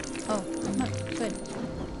out. Oh, I'm not good.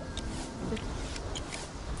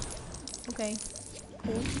 Okay,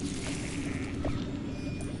 cool.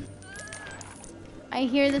 I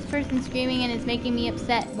hear this person screaming and it's making me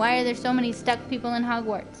upset. Why are there so many stuck people in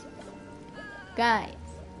Hogwarts? Guys,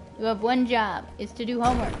 you have one job, is to do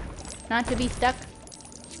homework, not to be stuck.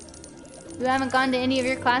 You haven't gone to any of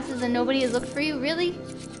your classes and nobody has looked for you? Really?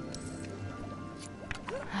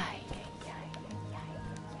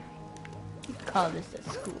 You call this a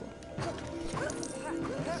school.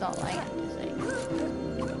 That's all I have to say.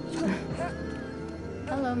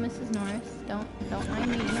 Hello, Mrs. Norris. Don't mind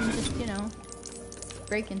me. I'm just, you know,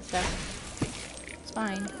 breaking stuff. It's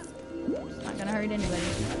fine. It's not gonna hurt anybody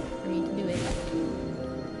for me to do it.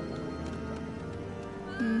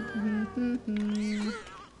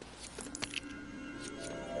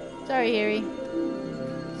 Sorry, Harry.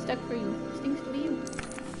 Stuck for you. Stinks to be you.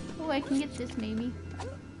 Oh, I can get this maybe.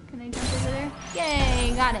 Can I jump over there?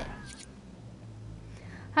 Yay, got it.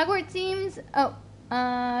 Hogwarts seems... Oh,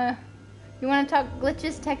 you want to talk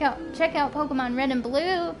glitches? Check out Pokemon Red and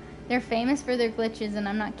Blue. They're famous for their glitches, and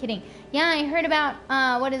I'm not kidding. Yeah, I heard about,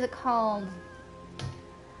 what is it called?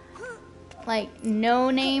 Like, No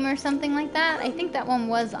Name or something like that. I think that one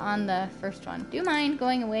was on the first one. Do you mind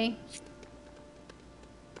going away?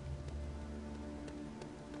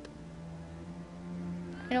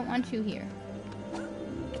 I don't want you here.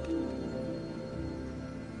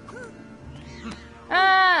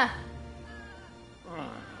 Ah!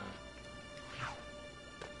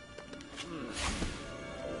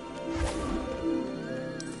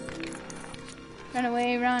 Run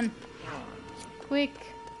away, run. Quick.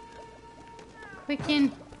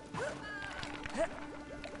 Quicken.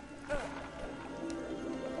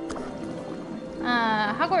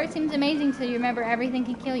 Hogwarts seems amazing, so you remember everything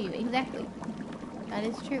can kill you. Exactly. That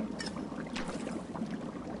is true.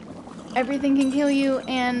 Everything can kill you,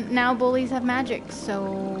 and now bullies have magic,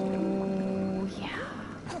 so... yeah.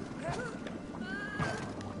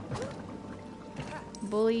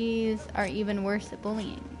 Bullies are even worse at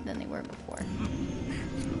bullying than they were before.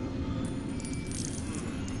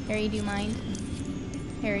 Harry, do you mind?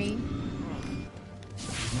 Harry?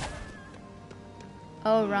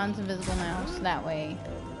 Oh, Ron's invisible now, so that way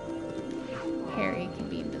Harry can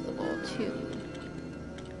be invisible too.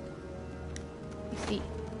 You see,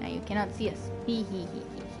 now you cannot see us. Hee hee hee hee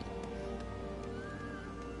hee.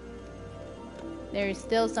 There is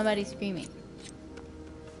still somebody screaming.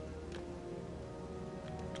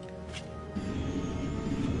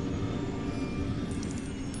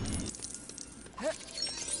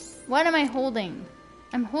 What am I holding?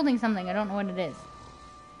 I'm holding something. I don't know what it is.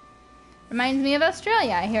 Reminds me of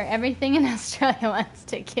Australia. I hear everything in Australia wants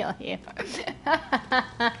to kill you.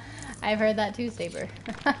 I've heard that too, Saber.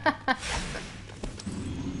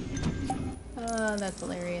 Oh, that's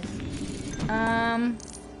hilarious. Oh,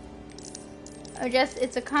 Jess,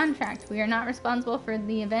 it's a contract. We are not responsible for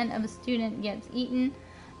the event of a student gets eaten,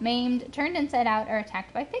 maimed, turned inside out, or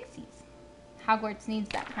attacked by pixies. Hogwarts needs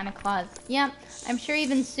that kind of clause. Yeah, I'm sure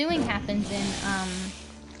even suing happens in,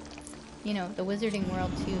 you know, the wizarding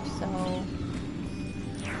world too, so...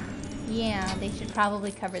 yeah, they should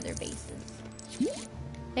probably cover their bases.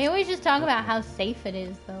 They always just talk about how safe it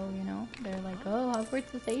is, though, you know? They're like, oh,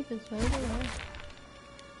 Hogwarts is safe, it's right.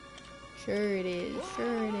 Sure it is,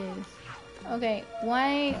 sure it is. Okay,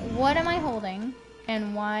 what am I holding?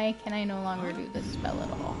 And why can I no longer do this spell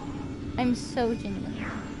at all? I'm so genuinely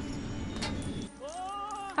confused.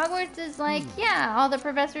 Hogwarts is like, yeah, all the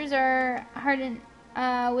professors are hardened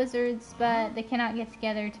wizards, but they cannot get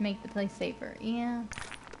together to make the place safer. Yeah.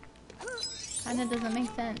 Kinda doesn't make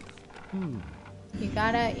sense. You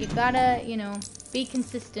gotta, you know, be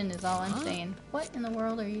consistent is all I'm saying. What in the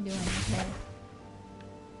world are you doing? Okay.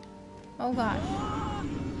 Oh gosh.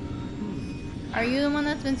 Are you the one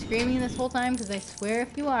that's been screaming this whole time? Because I swear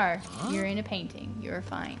if you are, you're in a painting. You're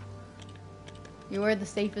fine. You are the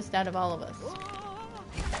safest out of all of us.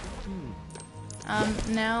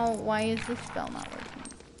 Now, why is this spell not working?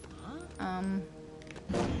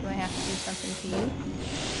 Do I have to do something to you?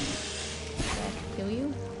 Do I have to kill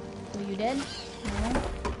you? Are you dead? No.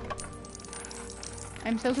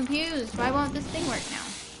 I'm so confused. Why won't this thing work now?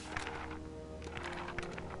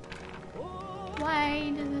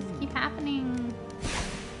 Why does this keep happening?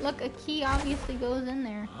 Look, a key obviously goes in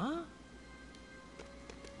there.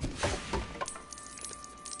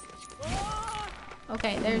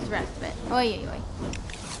 Okay, there's the rest of it. Oy, oy, oy.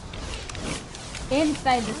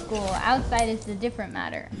 Inside the school. Outside is a different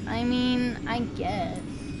matter. I mean, I guess.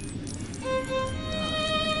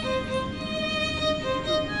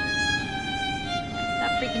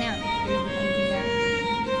 Stop freaking out. There's the painting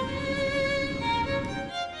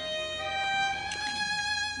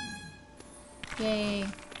there. Yay.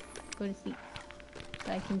 Go to sleep.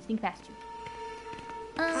 So I can sneak past you.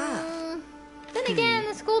 Then again,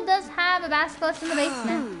 the school does have a basilisk in the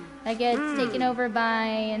basement that gets taken over by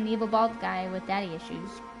an evil bald guy with daddy issues.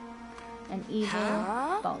 An evil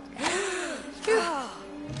bald guy. It's true.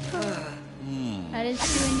 That is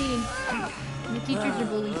true indeed. And the teachers are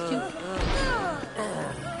bullies too.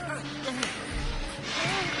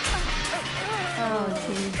 Oh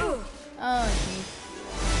jeez. Oh jeez.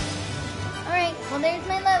 Alright, well there's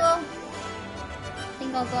my level. I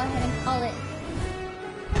think I'll go ahead and call it.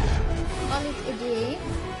 Call it a day.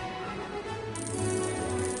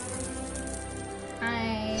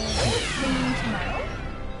 I will stream tomorrow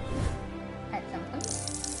at some point.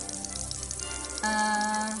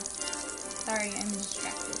 Sorry, I'm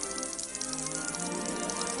distracted.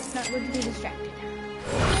 It's not good to be distracted.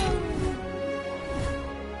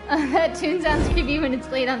 That tune sounds creepy when it's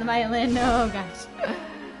played on the violin. Oh gosh.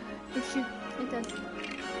 It's true. It does.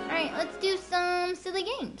 Alright, let's do some silly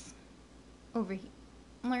games. Over here.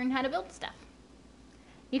 Learn how to build stuff.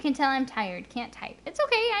 You can tell I'm tired. Can't type. It's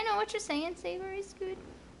okay. I know what you're saying. Saber is good.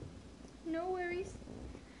 No worries.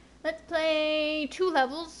 Let's play 2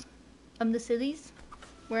 levels of the sillies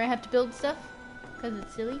where I have to build stuff because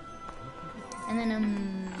it's silly. And then,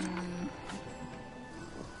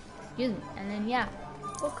 excuse me. And then, yeah.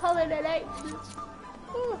 We'll call it a night.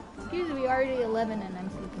 Ooh, it's usually already 11 and I'm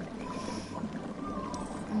sleeping.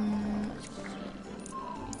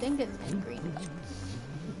 I think it's angry.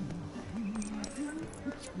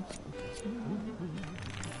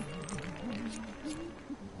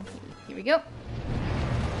 Here we go.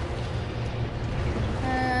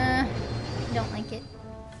 Don't like it.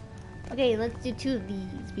 Okay, let's do 2 of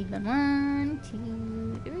these. Speed run 1,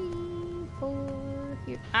 2, 3, 4.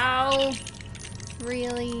 Here. Ow!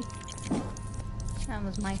 Really? That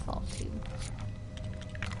was my fault too.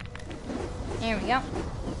 There we go.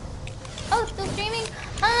 Oh, still streaming?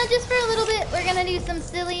 Just for a little bit. We're gonna do some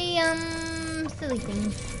silly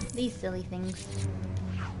things. These silly things.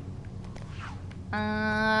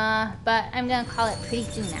 But I'm gonna call it pretty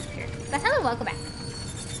soon after. But hello, welcome back.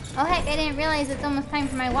 Oh heck, I didn't realize it's almost time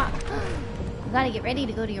for my walk. You gotta get ready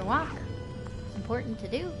to go to your walk. It's important to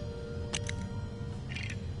do.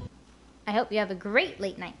 I hope you have a great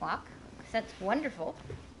late night walk, because that's wonderful.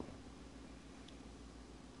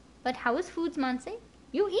 But how is Foods Monse?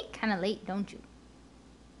 You eat kind of late, don't you?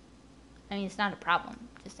 I mean, it's not a problem,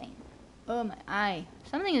 just saying. Oh, my eye.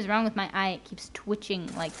 Something is wrong with my eye. It keeps twitching,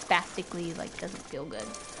 like, spastically, like, doesn't feel good.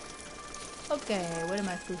 Okay, what am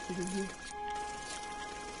I supposed to do here?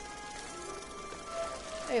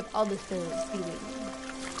 I have all this to be waiting.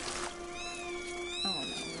 Oh,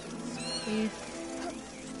 no. Please.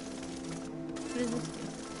 What does this do?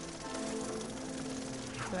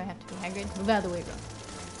 Do I have to be Hagrid? Move out of the way, bro.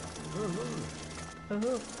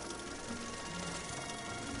 Oh.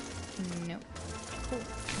 No. Cool.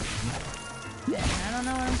 Yeah, I don't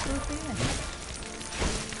know what I'm supposed to do.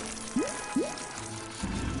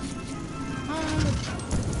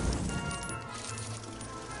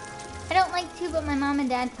 I don't like to, but my mom and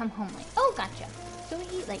dad come home late. Oh, gotcha. So we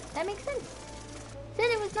eat late. That makes sense. Then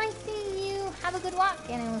it was nice seeing you. Have a good walk,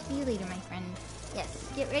 and I will see you later, my friend. Yes,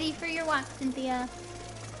 get ready for your walk, Cynthia.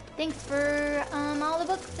 Thanks for all the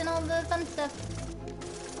books and all the fun stuff.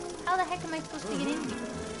 How the heck am I supposed to get in here?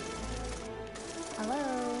 Hello?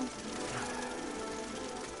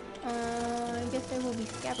 I guess there will be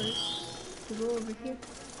scabbers to go over here.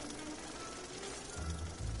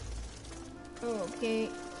 Oh, okay.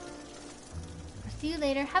 I'll see you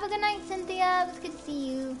later. Have a good night, Cynthia. It was good to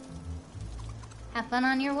see you. Have fun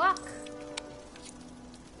on your walk.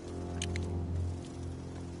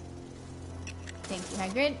 Thank you,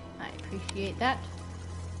 Hagrid. I appreciate that.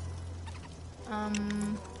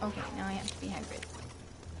 Okay, now I have to be Hagrid.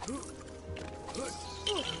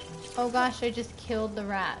 Oh gosh, I just killed the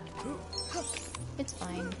rat. It's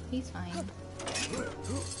fine. He's fine.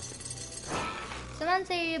 Someone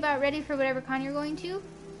say about ready for whatever con you're going to?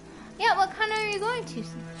 Yeah, what con are you going to?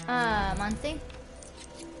 Monse?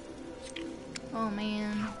 Oh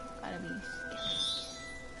man, gotta be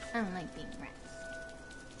scared. I don't like being rats.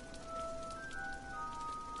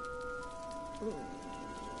 Ooh.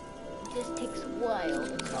 It just takes a while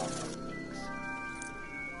to solve things.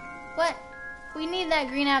 What? We need that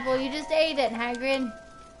green apple. You just ate it, Hagrid.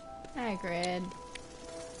 Hagrid.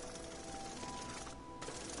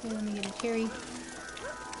 Okay, let me get a cherry.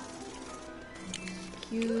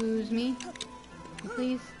 Excuse me.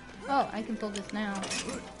 Please. Oh, I can pull this now.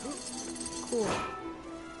 Cool.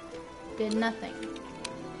 Did nothing.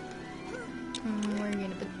 We're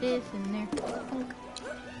gonna put this in there. Punk.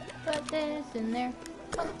 Put this in there.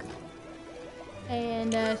 Punk.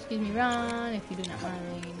 And, excuse me, Ron, if you do not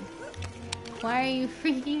mind. Why are you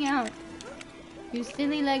freaking out? You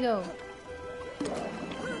silly Lego.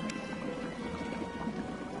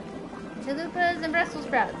 Chalupas and Brussels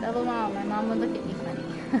sprouts. LOL, my mom would look at me funny.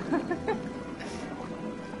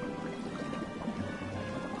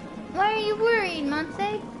 Why are you worried,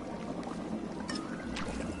 Monse?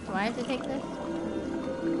 Do I have to take this?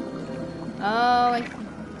 Oh, I see.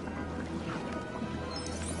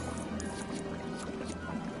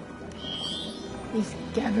 These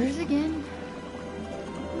gabbers again?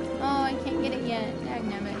 Oh, I can't get it yet.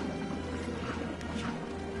 Dagnabbit.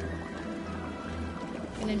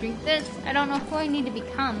 gonna drink this. I don't know who I need to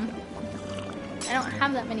become. I don't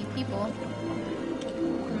have that many people.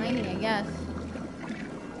 Hermione, I guess.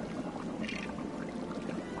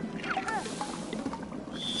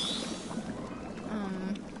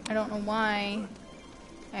 I don't know why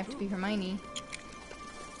I have to be Hermione.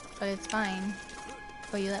 But it's fine.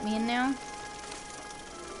 Oh, you let me in now?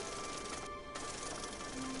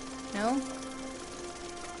 No?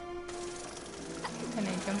 Can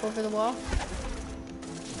I jump over the wall?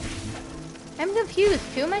 I'm confused.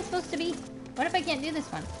 Who am I supposed to be? What if I can't do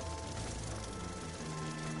this one?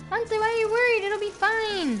 Monse, why are you worried? It'll be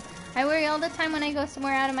fine. I worry all the time when I go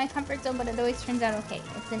somewhere out of my comfort zone, but it always turns out okay.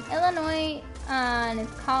 It's in Illinois, and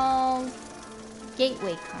it's called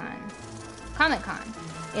Gateway Con. Comic Con.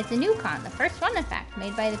 It's a new con, the first one in fact,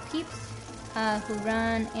 made by the peeps who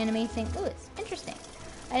run Anime St. Louis. Interesting.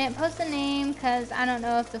 I didn't post the name because I don't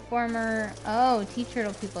know if the former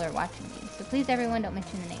T-Turtle people are watching me. So please everyone don't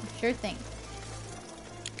mention the name. Sure thing.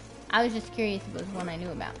 I was just curious if it was one I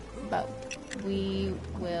knew about. But we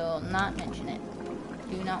will not mention it.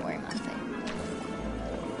 Do not worry, Monse.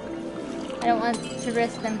 I don't want to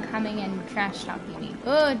risk them coming and trash talking me.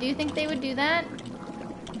 Oh, do you think they would do that?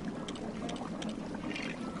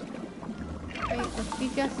 Wait, let's be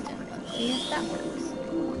Justin. Let's see if that works.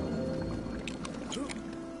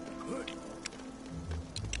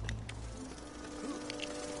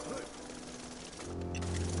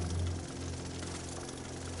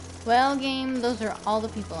 Well, game, those are all the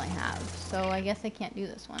people I have, so I guess I can't do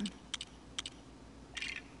this one.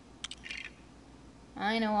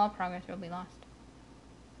 I know all progress will be lost.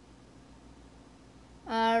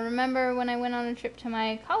 Remember when I went on a trip to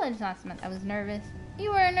my college last month? I was nervous.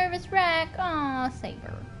 You were a nervous wreck. Aw,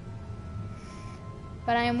 Saber.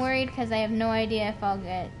 But I am worried because I have no idea if I'll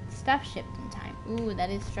get stuff shipped in time. Ooh, that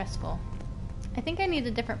is stressful. I think I need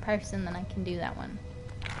a different person than I can do that one.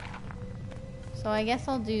 So I guess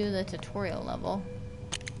I'll do the tutorial level.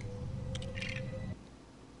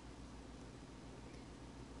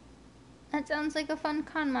 That sounds like a fun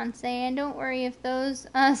con, Monse, and don't worry if those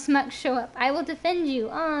smucks show up. I will defend you.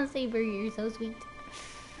 Oh, Saber, you're so sweet.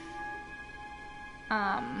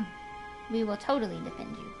 We will totally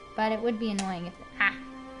defend you. But it would be annoying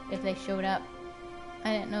if they showed up.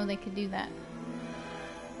 I didn't know they could do that.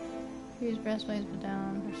 Use breastplates, put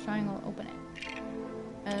down, press triangle, open it.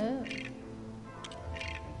 Oh.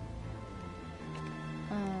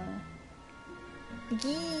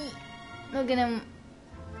 Gee. Look at him.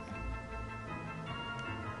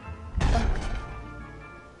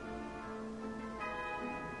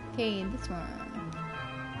 Okay, this one.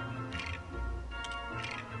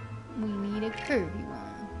 We need a curvy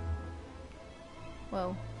one.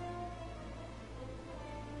 Whoa.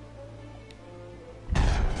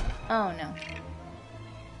 Oh no.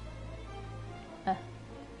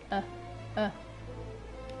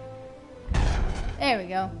 There we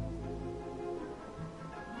go.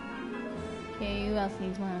 Okay, who else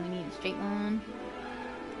needs one? We need a straight one.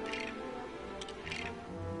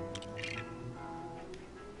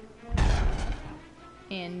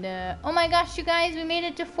 And, oh my gosh, you guys, we made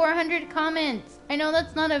it to 400 comments. I know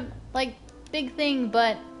that's not a, big thing,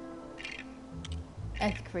 but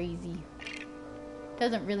that's crazy.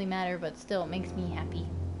 Doesn't really matter, but still, it makes me happy.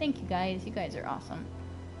 Thank you guys. You guys are awesome.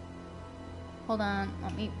 Hold on.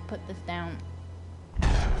 Let me put this down.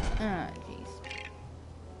 Oh, jeez.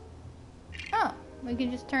 Oh, we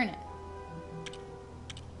can just turn it.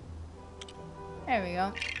 There we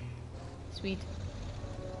go. Sweet.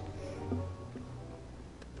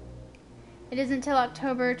 It isn't until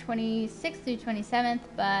October 26th through 27th,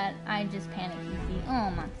 but I just panicked, you see.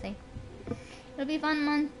 Oh, Monse. It'll be fun,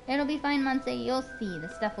 Monse. You'll see. The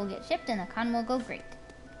stuff will get shipped and the con will go great.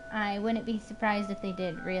 I wouldn't be surprised if they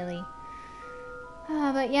did, really.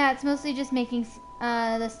 But yeah, it's mostly just making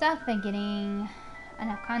the stuff and getting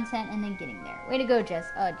enough content and then getting there. Way to go,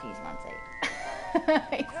 Jess. Oh, jeez, Monse.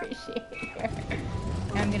 I appreciate it.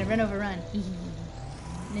 Now I'm gonna run.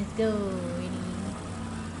 Let's go.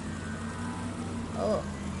 Oh,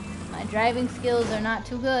 my driving skills are not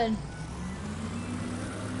too good.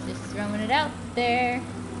 Just throwing it out there.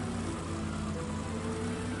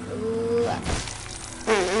 Ooh.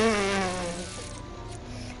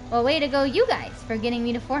 Well, way to go, you guys, for getting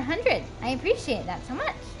me to 400. I appreciate that so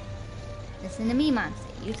much. Listen to me, Monse.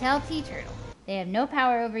 You tell T-Turtle. They have no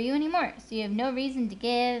power over you anymore, so you have no reason to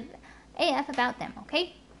give a F about them,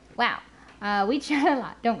 okay? Wow. We chat a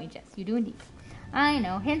lot, don't we, Jess? You do indeed. I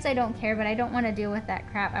know. Hence, I don't care, but I don't want to deal with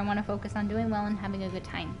that crap. I want to focus on doing well and having a good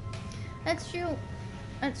time. That's true.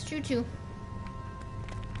 That's true, too.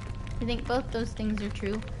 I think both those things are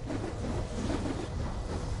true.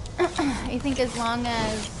 I think as long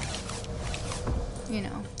as, you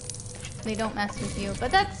know, they don't mess with you.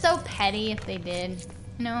 But that's so petty if they did.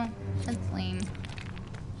 You know, that's lame.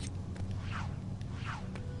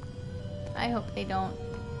 I hope they don't.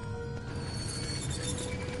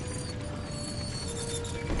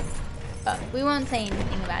 But we won't say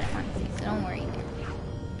anything about it, Monty, so don't worry.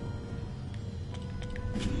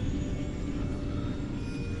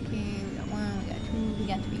 Okay, we got 1, we got 2, we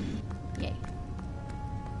got 3. Yay.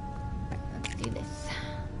 Alright, let's do this.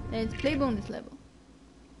 Let's play bonus level.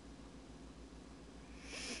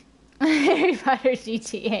 Harry Potter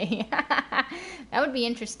GTA. That would be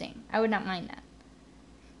interesting. I would not mind that.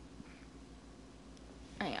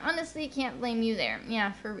 I honestly can't blame you there.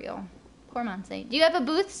 Yeah, for real. Poor Monse. Do you have a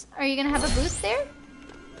booth? Are you gonna have a booth there?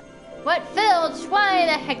 What, Filch? Why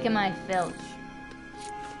the heck am I Filch?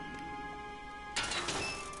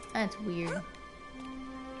 That's weird.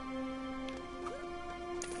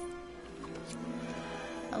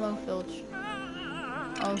 Hello, Filch.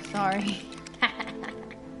 Oh, sorry.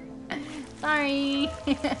 Sorry.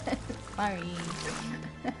 Sorry.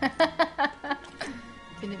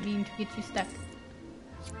 Didn't mean to get you stuck.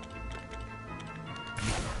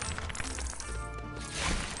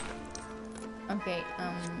 Okay,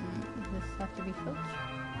 does this have to be Filch?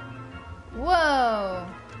 Whoa!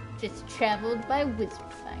 Just traveled by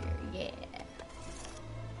Wizardfire, yeah.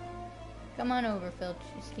 Come on over, Filch,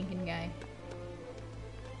 you stinking guy.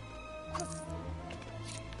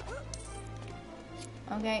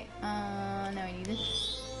 Okay, now I need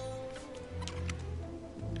this.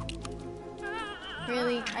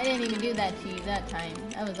 Really? I didn't even do that to you that time.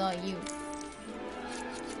 That was all you.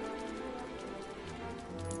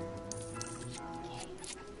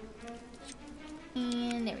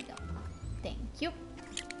 And there we go. Thank you.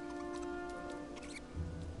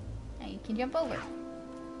 Now you can jump over.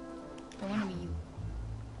 Don't want to be you.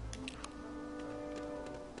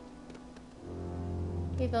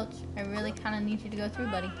 Hey, Filch. I really kind of need you to go through,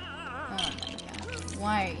 buddy. Oh my god.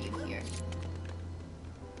 Why are you here?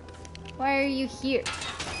 Why are you here?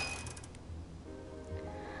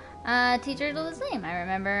 Teacher told the same. I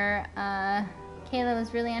remember, Kayla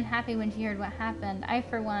was really unhappy when she heard what happened. I,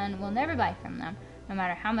 for one, will never buy from them, no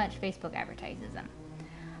matter how much Facebook advertises them.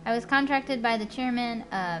 I was contracted by the chairman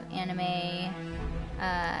of Anime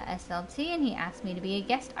SLT, and he asked me to be a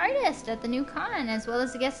guest artist at the new con, as well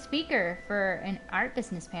as a guest speaker for an art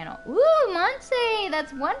business panel. Ooh, Monse,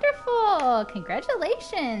 that's wonderful!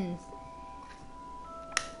 Congratulations!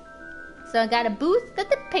 So I got a booth that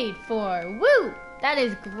they paid for. Woo! That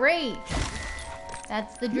is great!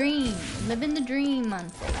 That's the dream. Living the dream,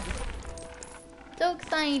 Monse. So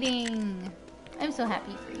exciting! I'm so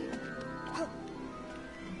happy for you.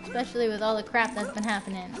 Especially with all the crap that's been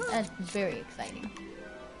happening. That's very exciting.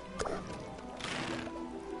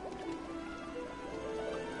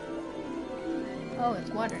 Oh,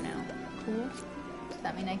 it's water now. Cool. Does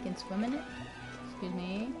that mean I can swim in it? Excuse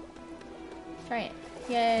me. Let's try it.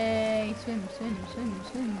 Yay! Swim, swim, swim,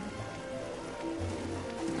 swim.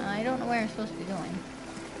 I don't know where I'm supposed to be going.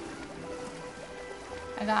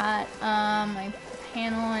 I got my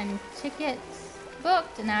panel and tickets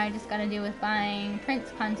booked, and now I just gotta deal with buying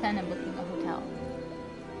prints, content, and booking a hotel.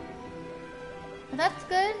 But that's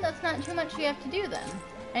good. That's not too much you have to do then.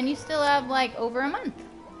 And you still have like over a month.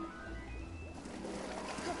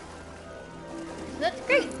 So that's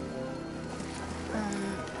great.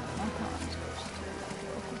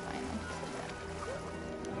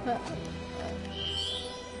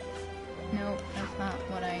 Nope, that's not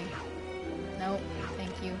what I... Nope,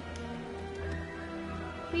 thank you.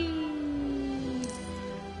 Whee!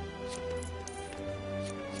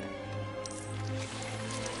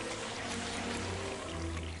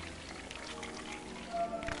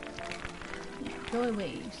 Yeah, go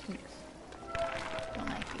away, you stinks. Don't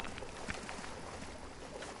like you.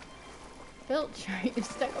 Filch, are you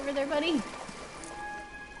stuck over there, buddy?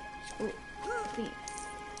 Ooh, please.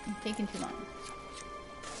 I'm taking too long.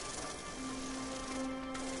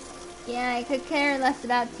 Yeah, I could care less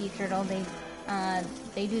about Sea Turtle.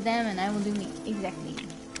 They do them and I will do me. Exactly.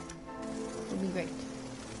 It'll be great.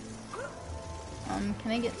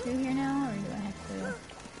 Can I get through here now, or do I have to...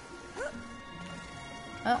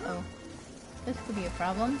 Uh-oh. This could be a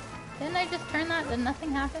problem. Didn't I just turn that? Did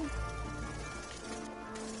nothing happen?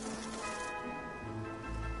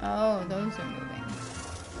 Oh, those are moving.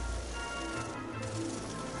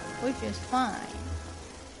 Which is fine.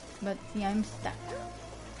 But see, I'm stuck.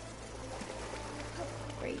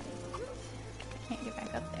 Great. I can't get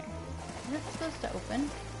back up there. Is it supposed to open?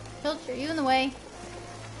 Filch, are you in the way?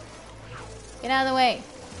 Get out of the way.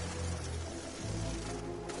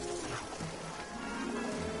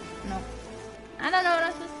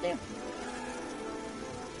 to do.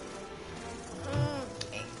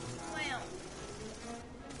 Okay. Well.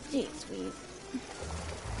 Gee, sweet.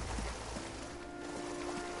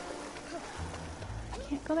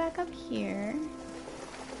 Can't go back up here.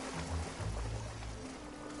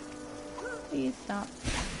 Please stop.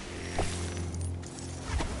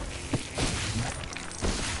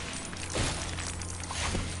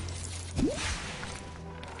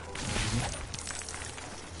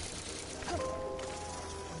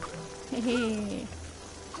 Hey.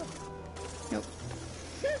 Nope.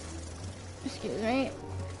 Excuse me.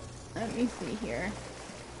 Let me see here.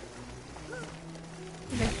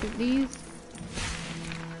 Did I shoot these?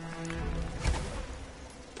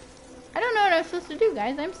 I don't know what I'm supposed to do,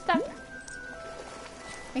 guys. I'm stuck.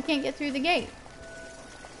 I can't get through the gate.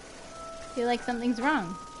 I feel like something's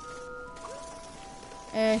wrong.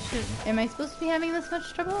 Am I supposed to be having this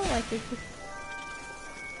much trouble? Like, is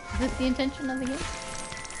this the intention of the game?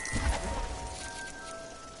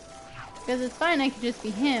 Because it's fine, I could just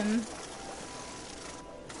be him.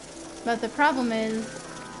 But the problem is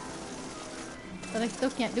that I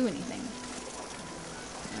still can't do anything.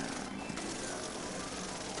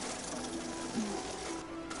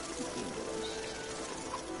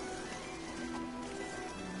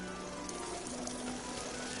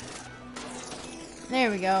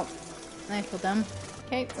 There we go. I feel dumb.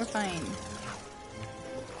 Okay, we're fine.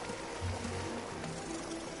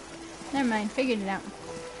 Never mind, figured it out.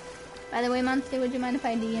 By the way, Monster, would you mind if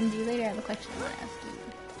I DM'd you later? I have a question I want to ask you.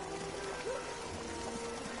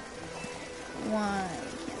 Why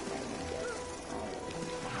can't I make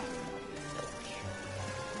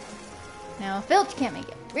it? Now, Filch can't make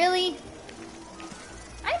it. Really?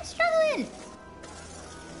 I'm struggling!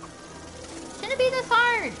 Shouldn't be this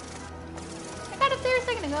hard! I got up there a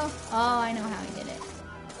second ago. Oh, I know how he did it.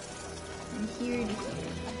 From here to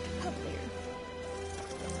here. Up there.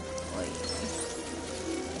 Oy.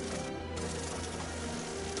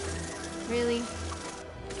 Really?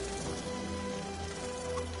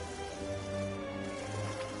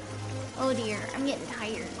 Oh dear, I'm getting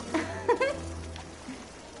tired. I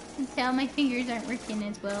can tell my fingers aren't working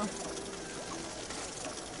as well.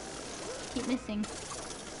 Keep missing.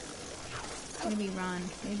 Maybe Ron.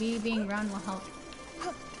 Maybe being Ron will help.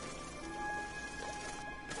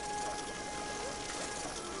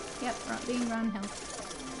 Yep, being Ron helps.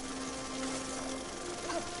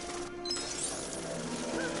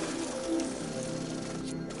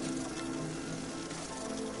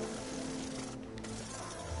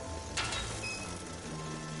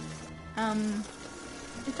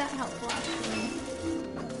 Is that helpful actually?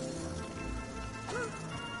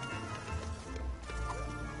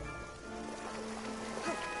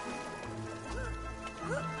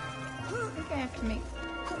 I think I have to make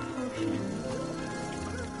potions.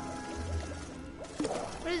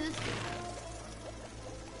 What does this do?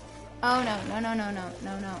 Oh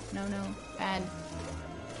no. Bad.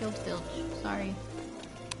 Killed Filch. Sorry.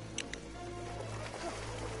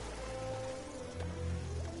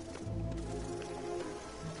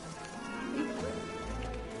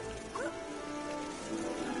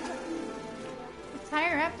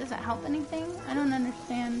 Higher up, does that help anything? I don't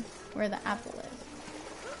understand where the apple is.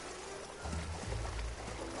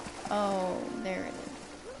 Oh, there it is.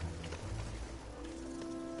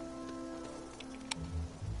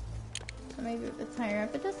 So maybe if it's higher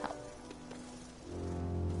up, it does help.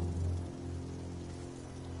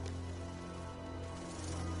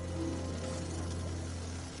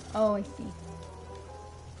 Oh, I see.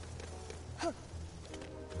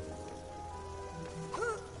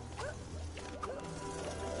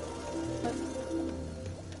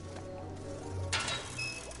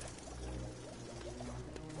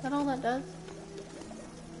 Is that all that does?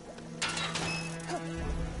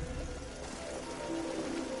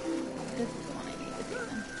 This is the one I need to do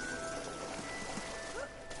then.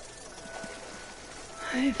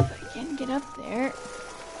 If I can get up there.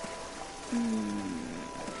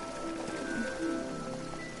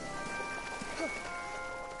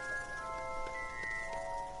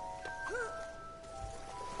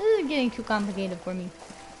 This is getting too complicated for me.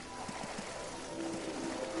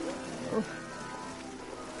 Oof.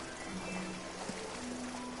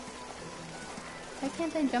 Why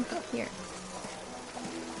can't I jump up here?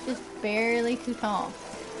 Just barely too tall.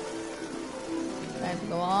 I have to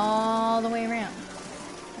go all the way around.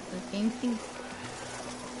 That's what this game thinks.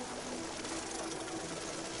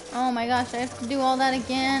 Oh my gosh, I have to do all that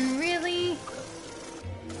again? Really?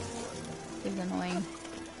 This is annoying.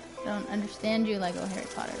 I don't understand you, Lego Harry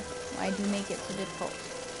Potter. Why'd you make it so difficult?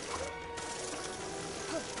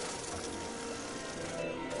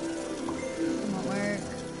 It won't work.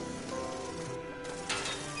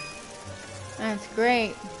 That's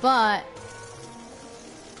great, but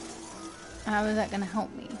how is that gonna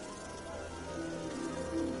help me?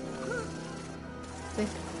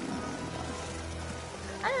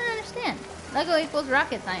 I don't understand. Lego equals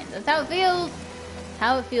rocket science. That's how it feels.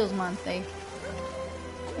 How it feels, Monse. I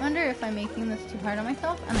wonder if I'm making this too hard on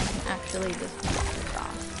myself and I can actually just knock this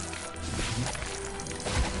off.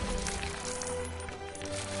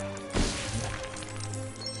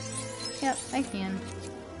 Yep, I can.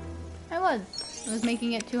 I was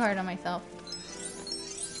making it too hard on myself.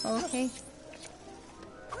 Okay.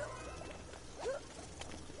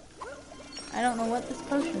 I don't know what this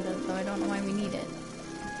potion does, so I don't know why we need it.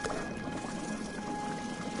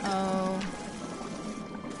 Oh.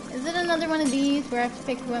 Is it another one of these where I have to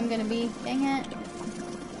pick who I'm gonna be? Dang it.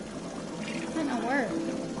 It might not work.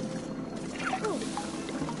 Ooh.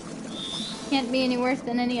 Can't be any worse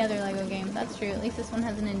than any other Lego game. That's true. At least this one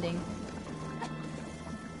has an ending.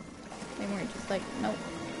 They weren't just like, nope.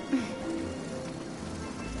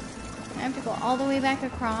 I have to go all the way back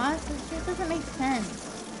across? This doesn't make sense.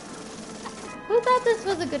 Who thought this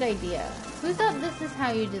was a good idea? Who thought this is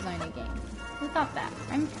how you design a game? Who thought that?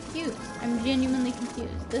 I'm confused. I'm genuinely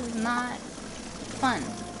confused. This is not fun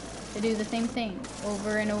to do the same thing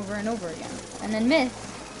over and over and over again. And then miss.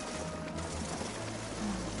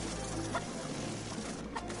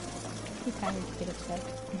 Too tired to get upset.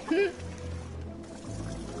 I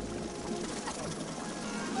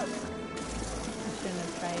shouldn't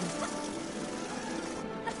have tried.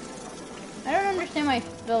 I don't understand why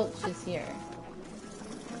Filch is here.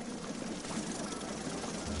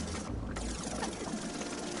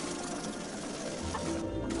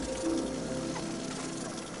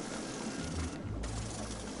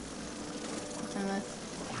 Unless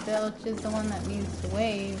Filch is the one that needs to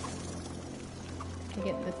wave to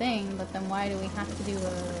get the thing, but then why do we have to do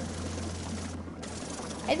a...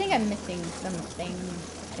 I think I'm missing something.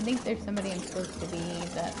 I think there's somebody I'm supposed to be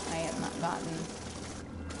that I have not gotten.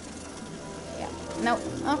 Yeah. Nope.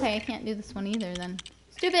 Okay, I can't do this one either then.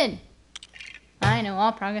 Stupid! I know,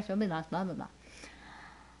 all progress will be lost, blah blah blah.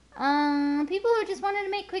 People who just wanted to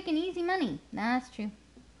make quick and easy money. That's true.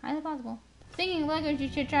 Highly possible. Speaking of Legos, you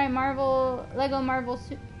should try Lego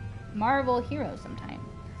Marvel Heroes sometime.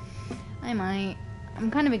 I might.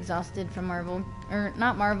 I'm kind of exhausted from Marvel. Or,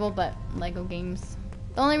 not Marvel, but Lego games.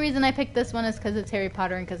 The only reason I picked this one is because it's Harry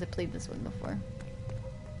Potter and because I played this one before.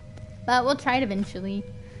 But we'll try it eventually.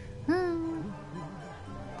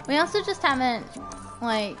 We also just haven't,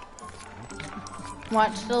 like,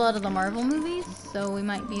 watched a lot of the Marvel movies, so we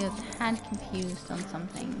might be a tad confused on some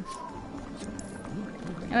things.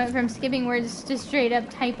 I went from skipping words to straight up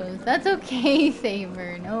typos. That's okay,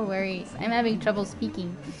 Saber. No worries. I'm having trouble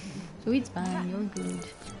speaking. So it's fine. You're good.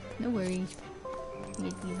 No worries.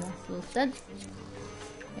 Get these last little studs.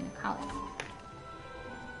 I'm gonna call it.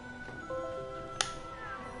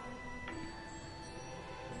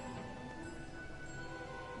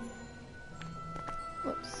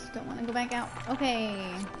 Whoops. Don't want to go back out.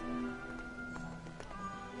 Okay.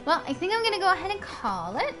 Well, I think I'm gonna go ahead and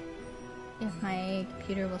call it. If my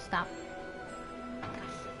computer will stop.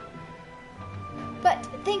 But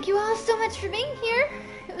thank you all so much for being here.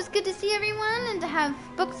 It was good to see everyone and to have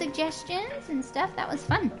book suggestions and stuff. That was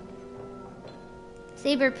fun.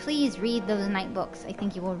 Saber, please read those night books. I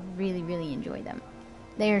think you will really, really enjoy them.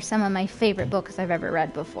 They are some of my favorite books I've ever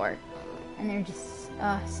read before. And they're just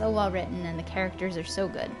so well written and the characters are so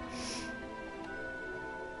good.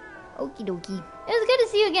 Okie dokie. It was good to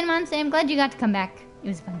see you again, Monse. I'm glad you got to come back. It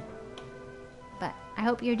was fun. But I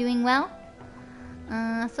hope you're doing well.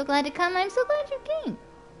 So glad to come. I'm so glad you came.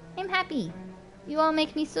 I'm happy. You all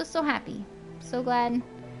make me so, so happy. So glad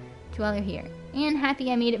you all are here. And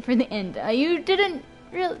happy I made it for the end. You didn't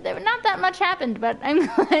really... Not that much happened, but I'm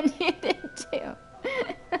glad you did too.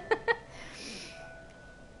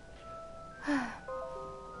 Oh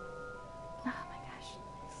my gosh.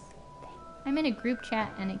 I'm in a group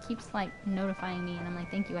chat and it keeps like notifying me and I'm like,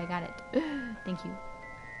 thank you, I got it. Thank you.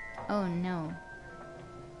 Oh no.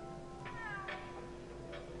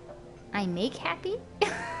 I make happy?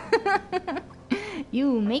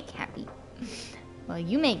 You make happy. Well,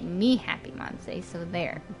 you make me happy, Monse, so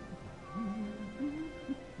there.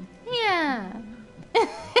 Yeah.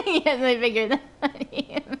 Yes, I figured that's what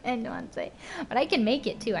you meant, Monse. But I can make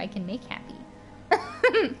it too. I can make happy.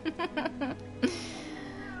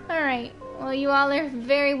 Alright. Well, you all are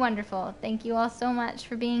very wonderful. Thank you all so much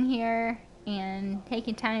for being here and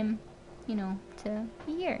taking time, you know, to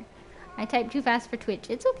be here. I typed too fast for Twitch.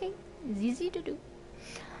 It's okay. It's easy to do.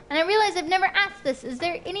 And I realize I've never asked this. Is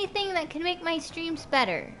there anything that can make my streams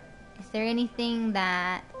better? Is there anything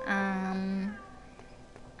that,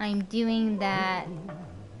 I'm doing that,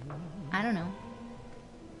 I don't know,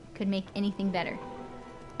 could make anything better.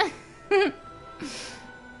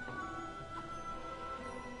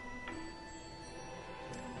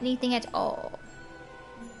 Anything at all.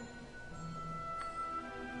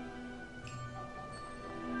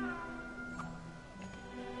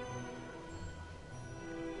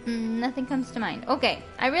 Nothing comes to mind. Okay,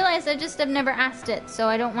 I realize I just have never asked it, so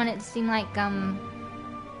I don't want it to seem like,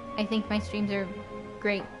 I think my streams are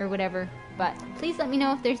great or whatever. But please let me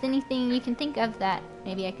know if there's anything you can think of that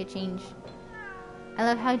maybe I could change. I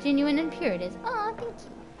love how genuine and pure it is. Oh, thank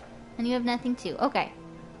you. And you have nothing too. Okay.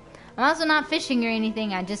 I'm also not fishing or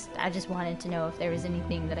anything. I just wanted to know if there was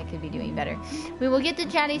anything that I could be doing better. We will get to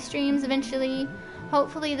chatty streams eventually.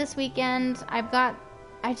 Hopefully this weekend.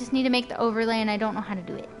 I just need to make the overlay and I don't know how to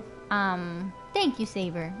do it. Thank you,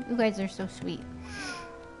 Saber. You guys are so sweet.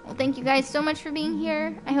 Well, thank you guys so much for being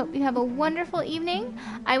here. I hope you have a wonderful evening.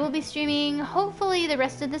 I will be streaming hopefully the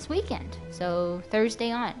rest of this weekend. So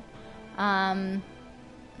Thursday on.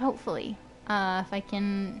 Hopefully. If I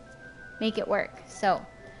can make it work. So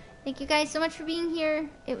thank you guys so much for being here.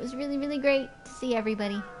 It was really, really great to see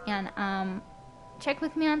everybody. And check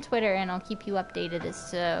with me on Twitter and I'll keep you updated as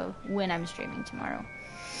to when I'm streaming tomorrow.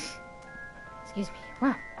 Excuse me.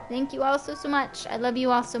 Wow. Thank you all so much. I love you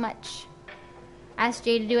all so much. Asked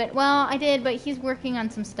Jay to do it. Well, I did, but he's working on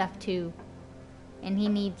some stuff too. And he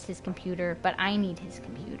needs his computer, but I need his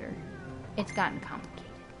computer. It's gotten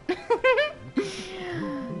complicated.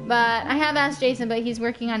 But I have asked Jason, but he's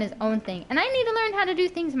working on his own thing. And I need to learn how to do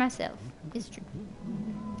things myself. It's true.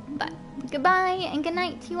 But goodbye and good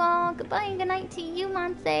night to you all. Goodbye and good night to you,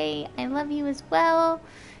 Monse. I love you as well.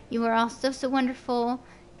 You are all so, so wonderful.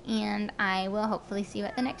 And I will hopefully see you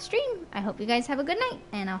at the next stream. I hope you guys have a good night.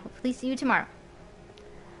 And I'll hopefully see you tomorrow.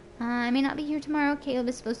 I may not be here tomorrow. Caleb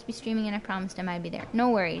is supposed to be streaming and I promised him I'd be there. No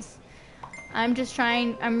worries. I'm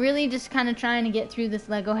really just kind of trying to get through this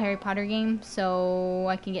Lego Harry Potter game so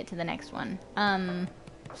I can get to the next one.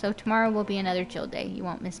 So tomorrow will be another chill day. You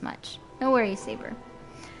won't miss much. No worries, Saber.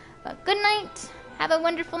 But good night. Have a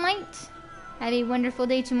wonderful night. Have a wonderful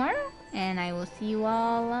day tomorrow. And I will see you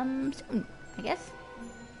all soon, I guess.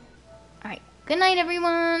 Alright. Good night,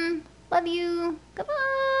 everyone. Love you.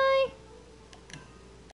 Goodbye.